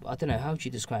don't know, how would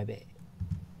you describe it?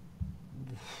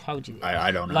 How would you?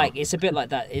 I don't know. Like it's a bit like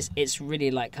that. It's really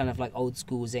like kind of like old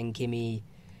school Zenkimi,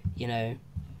 you know,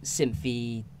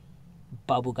 synthy,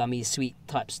 bubblegummy, sweet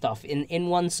type stuff in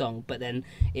one song. But then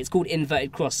it's called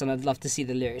Inverted Cross, and I'd love to see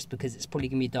the lyrics because it's probably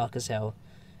gonna be dark as hell.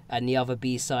 And the other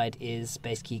B side is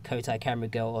basically Kotai Camera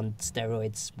Girl on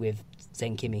steroids with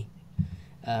Zenkimi,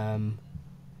 and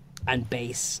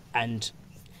bass and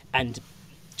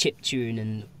chiptune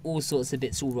and all sorts of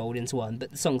bits all rolled into one.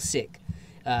 But the song's sick.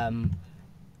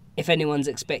 If anyone's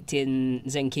expecting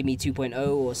Zenkimi 2.0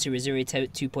 or Surizuri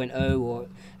 2.0 or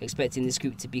expecting this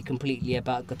group to be completely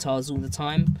about guitars all the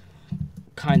time,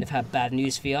 kind of have bad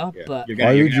news for you. Yeah, But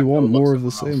Why would you want more of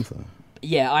the same thing?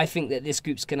 yeah, I think that this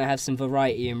group's going to have some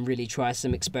variety and really try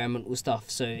some experimental stuff.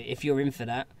 So if you're in for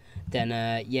that, then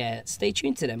yeah, stay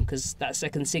tuned to them because that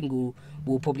second single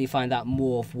will probably find out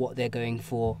more of what they're going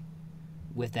for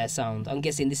with their sound. I'm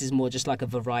guessing this is more just like a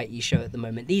variety show at the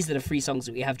moment. These are the 3 songs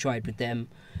that we have tried with them.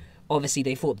 Obviously,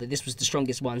 they thought that this was the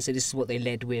strongest one, so this is what they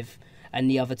led with. And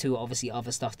the other 2 are obviously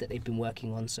other stuff that they've been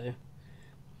working on. So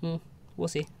We'll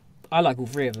see. I like all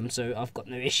three of them, so I've got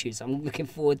no issues. I'm looking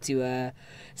forward to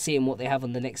seeing what they have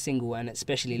on the next single, and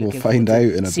especially We'll looking find out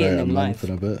forward to in seeing about a them month live.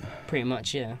 and a bit. Pretty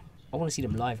much, yeah. I want to see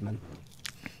them live, man.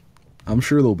 I'm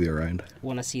sure they'll be around. I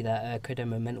want to see that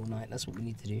Kodomo Mental Night. That's what we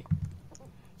need to do.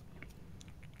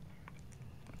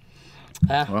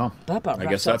 Well, That about I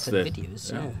wraps guess up that's for the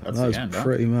videos. Yeah. That's That's the end. Huh?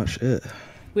 pretty much it.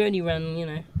 We only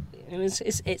ran,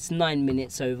 it's 9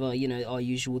 minutes over, our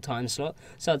usual time slot.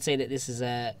 So I'd say that this has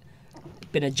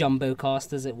been a jumbo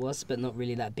cast as it was, but not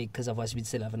really that big because otherwise we'd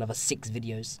still have another 6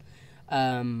 videos.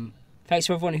 Thanks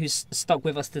for everyone who's stuck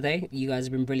with us today. You guys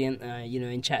have been brilliant,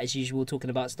 in chat as usual,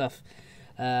 talking about stuff.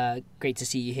 Great to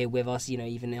see you here with us,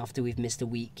 even after we've missed a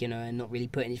week, and not really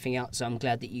put anything out. So I'm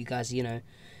glad that you guys,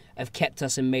 have kept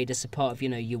us and made us a part of,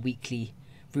 your weekly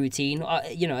routine.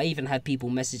 I even had people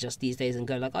message us these days and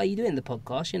go like, "Are you doing the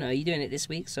podcast? Are you doing it this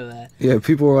week?" So Yeah,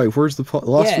 people were like, "Where's the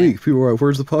last Yeah. week?" People were like,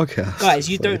 "Where's the podcast?" guys,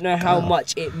 you It's don't like, know how "Ah."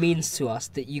 much it means to us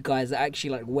that you guys are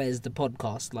actually like, "Where's the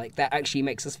podcast?" Like that actually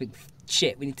makes us think,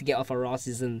 shit, we need to get off our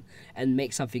asses and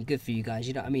make something good for you guys.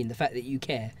 You know what I mean? The fact that you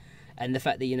care. And the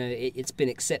fact that, it's been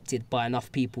accepted by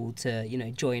enough people to,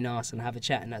 join us and have a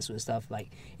chat and that sort of stuff, like,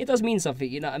 it does mean something,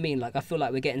 you know what I mean? Like, I feel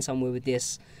like we're getting somewhere with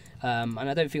this, and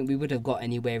I don't think we would have got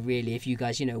anywhere, really, if you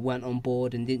guys, weren't on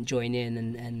board and didn't join in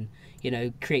and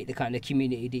create the kind of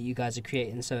community that you guys are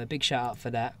creating. So a big shout out for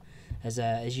that, as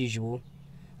usual.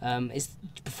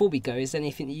 Before we go, is there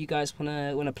anything that you guys want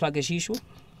to plug as usual?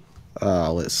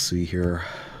 Let's see here.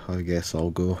 I guess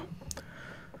I'll go.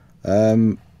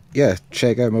 Yeah,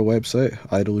 check out my website,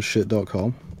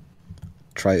 idleasshit.com.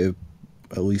 Try to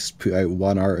at least put out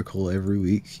one article every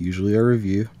week, usually a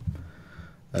review.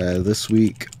 This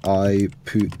week I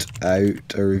put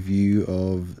out a review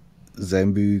of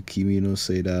Zenbu Kimi no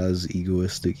Seida's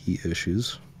Egoistic Eat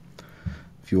Issues.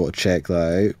 If you want to check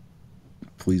that out,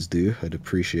 please do. I'd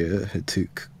appreciate it. It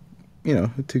took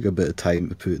a bit of time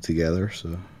to put it together,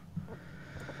 so.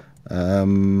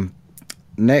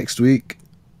 Next week,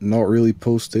 not really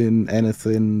posting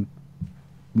anything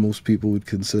most people would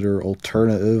consider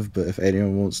alternative, but if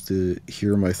anyone wants to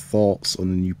hear my thoughts on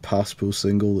the new Paspo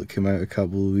single that came out a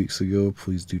couple of weeks ago,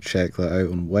 please do check that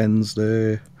out on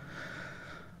Wednesday.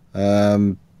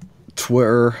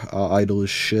 Twitter, idle as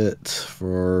shit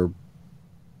for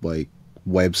like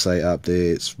website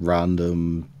updates,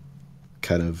 random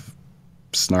kind of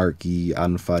snarky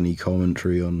and funny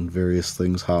commentary on various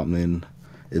things happening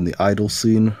in the idol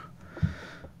scene.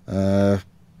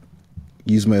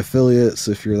 Use my affiliates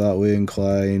if you're that way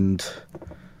inclined.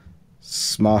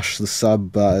 Smash the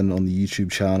sub button on the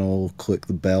YouTube channel. Click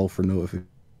the bell for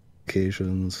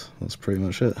notifications. That's pretty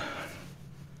much it.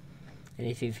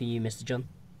 Anything for you, Mr. John?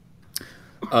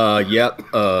 Yep.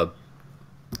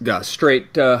 Got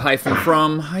straight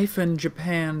from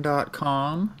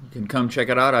Japan.com. You can come check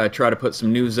it out. I try to put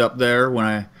some news up there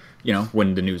when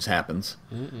when the news happens.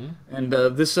 Mm-hmm. And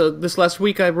this last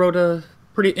week I wrote a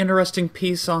pretty interesting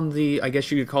piece on I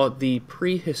guess you could call it the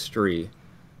prehistory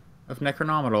of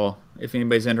Necronominal, if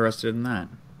anybody's interested in that.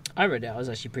 I read it. It was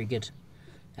actually pretty good.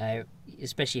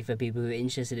 Especially for people who are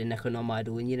interested in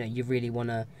Necronomidal, and you really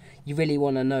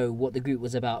wanna know what the group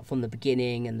was about from the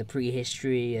beginning and the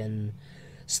prehistory and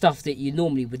stuff that you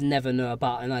normally would never know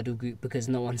about an idol group because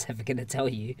no one's ever gonna tell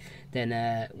you.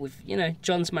 Then with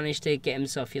John's managed to get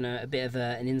himself a bit of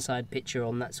an inside picture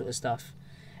on that sort of stuff,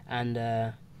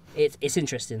 and it's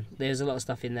interesting. There's a lot of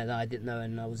stuff in there that I didn't know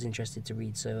and I was interested to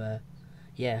read. So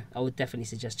yeah, I would definitely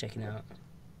suggest checking it out.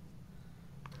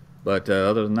 But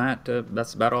other than that,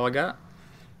 that's about all I got.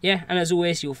 Yeah, and as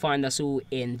always, you'll find us all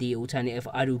in the Alternative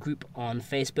Idol group on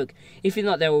Facebook. If you're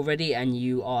not there already and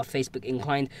you are Facebook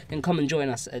inclined, then come and join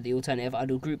us at the Alternative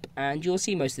Idol group and you'll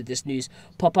see most of this news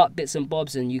pop up, bits and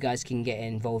bobs, and you guys can get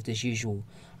involved as usual.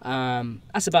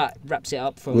 That's about wraps it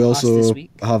up from We us this also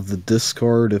week. have the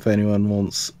Discord if anyone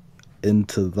wants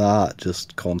into that,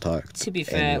 just contact. To be any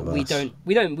fair, of we us.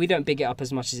 don't big it up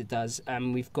as much as it does,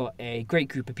 and we've got a great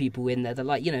group of people in there that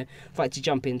like to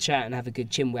jump in chat and have a good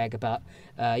chinwag about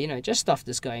just stuff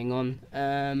that's going on.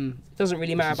 It doesn't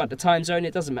really matter about the time zone.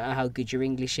 It doesn't matter how good your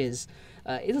English is.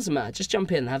 It doesn't matter. Just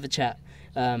jump in and have a chat.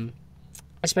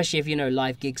 Especially if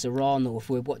live gigs are on or if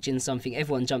we're watching something,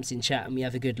 everyone jumps in chat and we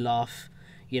have a good laugh.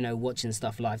 Watching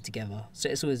stuff live together. So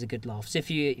it's always a good laugh. So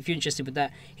if you're interested with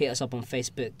that, hit us up on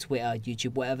Facebook, Twitter,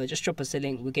 YouTube, whatever. Just drop us a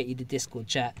link. We'll get you the Discord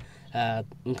chat. And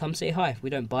come say hi. We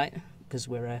don't bite because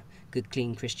we're a good,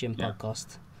 clean Christian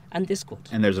podcast. And Discord.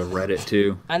 And there's a Reddit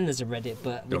too. And there's a Reddit,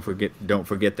 but Don't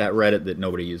forget that Reddit that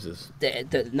nobody uses.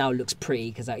 that now looks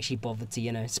pretty because I actually bothered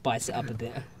to spice it up a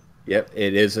bit. Yep,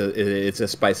 it's a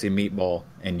spicy meatball,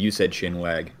 and you said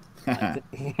chinwag.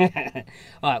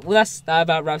 Alright, well that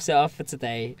about wraps it up for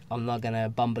today. I'm not gonna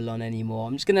bumble on anymore.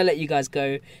 I'm just gonna let you guys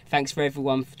go. Thanks for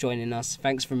everyone for joining us.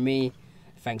 Thanks from me.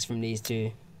 Thanks from these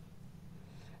two.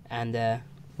 And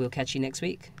we'll catch you next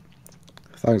week.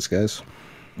 Thanks, guys.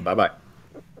 Bye bye.